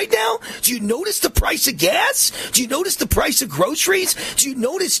destroyed now? Do you notice the price of gas? Do you notice the price of groceries? Do you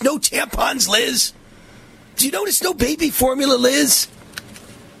notice no tampons, Liz? Do you notice no baby formula, Liz?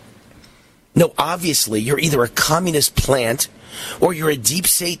 No, obviously, you're either a communist plant or you're a deep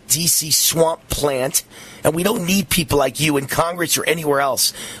state DC swamp plant, and we don't need people like you in Congress or anywhere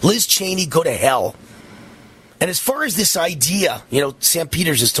else. Liz Cheney, go to hell. And as far as this idea, Sam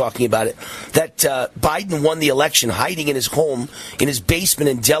Peters is talking about it, that Biden won the election hiding in his home, in his basement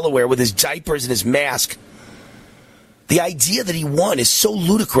in Delaware with his diapers and his mask. The idea that he won is so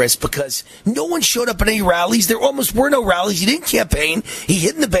ludicrous because no one showed up at any rallies. There almost were no rallies. He didn't campaign. He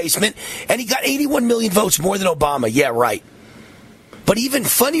hid in the basement, and he got 81 million votes, more than Obama. Yeah, right. But even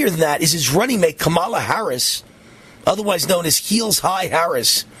funnier than that is his running mate, Kamala Harris, otherwise known as Heels High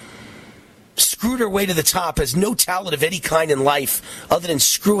Harris, screwed her way to the top, has no talent of any kind in life other than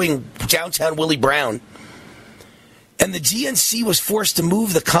screwing downtown Willie Brown. And the DNC was forced to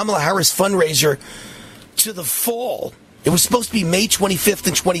move the Kamala Harris fundraiser to the fall. It was supposed to be May 25th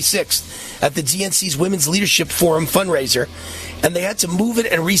and 26th at the DNC's Women's Leadership Forum fundraiser, and they had to move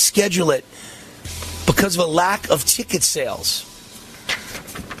it and reschedule it because of a lack of ticket sales.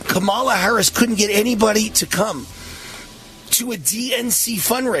 Kamala Harris couldn't get anybody to come to a DNC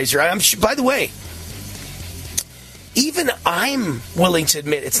fundraiser. I'm sure, by the way, even I'm willing to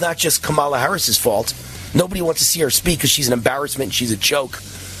admit it's not just Kamala Harris's fault. Nobody wants to see her speak because she's an embarrassment and she's a joke.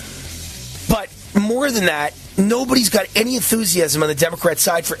 But more than that, nobody's got any enthusiasm on the Democrat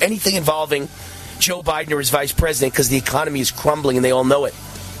side for anything involving Joe Biden or his vice president because the economy is crumbling and they all know it.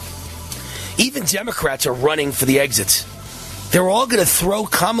 Even Democrats are running for the exits. They're all going to throw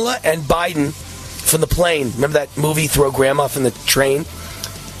Kamala and Biden from the plane. Remember that movie, Throw Grandma from the Train?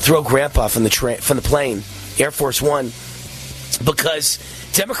 Throw Grandpa from the plane, Air Force One. Because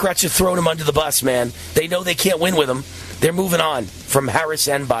Democrats are throwing him under the bus, man. They know they can't win with him. They're moving on from Harris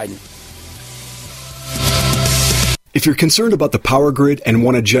and Biden. If you're concerned about the power grid and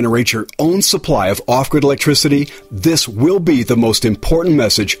want to generate your own supply of off-grid electricity, this will be the most important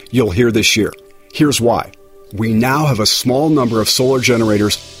message you'll hear this year. Here's why. We now have a small number of solar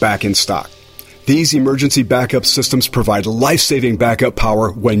generators back in stock. These emergency backup systems provide life-saving backup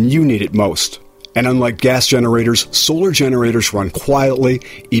power when you need it most. And unlike gas generators, solar generators run quietly,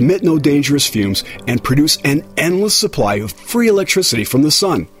 emit no dangerous fumes, and produce an endless supply of free electricity from the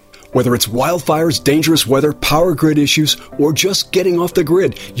sun. Whether it's wildfires, dangerous weather, power grid issues, or just getting off the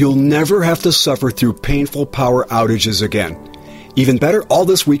grid, you'll never have to suffer through painful power outages again. Even better, all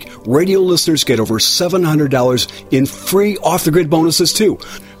this week, radio listeners get over $700 in free off-the-grid bonuses too.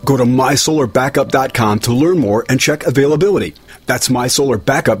 Go to mysolarbackup.com to learn more and check availability. That's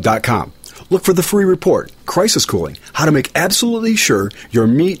mysolarbackup.com. Look for the free report, Crisis Cooling, how to make absolutely sure your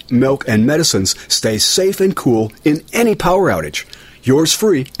meat, milk, and medicines stay safe and cool in any power outage. Yours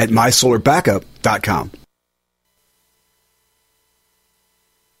free at mysolarbackup.com.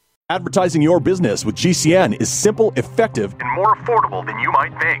 Advertising your business with GCN is simple, effective, and more affordable than you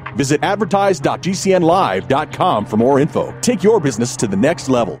might think. Visit advertise.gcnlive.com for more info. Take your business to the next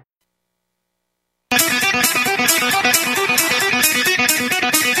level.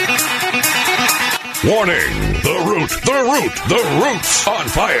 Warning! The root's on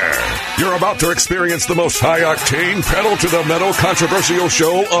fire! You're about to experience the most high-octane, pedal-to-the-metal controversial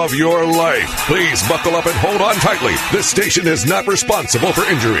show of your life. Please buckle up and hold on tightly. This station is not responsible for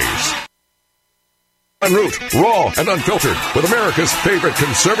injuries. Unroot, raw and unfiltered, with America's favorite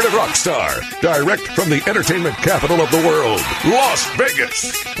conservative rock star. Direct from the entertainment capital of the world, Las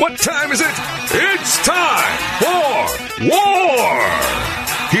Vegas. What time is it? It's time for War!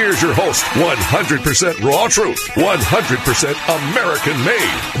 Here's your host, 100% raw truth, 100% American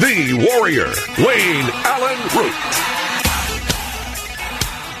made, the warrior, Wayne Allyn Root.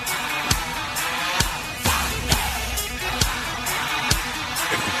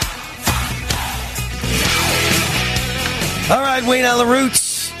 All right, Wayne Allyn Root.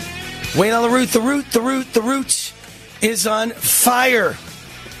 Wayne Allyn Root, the root is on fire.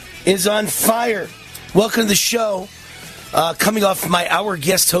 Welcome to the show. Coming off my hour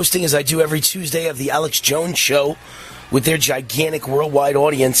guest hosting, as I do every Tuesday, of the Alex Jones Show with their gigantic worldwide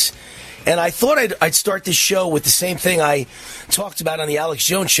audience. And I thought I'd start this show with the same thing I talked about on the Alex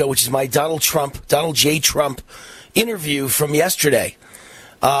Jones Show, which is my Donald J. Trump interview from yesterday.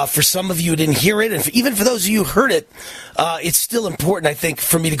 For some of you who didn't hear it, and even for those of you who heard it, it's still important, I think,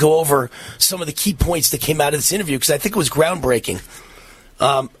 for me to go over some of the key points that came out of this interview, because I think it was groundbreaking.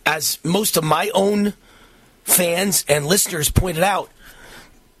 As most of my own fans and listeners pointed out,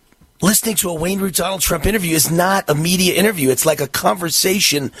 listening to a Wayne Root Donald Trump interview is not a media interview. It's like a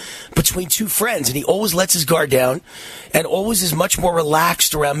conversation between two friends, and he always lets his guard down and always is much more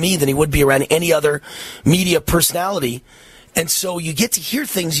relaxed around me than he would be around any other media personality. And so you get to hear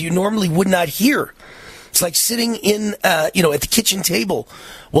things you normally would not hear. It's like sitting in, at the kitchen table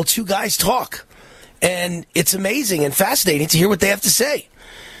while two guys talk. And it's amazing and fascinating to hear what they have to say.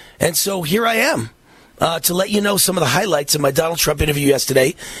 And so here I am. To let you know some of the highlights of my Donald Trump interview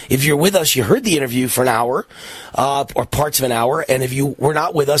yesterday. If you're with us, you heard the interview for an hour, or parts of an hour. And if you were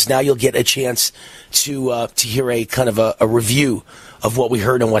not with us, now you'll get a chance to hear a kind of a review of what we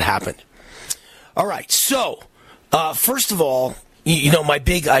heard and what happened. All right, so First of all, my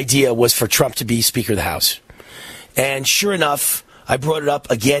big idea was for Trump to be Speaker of the House. And sure enough, I brought it up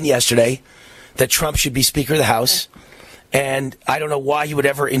again yesterday that Trump should be Speaker of the House. And I don't know why he would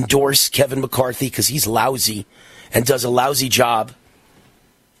ever endorse Kevin McCarthy, because he's lousy and does a lousy job.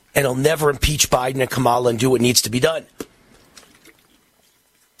 And he'll never impeach Biden and Kamala and do what needs to be done.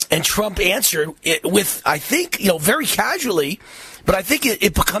 And Trump answered it with, I think, very casually, but I think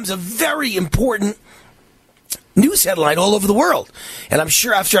it becomes a very important news headline all over the world. And I'm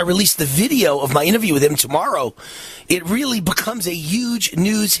sure after I release the video of my interview with him tomorrow, it really becomes a huge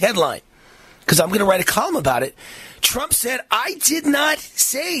news headline, because I'm going to write a column about it. Trump said, I did not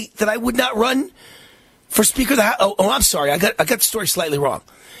say that I would not run for Speaker of the House. Oh, I'm sorry. I got the story slightly wrong.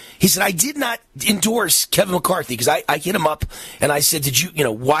 He said, I did not endorse Kevin McCarthy, because I hit him up and I said,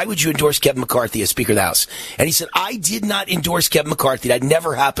 why would you endorse Kevin McCarthy as Speaker of the House? And he said, I did not endorse Kevin McCarthy. That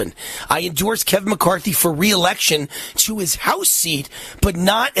never happened. I endorsed Kevin McCarthy for re-election to his House seat, but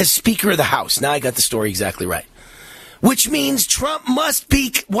not as Speaker of the House. Now I got the story exactly right. Which means Trump must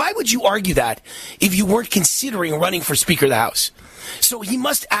be, why would you argue that if you weren't considering running for Speaker of the House? So he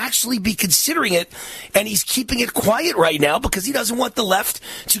must actually be considering it, and he's keeping it quiet right now because he doesn't want the left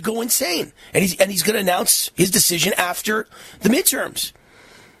to go insane. And he's going to announce his decision after the midterms.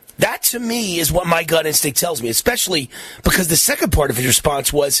 That, to me, is what my gut instinct tells me, especially because the second part of his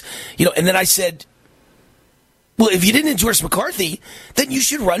response was, and then I said, well, if you didn't endorse McCarthy, then you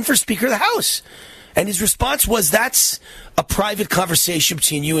should run for Speaker of the House. And his response was, that's a private conversation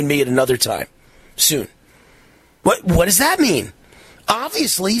between you and me at another time, soon. What does that mean?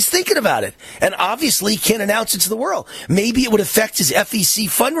 Obviously, he's thinking about it. And obviously, he can't announce it to the world. Maybe it would affect his FEC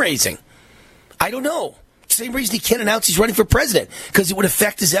fundraising. I don't know. Same reason he can't announce he's running for president, because it would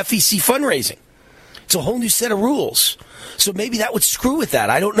affect his FEC fundraising. It's a whole new set of rules. So maybe that would screw with that.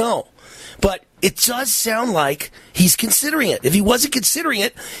 I don't know. But it does sound like he's considering it. If he wasn't considering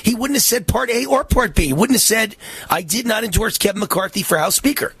it, he wouldn't have said Part A or Part B. He wouldn't have said, I did not endorse Kevin McCarthy for House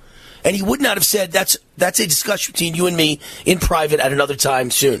Speaker. And he would not have said, that's a discussion between you and me in private at another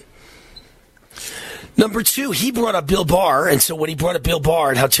time soon. Number two, he brought up Bill Barr. And so when he brought up Bill Barr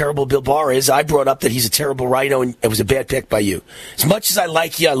and how terrible Bill Barr is, I brought up that he's a terrible rhino and it was a bad pick by you. As much as I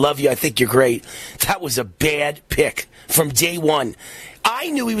like you, I love you, I think you're great, that was a bad pick from day one. I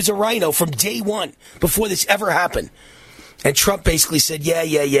knew he was a rhino from day one before this ever happened. And Trump basically said, yeah,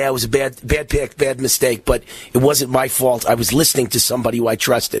 it was a bad pick, bad mistake, but it wasn't my fault. I was listening to somebody who I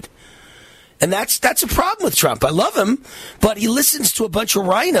trusted. And that's a problem with Trump. I love him, but he listens to a bunch of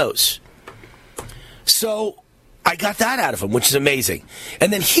rhinos. So I got that out of him, which is amazing.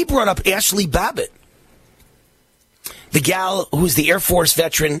 And then he brought up Ashley Babbitt, the gal who was the Air Force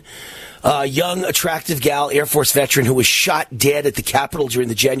veteran, young, attractive gal, Air Force veteran who was shot dead at the Capitol during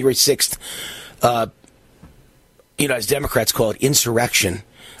the January 6th, as Democrats call it, insurrection.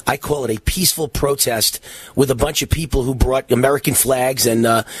 I call it a peaceful protest with a bunch of people who brought American flags and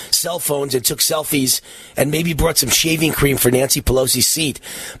cell phones and took selfies and maybe brought some shaving cream for Nancy Pelosi's seat.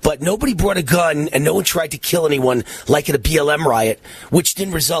 But nobody brought a gun and no one tried to kill anyone like at a BLM riot, which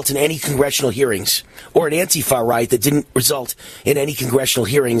didn't result in any congressional hearings, or an Antifa riot that didn't result in any congressional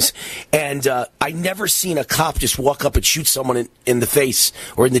hearings. And I never seen a cop just walk up and shoot someone in the face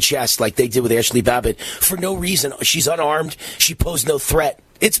or in the chest like they did with Ashley Babbitt for no reason. She's unarmed. She posed no threat.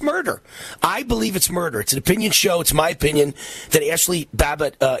 It's murder. I believe it's murder. It's an opinion show. It's my opinion that Ashley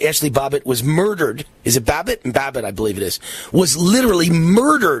Babbitt was murdered. Is it Babbitt? Babbitt, I believe it is. Was literally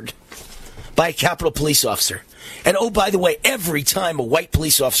murdered by a Capitol police officer. And oh, by the way, every time a white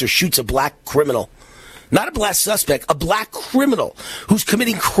police officer shoots a black criminal, not a black suspect, a black criminal who's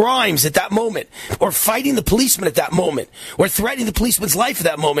committing crimes at that moment, or fighting the policeman at that moment, or threatening the policeman's life at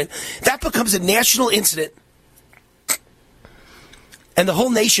that moment, that becomes a national incident. And the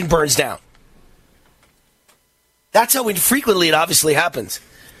whole nation burns down. That's how infrequently it obviously happens.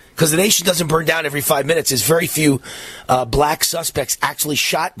 Because the nation doesn't burn down every 5 minutes. There's very few black suspects actually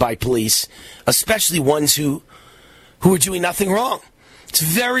shot by police, especially ones who are doing nothing wrong. It's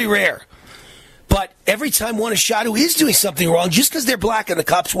very rare. But every time one is shot who is doing something wrong, just because they're black and the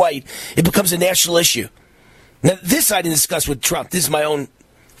cop's white, it becomes a national issue. Now, this I didn't discuss with Trump. This is my own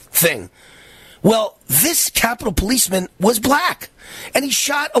thing. Well, this Capitol policeman was black, and he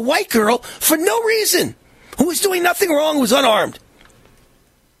shot a white girl for no reason, who was doing nothing wrong, was unarmed.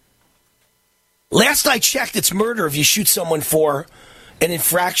 Last I checked, it's murder if you shoot someone for an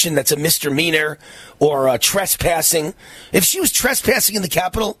infraction that's a misdemeanor or trespassing. If she was trespassing in the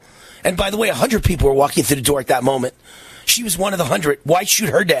Capitol, and by the way, 100 people were walking through the door at that moment, she was one of the 100. Why shoot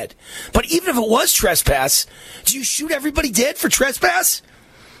her dead? But even if it was trespass, do you shoot everybody dead for trespass?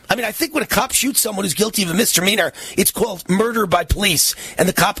 I mean, I think when a cop shoots someone who's guilty of a misdemeanor, it's called murder by police, and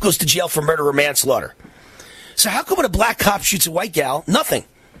the cop goes to jail for murder or manslaughter. So how come when a black cop shoots a white gal, nothing?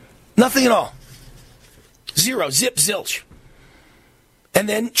 Nothing at all. Zero. Zip, zilch. And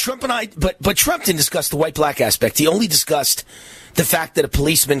then Trump and I, but Trump didn't discuss the white-black aspect. He only discussed the fact that a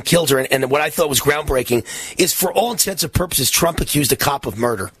policeman killed her, and what I thought was groundbreaking is, for all intents and purposes, Trump accused a cop of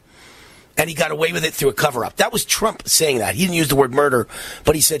murder. And he got away with it through a cover-up. That was Trump saying that. He didn't use the word murder,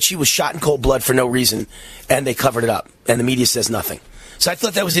 but he said she was shot in cold blood for no reason, and they covered it up. And the media says nothing. So I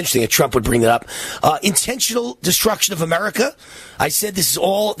thought that was interesting that Trump would bring that up. Intentional destruction of America. I said this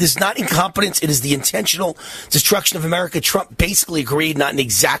is not incompetence. It is the intentional destruction of America. Trump basically agreed, not in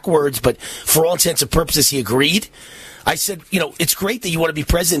exact words, but for all intents and purposes, he agreed. I said, it's great that you want to be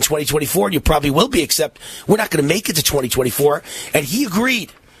president in 2024, and you probably will be, except we're not going to make it to 2024. And he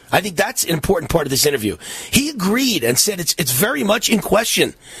agreed. I think that's an important part of this interview. He agreed and said it's very much in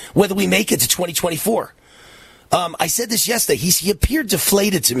question whether we make it to 2024. I said this yesterday. He appeared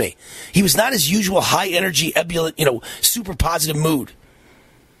deflated to me. He was not his usual high energy, ebullient, super positive mood.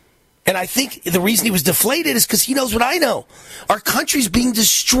 And I think the reason he was deflated is because he knows what I know. Our country's being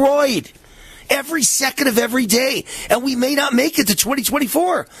destroyed every second of every day, and we may not make it to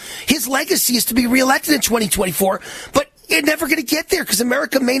 2024. His legacy is to be reelected in 2024, but you're never going to get there because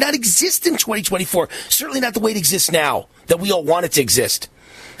America may not exist in 2024. Certainly not the way it exists now, that we all want it to exist.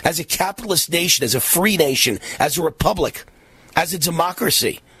 As a capitalist nation, as a free nation, as a republic, as a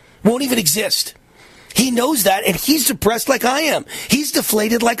democracy, won't even exist. He knows that, and he's depressed like I am. He's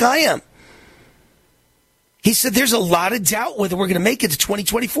deflated like I am. He said there's a lot of doubt whether we're going to make it to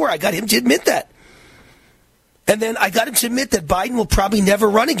 2024. I got him to admit that. And then I got him to admit that Biden will probably never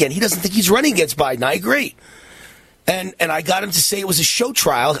run again. He doesn't think he's running against Biden. I agree. And I got him to say it was a show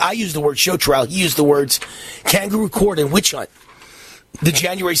trial. I used the word show trial. He used the words kangaroo court and witch hunt. The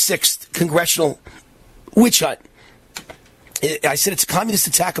January 6th congressional witch hunt. I said it's a communist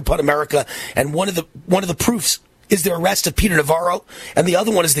attack upon America, and one of the proofs is the arrest of Peter Navarro, and the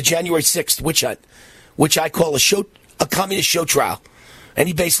other one is the January 6th witch hunt, which I call a communist show trial. And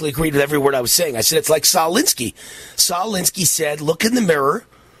he basically agreed with every word I was saying. I said it's like Saul Alinsky. Saul Alinsky said, look in the mirror,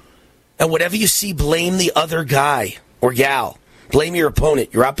 and whatever you see, blame the other guy or gal. Blame your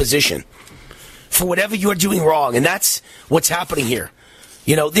opponent, your opposition, for whatever you're doing wrong. And that's what's happening here.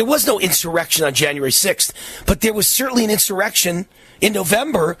 There was no insurrection on January 6th, but there was certainly an insurrection in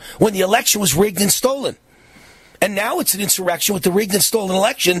November when the election was rigged and stolen. And now it's an insurrection with the rigged and stolen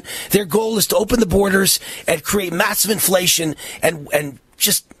election. Their goal is to open the borders and create massive inflation and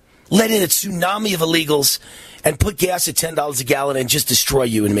just let in a tsunami of illegals and put gas at $10 a gallon and just destroy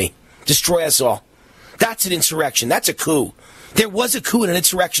you and me. Destroy us all. That's an insurrection. That's a coup. There was a coup and an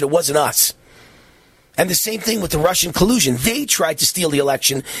insurrection. It wasn't us. And the same thing with the Russian collusion. They tried to steal the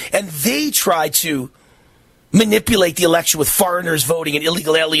election, and they tried to manipulate the election with foreigners voting and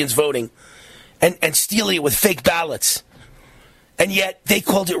illegal aliens voting and stealing it with fake ballots. And yet they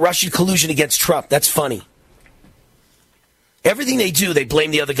called it Russian collusion against Trump. That's funny. Everything they do, they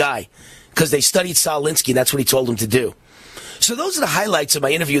blame the other guy because they studied Saul Alinsky, and that's what he told them to do. So those are the highlights of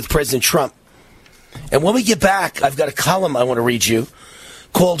my interview with President Trump. And when we get back, I've got a column I want to read you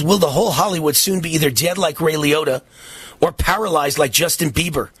called Will the Whole Hollywood Soon Be Either Dead Like Ray Liotta or Paralyzed Like Justin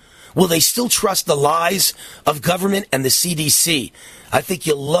Bieber? Will they still trust the lies of government and the CDC? I think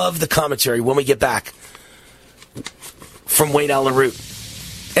you'll love the commentary when we get back from Wayne Allen Root.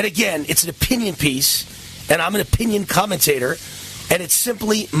 And again, it's an opinion piece, and I'm an opinion commentator, and it's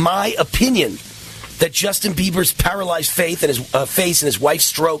simply my opinion that Justin Bieber's paralyzed face and his wife's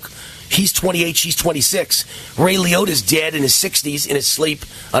stroke. He's 28, she's 26. Ray Liotta's dead in his 60s in his sleep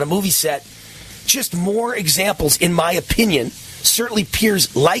on a movie set. Just more examples, in my opinion. Certainly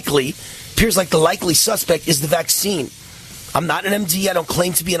appears like the likely suspect is the vaccine. I'm not an MD. I don't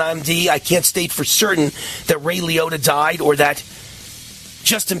claim to be an MD. I can't state for certain that Ray Liotta died or that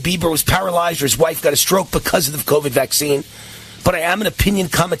Justin Bieber was paralyzed or his wife got a stroke because of the COVID vaccine. But I am an opinion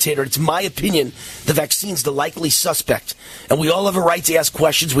commentator. It's my opinion the vaccine's the likely suspect. And we all have a right to ask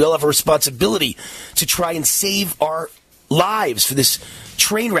questions. We all have a responsibility to try and save our lives for this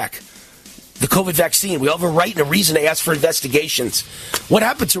train wreck, the COVID vaccine. We all have a right and a reason to ask for investigations. What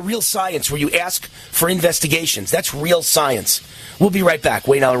happened to real science where you ask for investigations? That's real science. We'll be right back.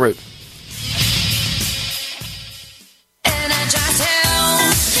 Wayne Allen Root.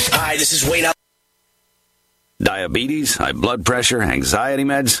 Hi, this is Wayne Allen. Diabetes, high blood pressure, anxiety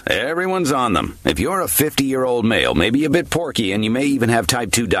meds, everyone's on them. If you're a 50-year-old male, maybe a bit porky, and you may even have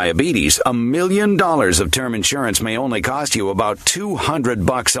type 2 diabetes, $1 million of term insurance may only cost you about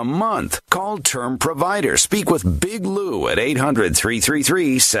 $200 a month. Call Term Provider. Speak with Big Lou at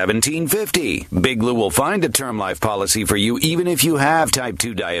 800-333-1750. Big Lou will find a term life policy for you even if you have type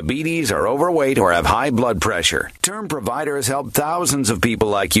 2 diabetes, are overweight, or have high blood pressure. Term Provider has helped thousands of people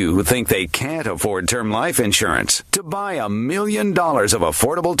like you who think they can't afford term life insurance. To buy $1 million of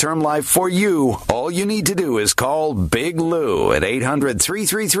affordable term life for you, all you need to do is call Big Lou at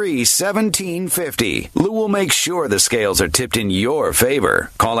 800-333-1750. Lou will make sure the scales are tipped in your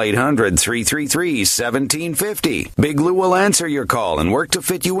favor. Call 800-333-1750. Big Lou will answer your call and work to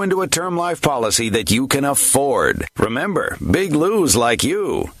fit you into a term life policy that you can afford. Remember, Big Lou's like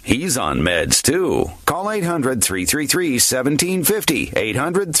you. He's on meds too. Call 800-333-1750.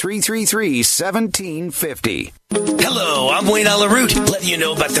 800-333-1750. Hello, I'm Wayne Alaroot, letting you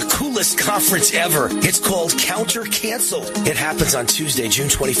know about the coolest conference ever. It's called Counter Canceled. It happens on Tuesday, June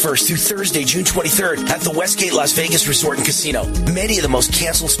 21st through Thursday, June 23rd at the Westgate Las Vegas Resort and Casino. Many of the most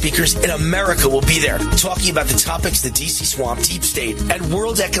canceled speakers in America will be there, talking about the topics the DC Swamp, Deep State, and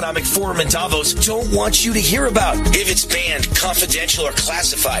World Economic Forum in Davos don't want you to hear about. If it's banned, confidential, or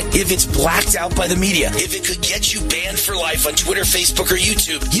classified, if it's blacked out by the media, if it could get you banned for life on Twitter, Facebook, or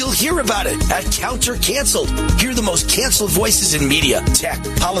YouTube, you'll hear about it at Counter Canceled. Hear the most canceled voices in media, tech,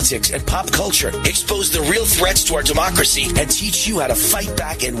 politics, and pop culture. Expose the real threats to our democracy and teach you how to fight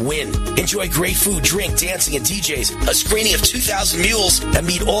back and win. Enjoy great food, drink, dancing, and DJs, a screening of 2,000 Mules, and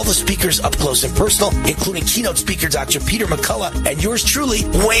meet all the speakers up close and personal, including keynote speaker Dr. Peter McCullough and yours truly,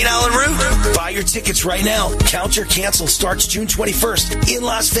 Wayne Allen Root. Buy your tickets right now. Counter Cancel starts June 21st in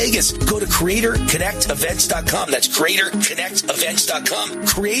Las Vegas. Go to CreatorConnectEvents.com. That's CreatorConnectEvents.com.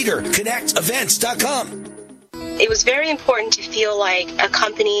 CreatorConnectEvents.com. It was very important to feel like a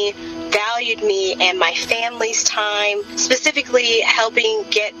company valued me and my family's time, specifically helping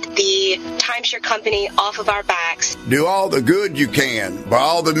get the timeshare company off of our backs. Do all the good you can, by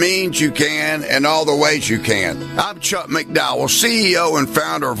all the means you can, and all the ways you can. I'm Chuck McDowell, CEO and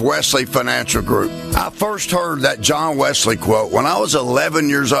founder of Wesley Financial Group. I first heard that John Wesley quote when I was 11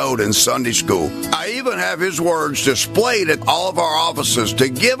 years old in Sunday school. I even have his words displayed at all of our offices to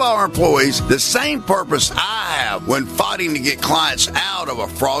give our employees the same purpose I have when fighting to get clients out of a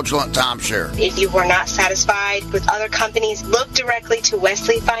fraudulent timeshare. If you were not satisfied with other companies, look directly to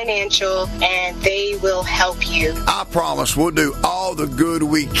Wesley Financial and they will help you. I promise we'll do all the good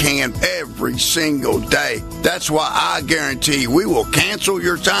we can every single day. That's why I guarantee we will cancel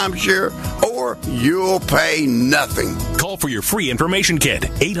your timeshare or you'll pay nothing. Call for your free information kit.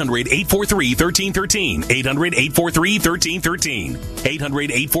 800-843-1313. 800-843-1313.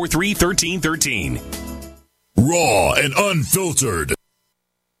 800-843-1313. Raw and unfiltered.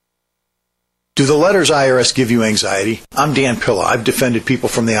 Do the letters IRS give you anxiety? I'm Dan Pilla. I've defended people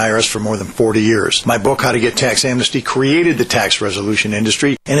from the IRS for more than 40 years. My book, How to Get Tax Amnesty, created the tax resolution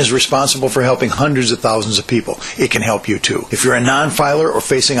industry and is responsible for helping hundreds of thousands of people. It can help you too. If you're a non-filer or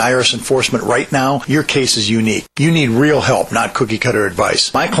facing IRS enforcement right now, your case is unique. You need real help, not cookie-cutter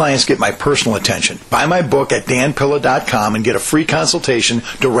advice. My clients get my personal attention. Buy my book at danpilla.com and get a free consultation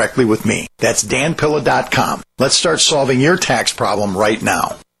directly with me. That's danpilla.com. Let's start solving your tax problem right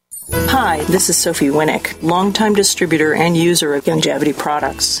now. Hi, this is Sophie Winnick, longtime distributor and user of Youngevity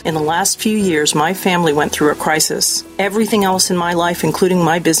products. In the last few years, my family went through a crisis. Everything else in my life, including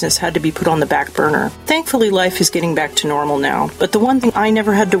my business, had to be put on the back burner. Thankfully, life is getting back to normal now. But the one thing I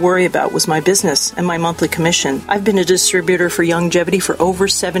never had to worry about was my business and my monthly commission. I've been a distributor for Youngevity for over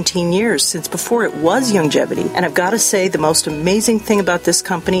 17 years, since before it was Youngevity. And I've got to say, the most amazing thing about this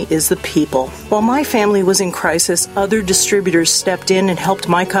company is the people. While my family was in crisis, other distributors stepped in and helped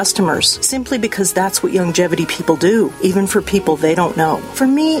my customers, simply because that's what Youngevity people do, even for people they don't know. For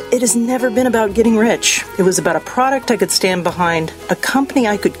me, it has never been about getting rich. It was about a product I could stand behind, a company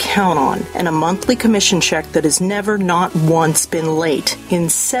I could count on, and a monthly commission check that has never, not once, been late in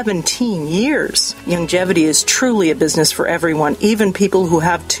 17 years. Youngevity is truly a business for everyone, even people who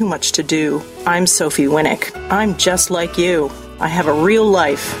have too much to do. I'm Sophie Winnick. I'm just like you. I have a real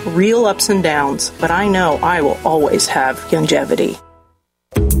life, real ups and downs, but I know I will always have Youngevity.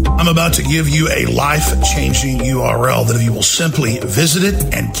 I'm about to give you a life-changing URL that if you will simply visit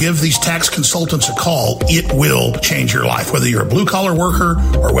it and give these tax consultants a call, it will change your life. Whether you're a blue-collar worker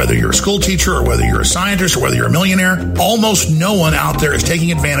or whether you're a school teacher or whether you're a scientist or whether you're a millionaire, almost no one out there is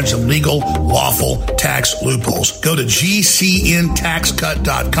taking advantage of legal, lawful tax loopholes. Go to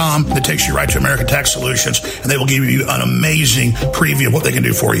GCNTaxCut.com. That takes you right to American Tax Solutions, and they will give you an amazing preview of what they can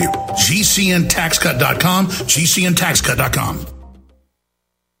do for you. GCNTaxCut.com, GCNTaxCut.com.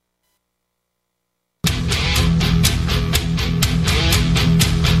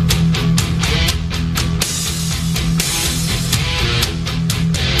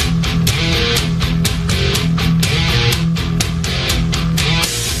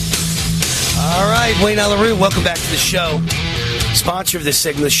 All right, Wayne Allyn Root, welcome back to the show. Sponsor of this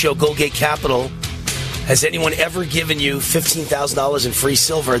segment of the show, Goldgate Capital. Has anyone ever given you $15,000 in free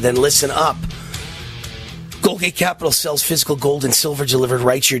silver? Then listen up. Goldgate Capital sells physical gold and silver delivered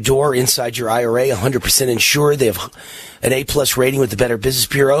right to your door, inside your IRA, 100% insured. They have an A-plus rating with the Better Business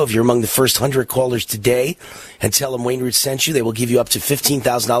Bureau. If you're among the first 100 callers today and tell them Wayne Root sent you, they will give you up to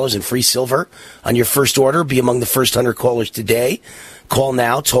 $15,000 in free silver on your first order. Be among the first 100 callers today. Call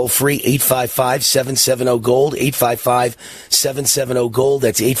now, toll-free, 855-770-GOLD, 855-770-GOLD.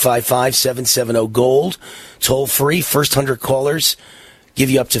 That's 855-770-GOLD. Toll-free, first 100 callers. Give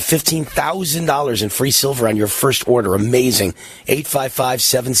you up to $15,000 in free silver on your first order. Amazing.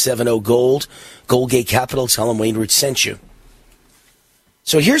 855-770-GOLD. Goldgate Capital. Tell them Wayne Root sent you.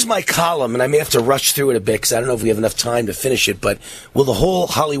 So here's my column, and I may have to rush through it a bit because I don't know if we have enough time to finish it, but will the whole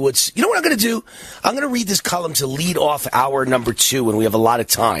Hollywood... You know what I'm going to do? I'm going to read this column to lead off hour number 2 when we have a lot of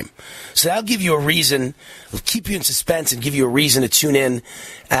time. So that'll give you a reason, keep you in suspense and give you a reason to tune in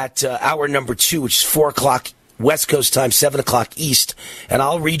at hour number 2, which is 4 o'clock West Coast time, 7 o'clock East, and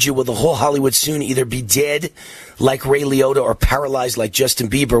I'll read you, will the whole Hollywood soon either be dead like Ray Liotta or paralyzed like Justin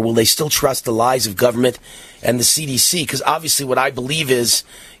Bieber? Will they still trust the lies of government and the CDC? Because obviously what I believe is,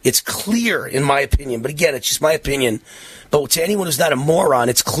 it's clear in my opinion, but again, it's just my opinion, but to anyone who's not a moron,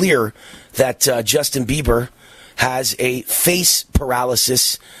 it's clear that Justin Bieber has a face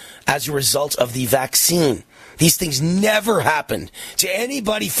paralysis as a result of the vaccine. These things never happened to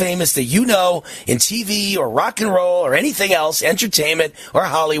anybody famous that you know in TV or rock and roll or anything else, entertainment or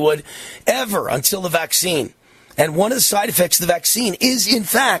Hollywood, ever until the vaccine. And one of the side effects of the vaccine is, in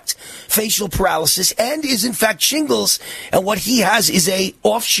fact, facial paralysis and is, in fact, shingles. And what he has is a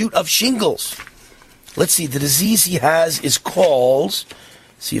offshoot of shingles. Let's see. The disease he has is called,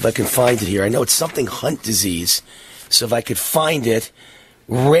 see if I can find it here. I know it's something Hunt disease. So if I could find it,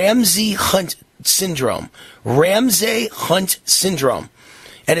 Ramsay-Hunt syndrome. Ramsay-Hunt syndrome.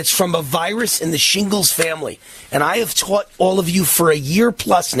 And it's from a virus in the shingles family. And I have taught all of you for a year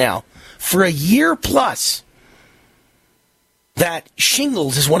plus now, that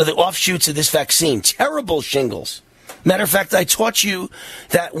shingles is one of the offshoots of this vaccine. Terrible shingles. Matter of fact, I taught you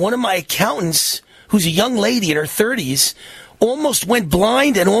that one of my accountants, who's a young lady in her 30s, almost went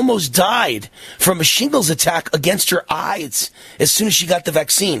blind and almost died from a shingles attack against her eyes as soon as she got the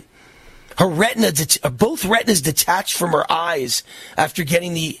vaccine. Her retina, both retinas detached from her eyes after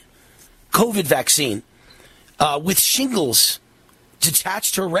getting the COVID vaccine. With shingles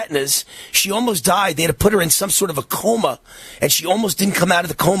detached her retinas, she almost died. They had to put her in some sort of a coma, and she almost didn't come out of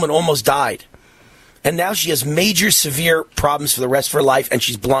the coma and almost died. And now she has major, severe problems for the rest of her life, and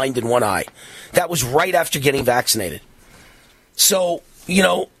she's blind in one eye. That was right after getting vaccinated. So, you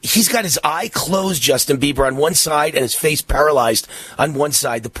know, he's got his eye closed, Justin Bieber, on one side and his face paralyzed on one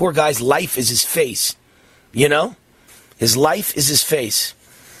side. The poor guy's life is his face. You know? His life is his face.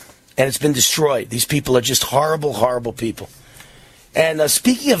 And it's been destroyed. These people are just horrible, horrible people. And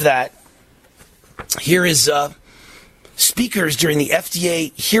speaking of that, here is speakers during the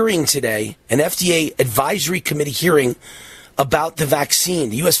FDA hearing today, an FDA advisory committee hearing about the vaccine.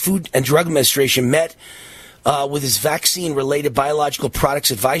 The U.S. Food and Drug Administration met with his vaccine-related biological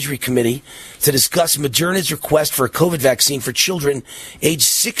products advisory committee to discuss Moderna's request for a COVID vaccine for children aged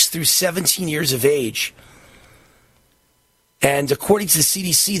 6 through 17 years of age. And according to the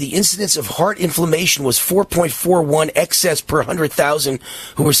CDC, the incidence of heart inflammation was 4.41 excess per 100,000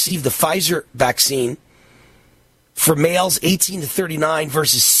 who received the Pfizer vaccine for males 18 to 39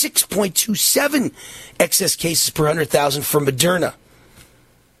 versus 6.27 excess cases per 100,000 for Moderna.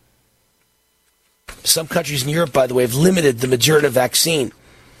 Some countries in Europe, by the way, have limited the Moderna vaccine.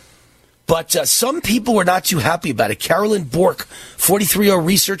 But some people were not too happy about it. Carolyn Bork, 43-year-old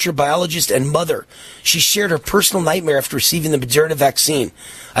researcher, biologist, and mother. She shared her personal nightmare after receiving the Moderna vaccine.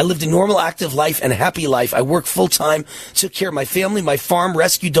 I lived a normal, active life and a happy life. I worked full-time, took care of my family, my farm,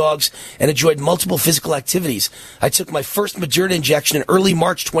 rescued dogs, and enjoyed multiple physical activities. I took my first Moderna injection in early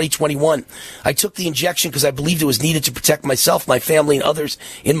March 2021. I took the injection because I believed it was needed to protect myself, my family, and others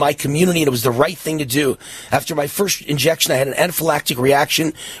in my community, and it was the right thing to do. After my first injection, I had an anaphylactic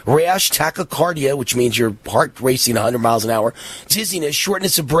reaction, rash, tachycardia, which means your heart racing 100 miles an hour, dizziness,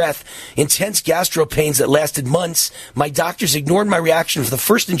 shortness of breath, intense gastro pains that lasted months. My doctors ignored my reaction for the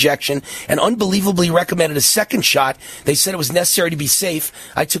first injection and unbelievably recommended a second shot. They said it was necessary to be safe.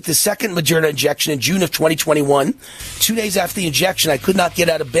 I took the second Moderna injection in June of 2021. 2 days after the injection, I could not get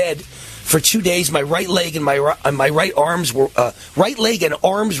out of bed. For 2 days, my right leg and my right leg and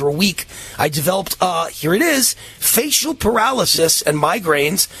arms were weak. I developed, here it is, facial paralysis and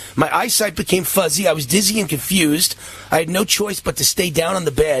migraines. My eyesight became fuzzy. I was dizzy and confused. I had no choice but to stay down on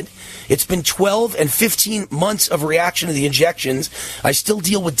the bed. It's been 12 and 15 months of reaction to the injections. I still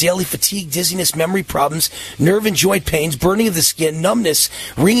deal with daily fatigue, dizziness, memory problems, nerve and joint pains, burning of the skin, numbness,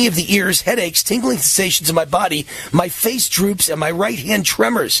 ringing of the ears, headaches, tingling sensations in my body. My face droops and my right hand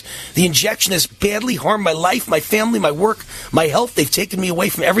tremors. The injection has badly harmed my life, my family, my work, my health. They've taken me away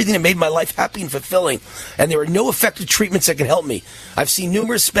from everything that made my life happy and fulfilling. And there are no effective treatments that can help me. I've seen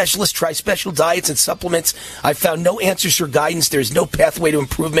numerous specialists try special diets and supplements. I've found no answers or guidance. There's no pathway to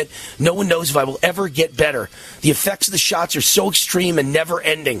improvement. No one knows if I will ever get better. The effects of the shots are so extreme and never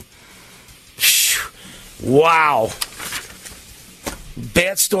ending. Wow.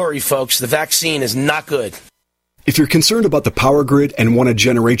 Bad story, folks. The vaccine is not good. If you're concerned about the power grid and want to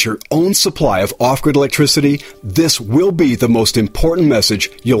generate your own supply of off-grid electricity, this will be the most important message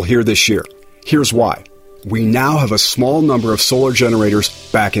you'll hear this year. Here's why. We now have a small number of solar generators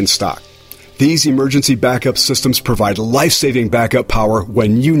back in stock. These emergency backup systems provide life-saving backup power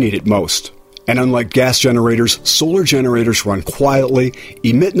when you need it most. And unlike gas generators, solar generators run quietly,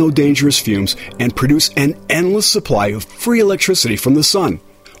 emit no dangerous fumes, and produce an endless supply of free electricity from the sun.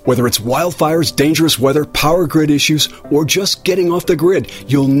 Whether it's wildfires, dangerous weather, power grid issues, or just getting off the grid,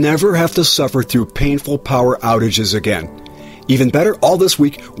 you'll never have to suffer through painful power outages again. Even better, all this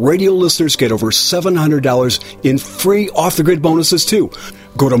week, radio listeners get over $700 in free off-the-grid bonuses, too.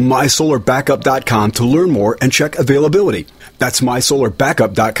 Go to mysolarbackup.com to learn more and check availability. That's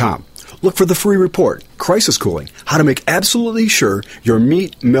mysolarbackup.com. Look for the free report, Crisis Cooling, how to make absolutely sure your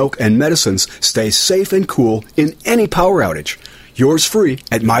meat, milk, and medicines stay safe and cool in any power outage. Yours free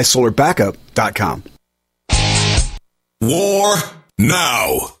at mysolarbackup.com. War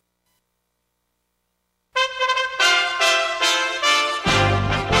now.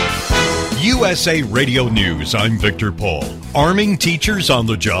 USA Radio News, I'm Victor Paul. Arming teachers on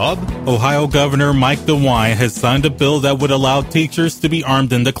the job? Ohio Governor Mike DeWine has signed a bill that would allow teachers to be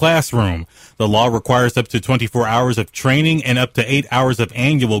armed in the classroom. The law requires up to 24 hours of training and up to 8 hours of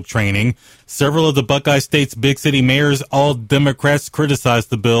annual training. Several of the Buckeye State's big city mayors, all Democrats, criticized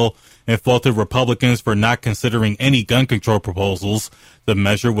the bill and faulted Republicans for not considering any gun control proposals. The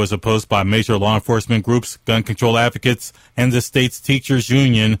measure was opposed by major law enforcement groups, gun control advocates, and the state's teachers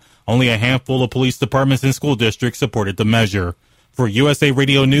union. Only a handful of police departments and school districts supported the measure. For USA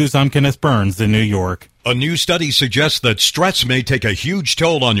Radio News, I'm Kenneth Burns in New York. A new study suggests that stress may take a huge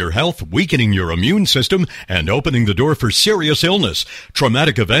toll on your health, weakening your immune system and opening the door for serious illness.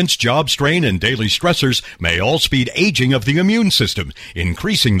 Traumatic events, job strain, and daily stressors may all speed aging of the immune system,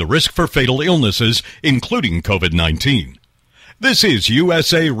 increasing the risk for fatal illnesses, including COVID-19. This is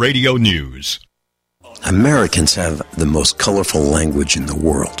USA Radio News. Americans have the most colorful language in the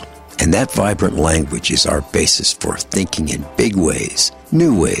world. And that vibrant language is our basis for thinking in big ways,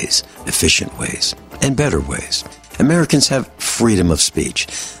 new ways, efficient ways, and better ways. Americans have freedom of speech.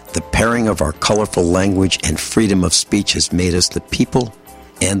 The pairing of our colorful language and freedom of speech has made us the people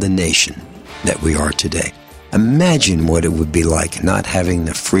and the nation that we are today. Imagine what it would be like not having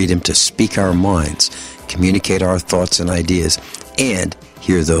the freedom to speak our minds, communicate our thoughts and ideas, and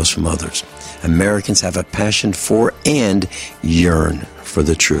hear those from others. Americans have a passion for and yearn for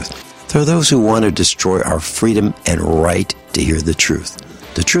the truth. There are those who want to destroy our freedom and right to hear the truth.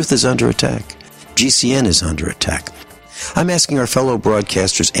 The truth is under attack. GCN is under attack. I'm asking our fellow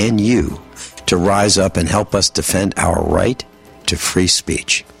broadcasters and you to rise up and help us defend our right to free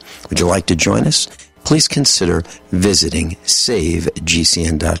speech. Would you like to join us? Please consider visiting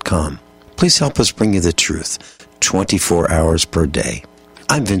SaveGCN.com. Please help us bring you the truth 24 hours per day.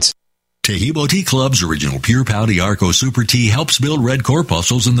 I'm Vince. Cahibo Tea Club's original Pure Pouty Arco Super Tea helps build red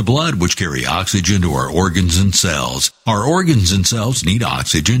corpuscles in the blood, which carry oxygen to our organs and cells. Our organs and cells need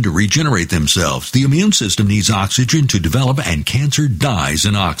oxygen to regenerate themselves. The immune system needs oxygen to develop, and cancer dies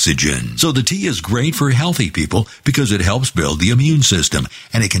in oxygen. So the tea is great for healthy people because it helps build the immune system,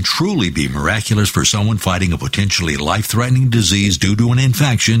 and it can truly be miraculous for someone fighting a potentially life-threatening disease due to an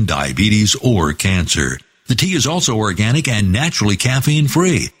infection, diabetes, or cancer. The tea is also organic and naturally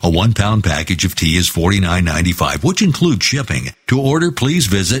caffeine-free. A 1-pound package of tea is $49.95, which includes shipping. To order, please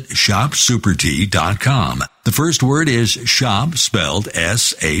visit shopsupertea.com. The first word is shop, spelled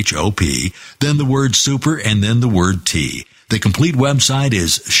S-H-O-P, then the word super, and then the word tea. The complete website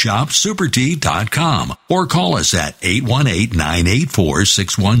is shopsupertea.com, or call us at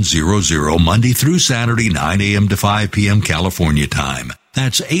 818-984-6100 Monday through Saturday, 9 a.m. to 5 p.m. California time.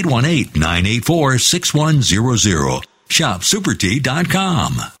 That's 818-984-6100.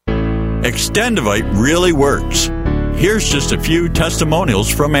 ShopSuperTea.com. Extendivite really works. Here's just a few testimonials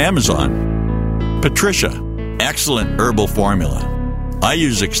from Amazon. Patricia, excellent herbal formula. I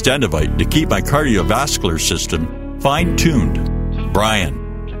use Extendivite to keep my cardiovascular system fine-tuned.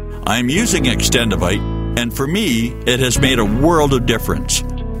 Brian, I'm using Extendivite, and for me, it has made a world of difference.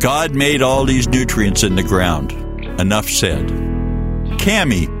 God made all these nutrients in the ground. Enough said.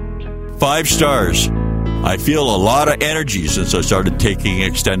 Cammie, 5 stars. I feel a lot of energy since I started taking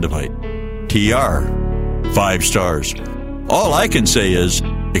Extendivite. TR, 5 stars. All I can say is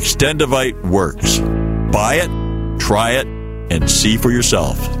Extendivite works. Buy it, try it, and see for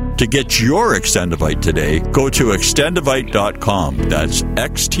yourself. To get your Extendivite today, go to extendivite.com. That's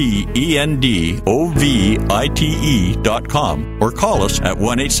XTENDOVITE.com, or call us at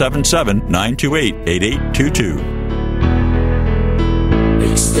 1-877-928-8822.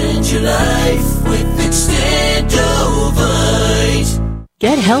 Extend your life with Extendovite.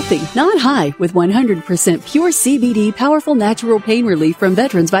 Get healthy, not high, with 100% pure CBD powerful natural pain relief from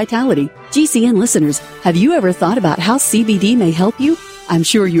Veterans Vitality. GCN listeners, have you ever thought about how CBD may help you? I'm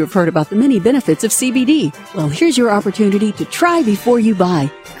sure you have heard about the many benefits of CBD. Well, here's your opportunity to try before you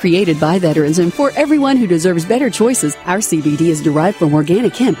buy. Created by veterans and for everyone who deserves better choices, our CBD is derived from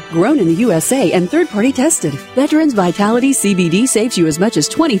organic hemp, grown in the USA and third-party tested. Veterans Vitality CBD saves you as much as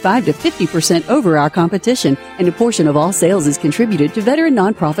 25 to 50% over our competition, and a portion of all sales is contributed to veteran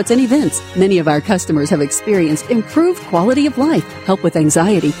nonprofits and events. Many of our customers have experienced improved quality of life, help with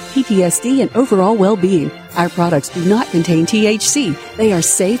anxiety, PTSD, and overall well-being. Our products do not contain THC. They are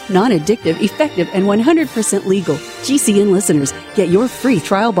safe, non-addictive, effective, and 100% legal. GCN listeners, get your free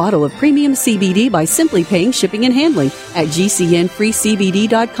trial bottle of premium CBD by simply paying shipping and handling at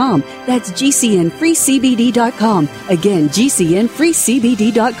GCNFreeCBD.com. That's GCNFreeCBD.com. Again,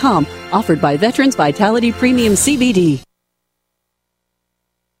 GCNFreeCBD.com. Offered by Veterans Vitality Premium CBD.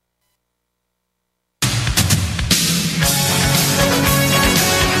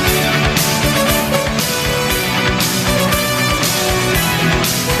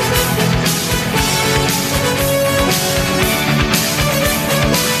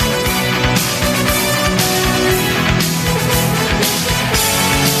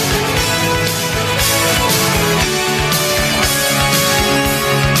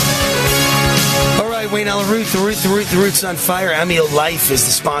 The Root's on fire. Amio Life is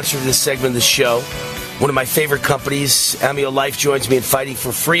the sponsor of this segment of the show. One of my favorite companies. Amio Life joins me in fighting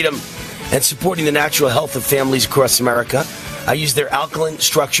for freedom and supporting the natural health of families across America. I use their alkaline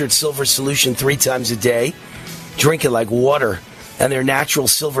structured silver solution 3 times a day. Drink it like water. And their natural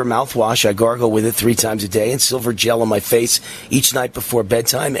silver mouthwash, I gargle with it 3 times a day, and silver gel on my face each night before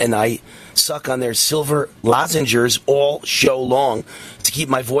bedtime. And I suck on their silver lozenges all show long to keep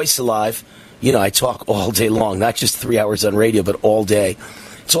my voice alive. You know, I talk all day long, not just 3 hours on radio, but all day.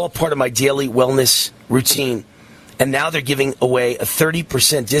 It's all part of my daily wellness routine. And now they're giving away a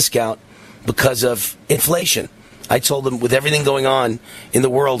 30% discount because of inflation. I told them, with everything going on in the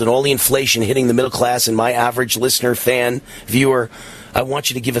world and all the inflation hitting the middle class and my average listener, fan, viewer, I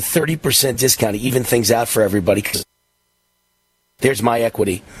want you to give a 30% discount to even things out for everybody. There's my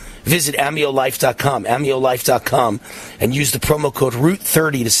equity. Visit AmioLife.com, AmioLife.com, and use the promo code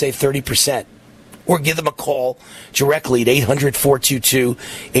ROOT30 to save 30%. Or give them a call directly at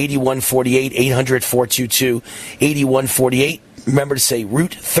 800-422-8148, 800-422-8148. Remember to say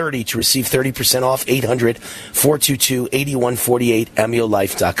ROOT30 to receive 30% off, 800-422-8148,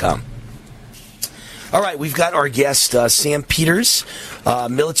 AmioLife.com. All right, we've got our guest, Sam Peters,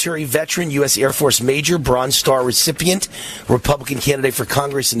 military veteran, U.S. Air Force Major, Bronze Star recipient, Republican candidate for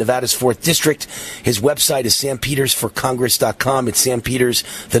Congress in Nevada's 4th District. His website is sampetersforcongress.com. It's Sam Peters,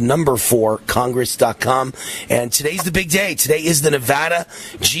 the number 4, congress.com. And today's the big day. Today is the Nevada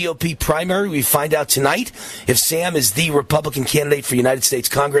GOP primary. We find out tonight if Sam is the Republican candidate for United States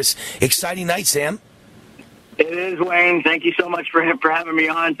Congress. Exciting night, Sam. It is, Wayne. Thank you so much for having me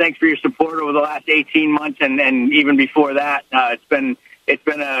on. Thanks for your support over the last 18 months and even before that. It's been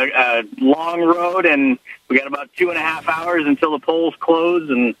a long road, and we got about 2.5 hours until the polls close,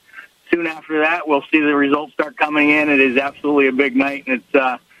 and soon after that, we'll see the results start coming in. It is absolutely a big night, and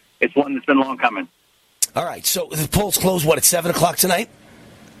it's one that's been long coming. All right, so the polls close, what, at 7 o'clock tonight?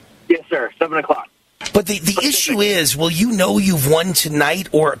 Yes, sir, 7 o'clock. But the issue is, will you know you've won tonight?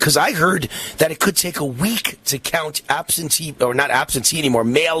 Or because I heard that it could take a week to count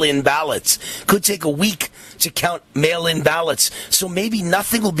mail-in ballots. Could take a week to count mail-in ballots. So maybe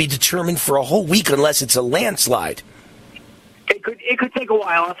nothing will be determined for a whole week unless it's a landslide. It could take a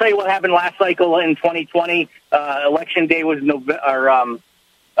while. I'll tell you what happened last cycle in 2020. Election day was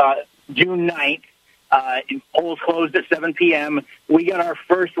June 9th. Polls closed at 7 p.m. We got our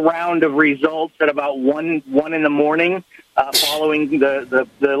first round of results at about 1 in the morning following the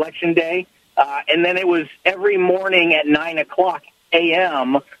election day. And then it was every morning at 9 o'clock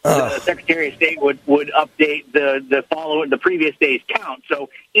a.m. The Secretary of State would update the previous day's count. So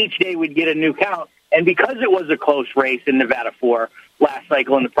each day we'd get a new count. And because it was a close race in Nevada 4 last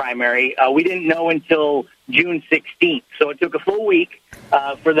cycle in the primary, we didn't know until June 16th. So it took a full week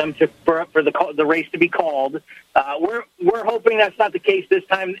for the race to be called. We're hoping that's not the case this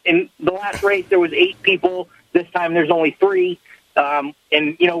time. In the last race, there was 8 people. This time, there's only 3. And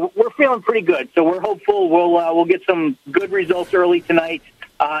we're feeling pretty good. So we're hopeful we'll get some good results early tonight.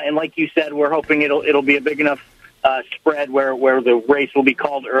 And like you said, we're hoping it'll be a big enough spread where the race will be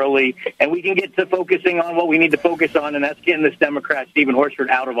called early, and we can get to focusing on what we need to focus on, and that's getting this Democrat Stephen Horsford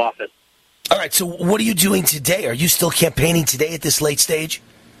out of office. All right, so what are you doing today? Are you still campaigning today at this late stage?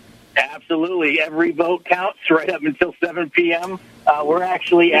 Absolutely. Every vote counts right up until 7 p.m. We're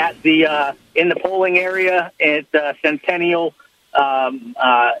actually at in the polling area at Centennial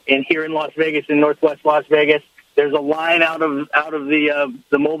here in Las Vegas, in Northwest Las Vegas. There's a line out of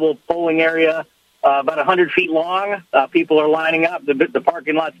the mobile polling area. About 100 feet long. People are lining up. The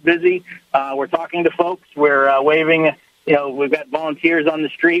parking lot's busy. We're talking to folks. We're waving. We've got volunteers on the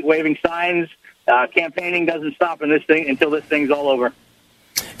street waving signs. Campaigning doesn't stop until this thing's all over.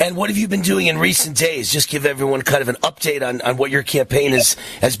 And what have you been doing in recent days? Just give everyone kind of an update on what your campaign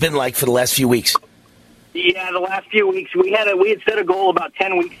has been like for the last few weeks. Yeah, the last few weeks we had set a goal about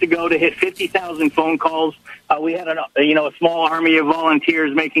 10 weeks ago to hit 50,000 phone calls. We had a small army of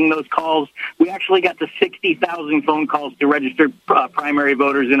volunteers making those calls. We actually got to 60,000 phone calls to registered primary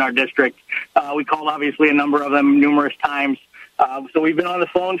voters in our district. We called obviously a number of them numerous times. So we've been on the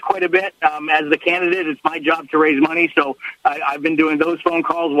phones quite a bit. As the candidate, it's my job to raise money. So I've been doing those phone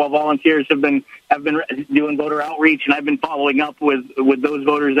calls while volunteers have been doing voter outreach, and I've been following up with those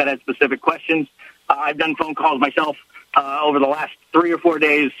voters that had specific questions. I've done phone calls myself over the last 3 or 4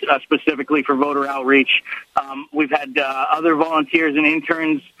 days specifically for voter outreach. We've had other volunteers and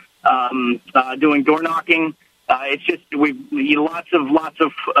interns doing door knocking. It's just lots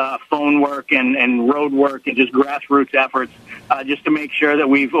of phone work and road work and just grassroots efforts just to make sure that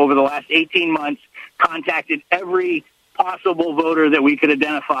we've, over the last 18 months, contacted every possible voter that we could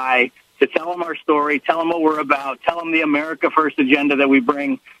identify to tell them our story, tell them what we're about, tell them the America First agenda that we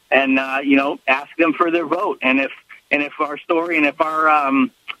bring, and ask them for their vote. And if our story and if our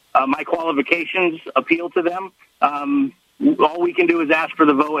my qualifications appeal to them, all we can do is ask for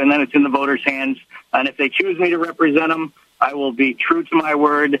the vote, and then it's in the voters' hands. And if they choose me to represent them, I will be true to my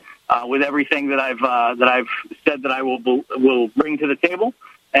word with everything that I've said that I will bring to the table,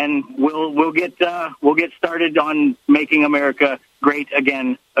 and we'll get started on making America great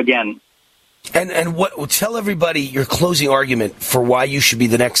again. And tell everybody your closing argument for why you should be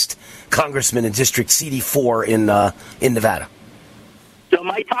the next congressman in District CD4 in Nevada. So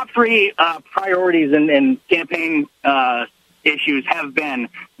my top 3 priorities and campaign issues have been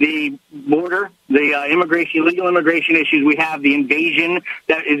the border, the illegal immigration issues we have, the invasion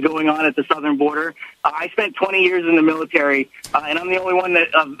that is going on at the southern border. I spent 20 years in the military, and I'm the only one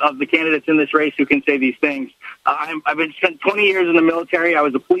of the candidates in this race who can say these things. I've spent 20 years in the military. I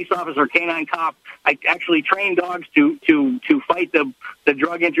was a police officer, canine cop. I actually trained dogs to fight the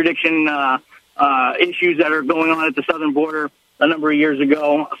drug interdiction issues that are going on at the southern border a number of years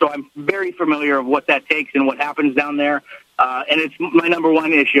ago. So I'm very familiar of what that takes and what happens down there. and it's my number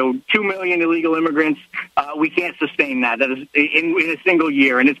one issue. 2 million illegal immigrants. We can't sustain that. That is in a single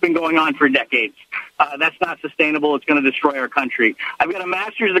year, and it's been going on for decades. That's not sustainable. It's going to destroy our country. I've got a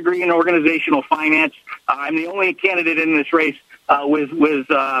master's degree in organizational finance. I'm the only candidate in this race with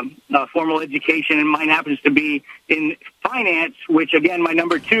formal education, and mine happens to be in finance, which, again, my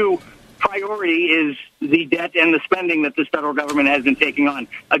number two priority is the debt and the spending that this federal government has been taking on.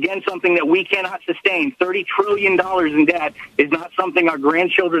 Again, something that we cannot sustain. $30 trillion in debt is not something our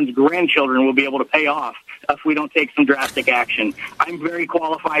grandchildren's grandchildren will be able to pay off if we don't take some drastic action. I'm very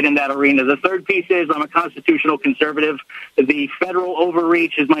qualified in that arena. The third piece is I'm a constitutional conservative. The federal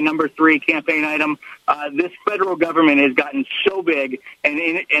overreach is my number 3 campaign item. This federal government has gotten so big and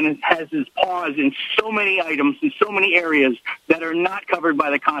it has its paws in so many items, in so many areas that are not covered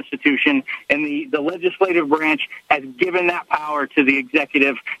by the Constitution, and the legislative branch has given that power to the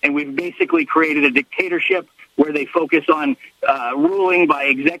executive, and we've basically created a dictatorship where they focus on ruling by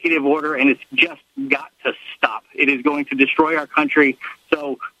executive order, and it's just got to stop. It is going to destroy our country.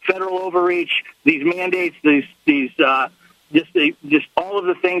 So federal overreach, these mandates, just all of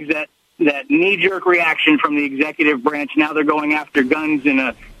the things that knee-jerk reaction from the executive branch. Now they're going after guns in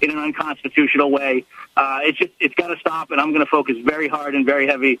an unconstitutional way. It's got to stop, and I'm going to focus very hard and very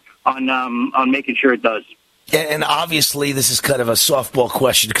heavy on making sure it does. And obviously, this is kind of a softball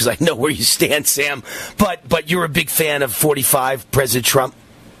question because I know where you stand, Sam. But you're a big fan of 45, President Trump?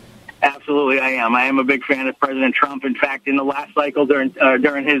 Absolutely, I am. I am a big fan of President Trump. In fact, in the last cycle during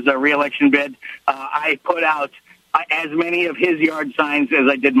his re-election bid, I put out as many of his yard signs as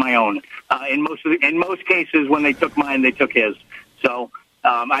I did my own. In most cases, when they took mine, they took his. So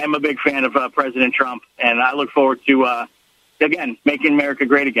I am a big fan of President Trump, and I look forward to again making America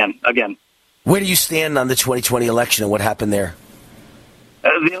great again. Where do you stand on the 2020 election and what happened there?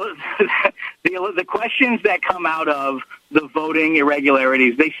 The questions that come out of the voting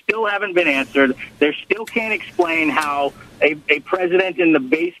irregularities, they still haven't been answered. They still can't explain how a president in the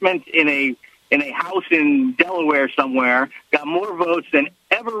basement in a house in Delaware somewhere got more votes than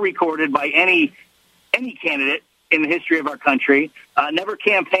ever recorded by any candidate in the history of our country, never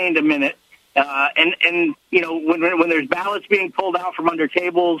campaigned a minute. And you know, when there's ballots being pulled out from under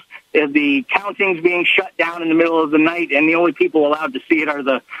tables, the counting's being shut down in the middle of the night, and the only people allowed to see it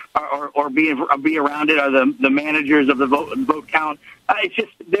are or be around it are the managers of the vote count. It's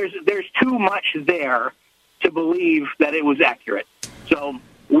just there's too much there to believe that it was accurate. So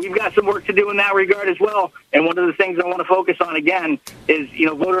we've got some work to do in that regard as well. And one of the things I want to focus on again is,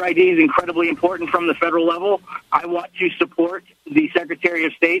 voter ID is incredibly important from the federal level. I want to support the Secretary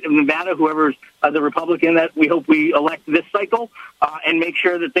of State of Nevada, whoever's the Republican that we hope we elect this cycle, and make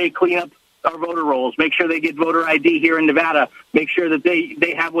sure that they clean up our voter rolls, make sure they get voter ID here in Nevada, make sure that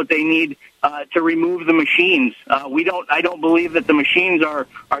they have what they need to remove the machines. I don't believe that the machines are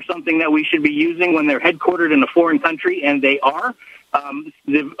something that we should be using when they're headquartered in a foreign country, and they are.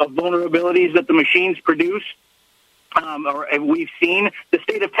 The vulnerabilities that the machines produce, or we've seen, the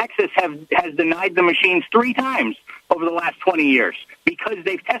state of Texas has denied the machines 3 times over the last 20 years because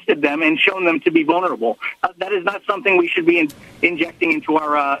they've tested them and shown them to be vulnerable. That is not something we should be injecting into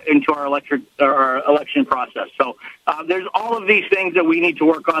our election process. So there's all of these things that we need to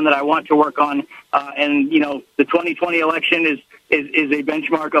work on, that I want to work on, and the 2020 election is a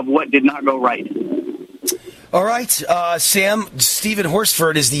benchmark of what did not go right. All right, Sam, Stephen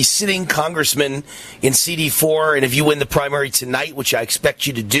Horsford is the sitting congressman in CD4, and if you win the primary tonight, which I expect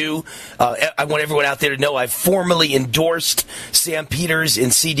you to do, I want everyone out there to know I've formally endorsed Sam Peters in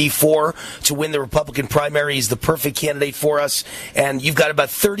CD4 to win the Republican primary. He's the perfect candidate for us, and you've got about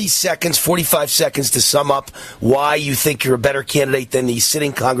 45 seconds to sum up why you think you're a better candidate than the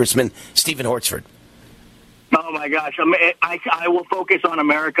sitting congressman, Stephen Horsford. Oh, my gosh. I will focus on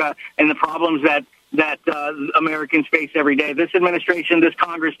America and the problems that Americans face every day. This administration, this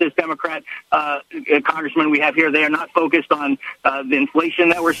Congress, this Democrat congressman we have here, they are not focused on the inflation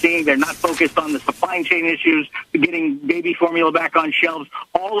that we're seeing. They're not focused on the supply chain issues, getting baby formula back on shelves.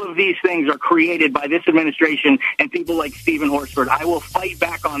 All of these things are created by this administration and people like Stephen Horsford. I will fight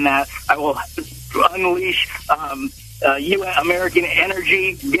back on that. I will unleash American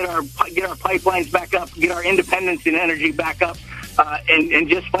energy, get our pipelines back up, get our independence in energy back up. And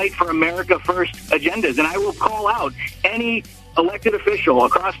just fight for America First agendas. And I will call out any elected official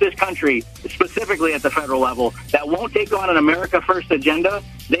across this country, specifically at the federal level, that won't take on an America First agenda.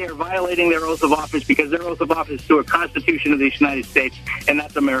 They are violating their oath of office, because their oath of office is to a Constitution of the United States, and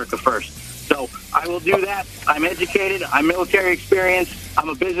that's America First. So I will do that. I'm educated. I'm military experienced. I'm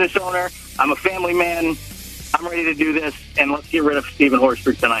a business owner. I'm a family man. I'm ready to do this, and let's get rid of Stephen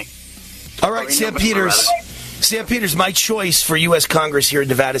Horsford tonight. All right, Sam Peters. Sam Peters, my choice for U.S. Congress here in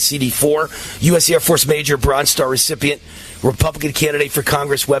Nevada, CD4, U.S. Air Force Major, Bronze Star recipient, Republican candidate for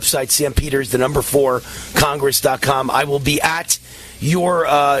Congress, website, Sam Peters, 4, Congress.com. I will be at your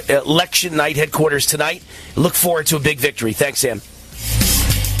election night headquarters tonight. Look forward to a big victory. Thanks, Sam.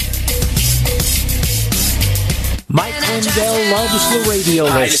 Mike Lindell loves the radio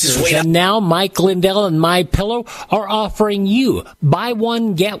listeners, and now Mike Lindell and MyPillow are offering you buy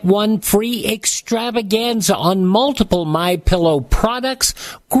one, get one free extravaganza on multiple MyPillow products.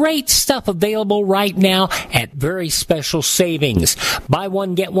 Great stuff available right now at very special savings. Buy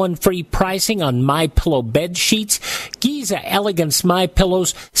one, get one free pricing on MyPillow bed sheets, Giza Elegance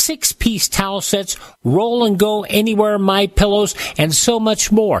MyPillows, 6-piece towel sets, roll and go anywhere MyPillows, and so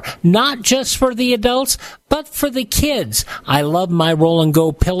much more. Not just for the adults, but for the kids. I love my roll and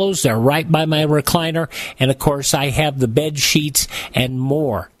go pillows. They're right by my recliner. And of course, I have the bed sheets and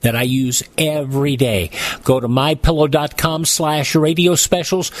more that I use every day. Go to mypillow.com/radio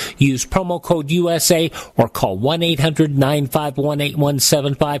specials. Use promo code USA or call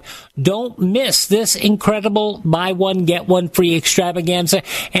 1-800-951-8175. Don't miss this incredible buy one, get one free extravaganza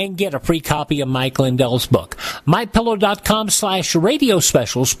and get a free copy of Mike Lindell's book. mypillow.com/radio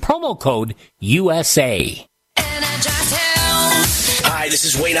specials, promo code USA. Hi, this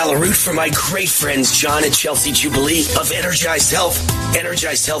is Wayne Alaroot from my great friends John and Chelsea Jubilee of Energized Health.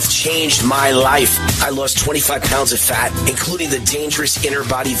 Energized Health changed my life. I lost 25 pounds of fat, including the dangerous inner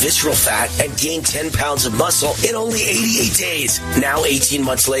body visceral fat, and gained 10 pounds of muscle in only 88 days. Now, 18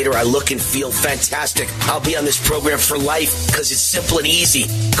 months later, I look and feel fantastic. I'll be on this program for life because it's simple and easy.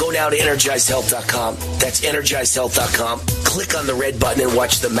 Go now to EnergizedHealth.com. That's EnergizedHealth.com. Click on the red button and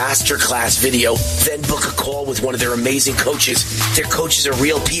watch the masterclass video. Then book a call with one of their amazing coaches. Their coaches are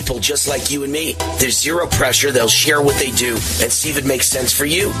real people just like you and me. There's zero pressure. They'll share what they do and see if it makes sense for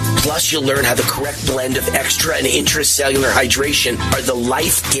you. Plus, you'll learn how the correct blend of extra and intracellular hydration are the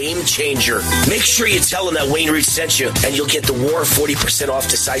life game changer. Make sure you tell them that Wayne Root sent you, and you'll get the War 40% off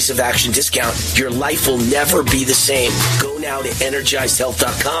decisive action discount. Your life will never be the same. Go now to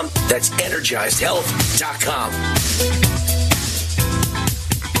EnergizedHealth.com. That's EnergizedHealth.com.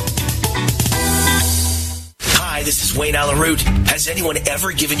 Hi, this is Wayne Alaroot. Has anyone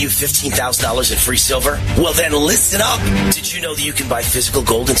ever given you $15,000 in free silver? Well, then listen up. Did you know that you can buy physical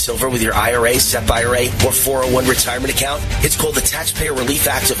gold and silver with your IRA, SEP IRA, or 401 retirement account? It's called the Taxpayer Relief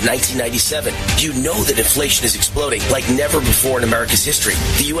Act of 1997. You know that inflation is exploding like never before in America's history.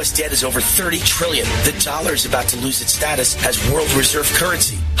 The U.S. debt is over $30 trillion. The dollar is about to lose its status as world reserve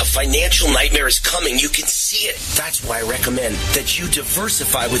currency. A financial nightmare is coming. You can see it. That's why I recommend that you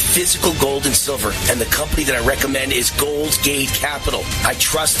diversify with physical gold and silver. And the company that I recommend is Gold Gate Capital. I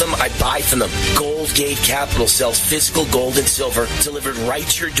trust them. I buy from them. Gold Gate Capital sells physical gold and silver delivered right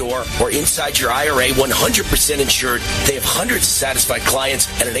to your door or inside your IRA, 100% insured. They have hundreds of satisfied clients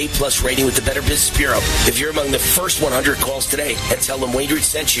and an A+ rating with the Better Business Bureau. If you're among the first 100 calls today and tell them Wayne Root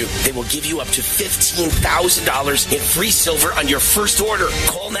sent you, they will give you up to $15,000 in free silver on your first order.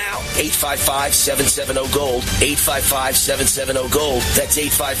 Call now. 855-770-GOLD. 855-770-GOLD. That's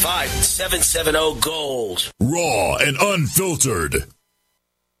 855-770-GOLD. Raw and unfiltered.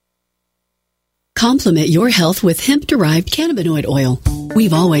 Complement your health with hemp-derived cannabinoid oil.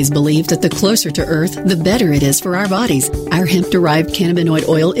 We've always believed that the closer to Earth, the better it is for our bodies. Our hemp-derived cannabinoid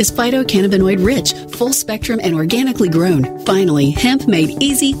oil is phytocannabinoid rich, full spectrum, and organically grown. Finally, hemp made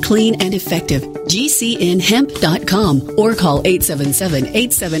easy, clean, and effective. GCNhemp.com or call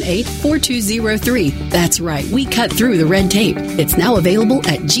 877-878-4203. That's right, we cut through the red tape. It's now available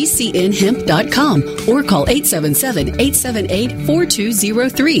at GCNhemp.com or call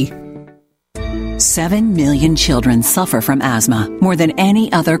 877-878-4203. 7 million children suffer from asthma, more than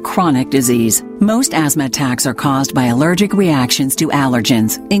any other chronic disease. Most asthma attacks are caused by allergic reactions to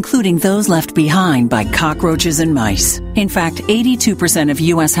allergens, including those left behind by cockroaches and mice. In fact, 82% of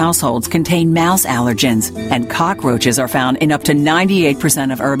U.S. households contain mouse allergens, and cockroaches are found in up to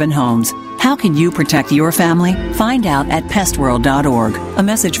 98% of urban homes. How can you protect your family? Find out at pestworld.org. A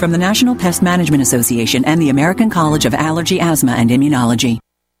message from the National Pest Management Association and the American College of Allergy, Asthma, and Immunology.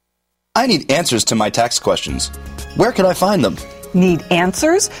 I need answers to my tax questions. Where can I find them? Need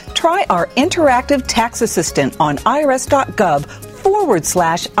answers? Try our interactive tax assistant on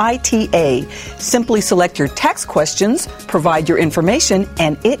irs.gov/ITA. Simply select your tax questions, provide your information,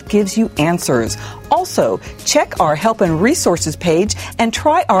 and it gives you answers. Also, check our help and resources page and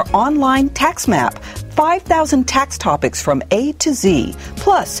try our online tax map. 5,000 tax topics from A to Z.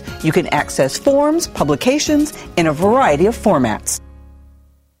 Plus, you can access forms, publications in a variety of formats.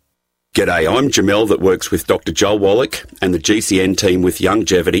 G'day, I'm Jamel that works with Dr. Joel Wallach and the GCN team with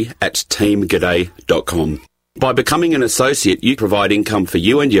Longevity at teamg'day.com. By becoming an associate, you provide income for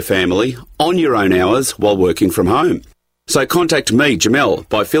you and your family on your own hours while working from home. So contact me, Jamel,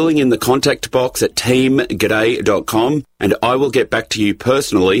 by filling in the contact box at teamg'day.com, and I will get back to you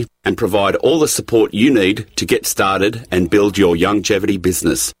personally and provide all the support you need to get started and build your longevity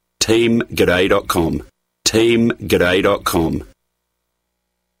business. teamg'day.com. teamg'day.com.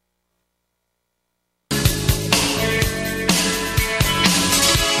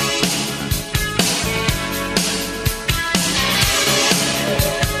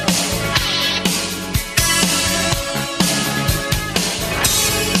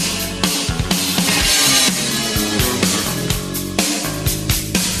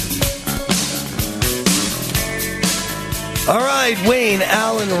 All right, Wayne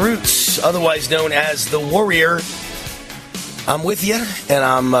Allen Roots, otherwise known as The Warrior. I'm with you, and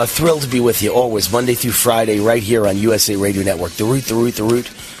I'm thrilled to be with you always, Monday through Friday, right here on USA Radio Network. The Root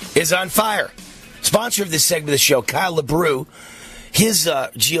is on fire. Sponsor of this segment of the show, Kyle LeBrew. His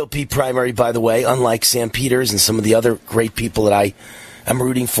GOP primary, by the way, unlike Sam Peters and some of the other great people that I am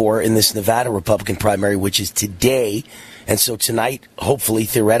rooting for in this Nevada Republican primary, which is today. And so tonight, hopefully,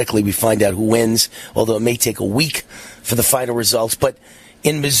 theoretically, we find out who wins, although it may take a week for the final results. But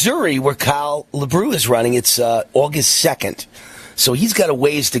in Missouri, where Kyle LeBrew is running, it's August 2nd. So he's got a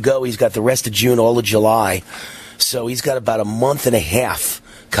ways to go. He's got the rest of June, all of July. So he's got about a month and a half,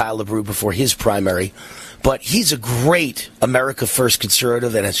 Kyle LeBrew, before his primary. But he's a great America First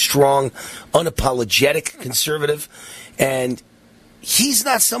conservative and a strong, unapologetic conservative. And he's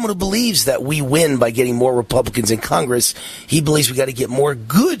not someone who believes that we win by getting more Republicans in Congress. He believes we got to get more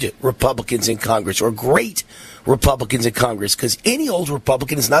good Republicans in Congress or great Republicans in Congress, because any old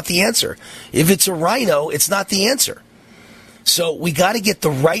Republican is not the answer. If it's a rhino, it's not the answer. So we got to get the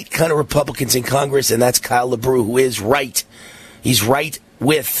right kind of Republicans in Congress, and that's Kyle LeBrew, who is right. He's right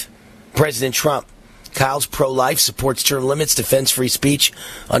with President Trump. Kyle's pro-life, supports term limits, defends free speech,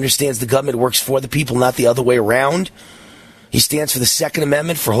 understands the government works for the people, not the other way around. He stands for the Second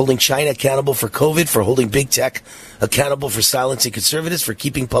Amendment, for holding China accountable for COVID, for holding big tech accountable for silencing conservatives, for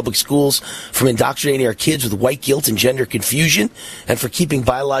keeping public schools from indoctrinating our kids with white guilt and gender confusion, and for keeping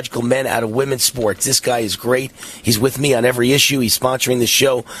biological men out of women's sports. This guy is great. He's with me on every issue. He's sponsoring the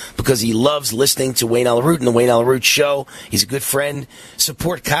show because he loves listening to Wayne Allen Root and the Wayne Allen Root Show. He's a good friend.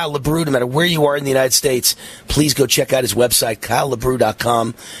 Support Kyle LeBrew no matter where you are in the United States. Please go check out his website,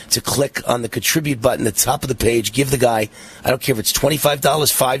 KyleLeBrew.com, to click on the contribute button at the top of the page. Give the guy, I don't care if it's $25,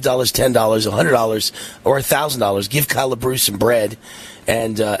 $5, $10, $100, or $1,000. Give Kyle LeBrew some bread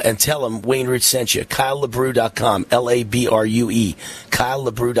and tell him Wayne Root sent you. KyleLeBrew.com, LABRUE.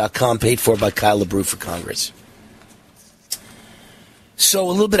 KyleLeBrew.com, paid for by Kyle LeBrew for Congress. So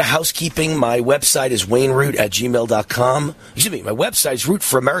a little bit of housekeeping. My website is WayneRoot@gmail.com. Excuse me, my website is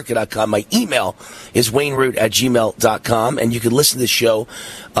RootForAmerica.com. My email is WayneRoot@gmail.com. And you can listen to the show.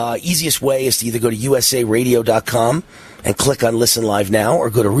 Easiest way is to either go to USARadio.com and click on Listen Live Now,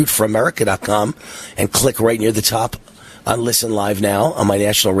 or go to RootForAmerica.com and click right near the top on Listen Live Now on my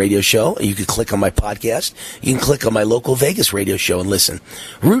national radio show. You can click on my podcast. You can click on my local Vegas radio show and listen.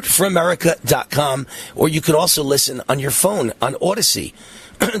 RootForAmerica.com, or you can also listen on your phone on Odyssey.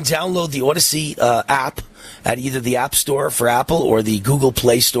 Download the Odyssey app at either the App Store for Apple or the Google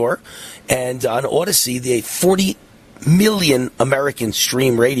Play Store. And on Odyssey, the 40 million Americans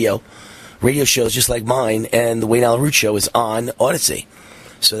stream radio shows just like mine, and the Wayne Allen Root Show is on Odyssey.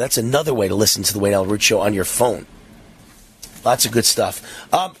 So that's another way to listen to the Wayne Allen Root Show on your phone. Lots of good stuff.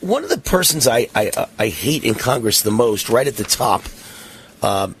 One of the persons I hate in Congress the most, right at the top,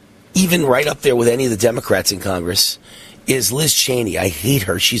 even right up there with any of the Democrats in Congress, is Liz Cheney. I hate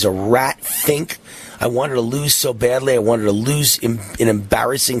her. She's a rat fink. I want her to lose so badly. I want her to lose in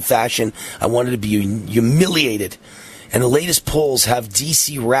embarrassing fashion. I want her to be humiliated. And the latest polls have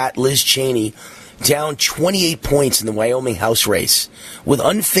D.C. rat Liz Cheney down 28 points in the Wyoming House race, with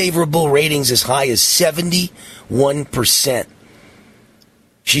unfavorable ratings as high as 71%.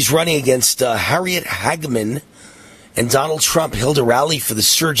 She's running against Harriet Hageman, and Donald Trump held a rally for the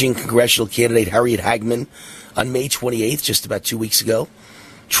surging congressional candidate Harriet Hageman on May 28th, just about 2 weeks ago.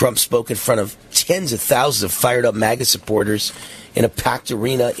 Trump spoke in front of tens of thousands of fired-up MAGA supporters in a packed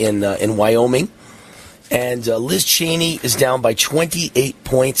arena in Wyoming. And Liz Cheney is down by 28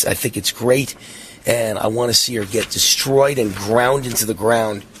 points. I think it's great, and I want to see her get destroyed and ground into the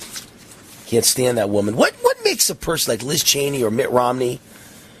ground. Can't stand that woman. What makes a person like Liz Cheney or Mitt Romney,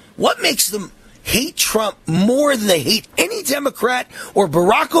 what makes them hate Trump more than they hate any Democrat or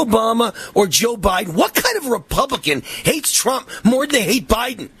Barack Obama or Joe Biden? What kind of Republican hates Trump more than they hate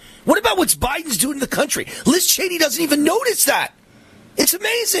Biden? What about what Biden's doing in the country? Liz Cheney doesn't even notice that. It's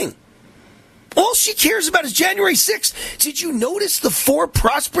amazing. All she cares about is January 6th. Did you notice the 4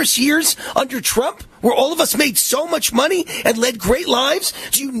 prosperous years under Trump where all of us made so much money and led great lives?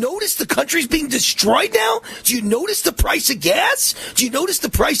 Do you notice the country's being destroyed now? Do you notice the price of gas? Do you notice the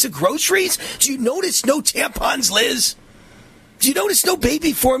price of groceries? Do you notice no tampons, Liz? Do you notice no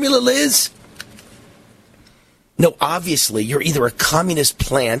baby formula, Liz? No, obviously, you're either a communist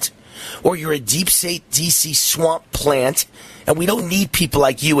plant or you're a deep state DC swamp plant, and we don't need people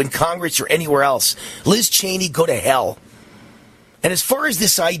like you in Congress or anywhere else. Liz Cheney, go to hell. And as far as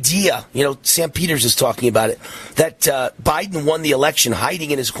this idea, Sam Peters is talking about it, that Biden won the election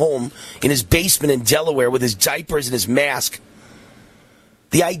hiding in his home, in his basement in Delaware with his diapers and his mask.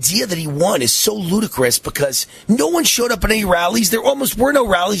 The idea that he won is so ludicrous because no one showed up at any rallies. There almost were no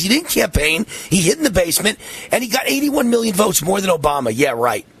rallies. He didn't campaign. He hid in the basement, and he got 81 million votes, more than Obama. Yeah,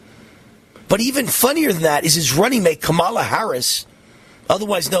 right. But even funnier than that is his running mate, Kamala Harris,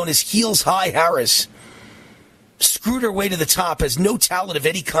 otherwise known as Heels High Harris, screwed her way to the top, has no talent of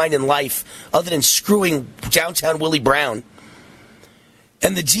any kind in life other than screwing downtown Willie Brown.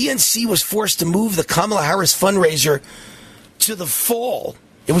 And the DNC was forced to move the Kamala Harris fundraiser to the fall.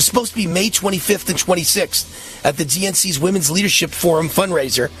 It was supposed to be May 25th and 26th at the DNC's Women's Leadership Forum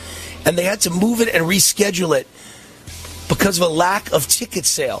fundraiser, and they had to move it and reschedule it because of a lack of ticket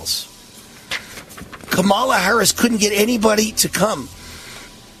sales. Kamala Harris couldn't get anybody to come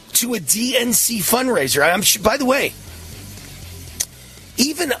to a DNC fundraiser. By the way,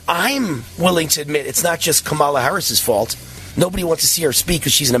 even I'm willing to admit it's not just Kamala Harris's fault. Nobody wants to see her speak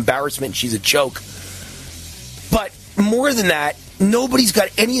because she's an embarrassment and she's a joke. But more than that, nobody's got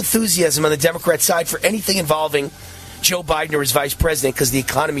any enthusiasm on the Democrat side for anything involving Joe Biden or his vice president because the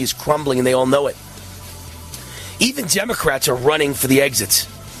economy is crumbling and they all know it. Even Democrats are running for the exits.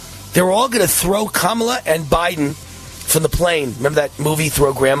 They're all going to throw Kamala and Biden from the plane. Remember that movie,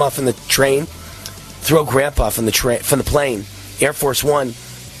 Throw Grandma from the Train? Throw Grandpa from the plane, Air Force One.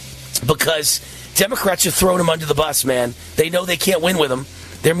 Because Democrats are throwing him under the bus, man. They know they can't win with him.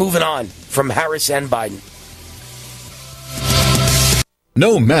 They're moving on from Harris and Biden.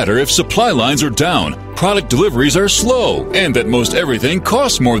 No matter if supply lines are down, product deliveries are slow, and that most everything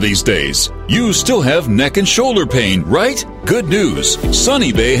costs more these days, you still have neck and shoulder pain, right? Good news.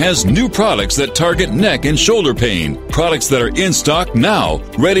 Sunny Bay has new products that target neck and shoulder pain. Products that are in stock now,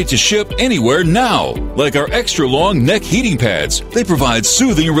 ready to ship anywhere now. Like our extra long neck heating pads. They provide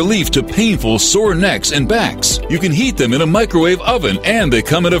soothing relief to painful sore necks and backs. You can heat them in a microwave oven, and they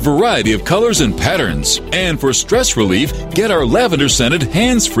come in a variety of colors and patterns. And for stress relief, get our lavender scented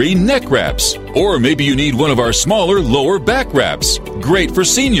hands-free neck wraps. Or maybe you need one of our smaller lower back wraps. Great for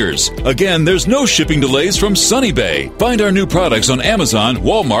seniors. Again, there's no shipping delays from Sunny Bay. Find our new products on Amazon,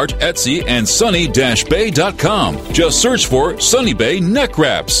 Walmart, Etsy, and sunny-bay.com. Just search for Sunny Bay Neck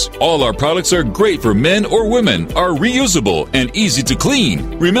Wraps. All our products are great for men or women, are reusable, and easy to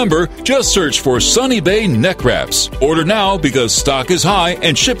clean. Remember, just search for Sunny Bay Neck Wraps. Order now because stock is high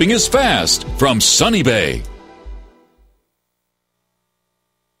and shipping is fast. From Sunny Bay.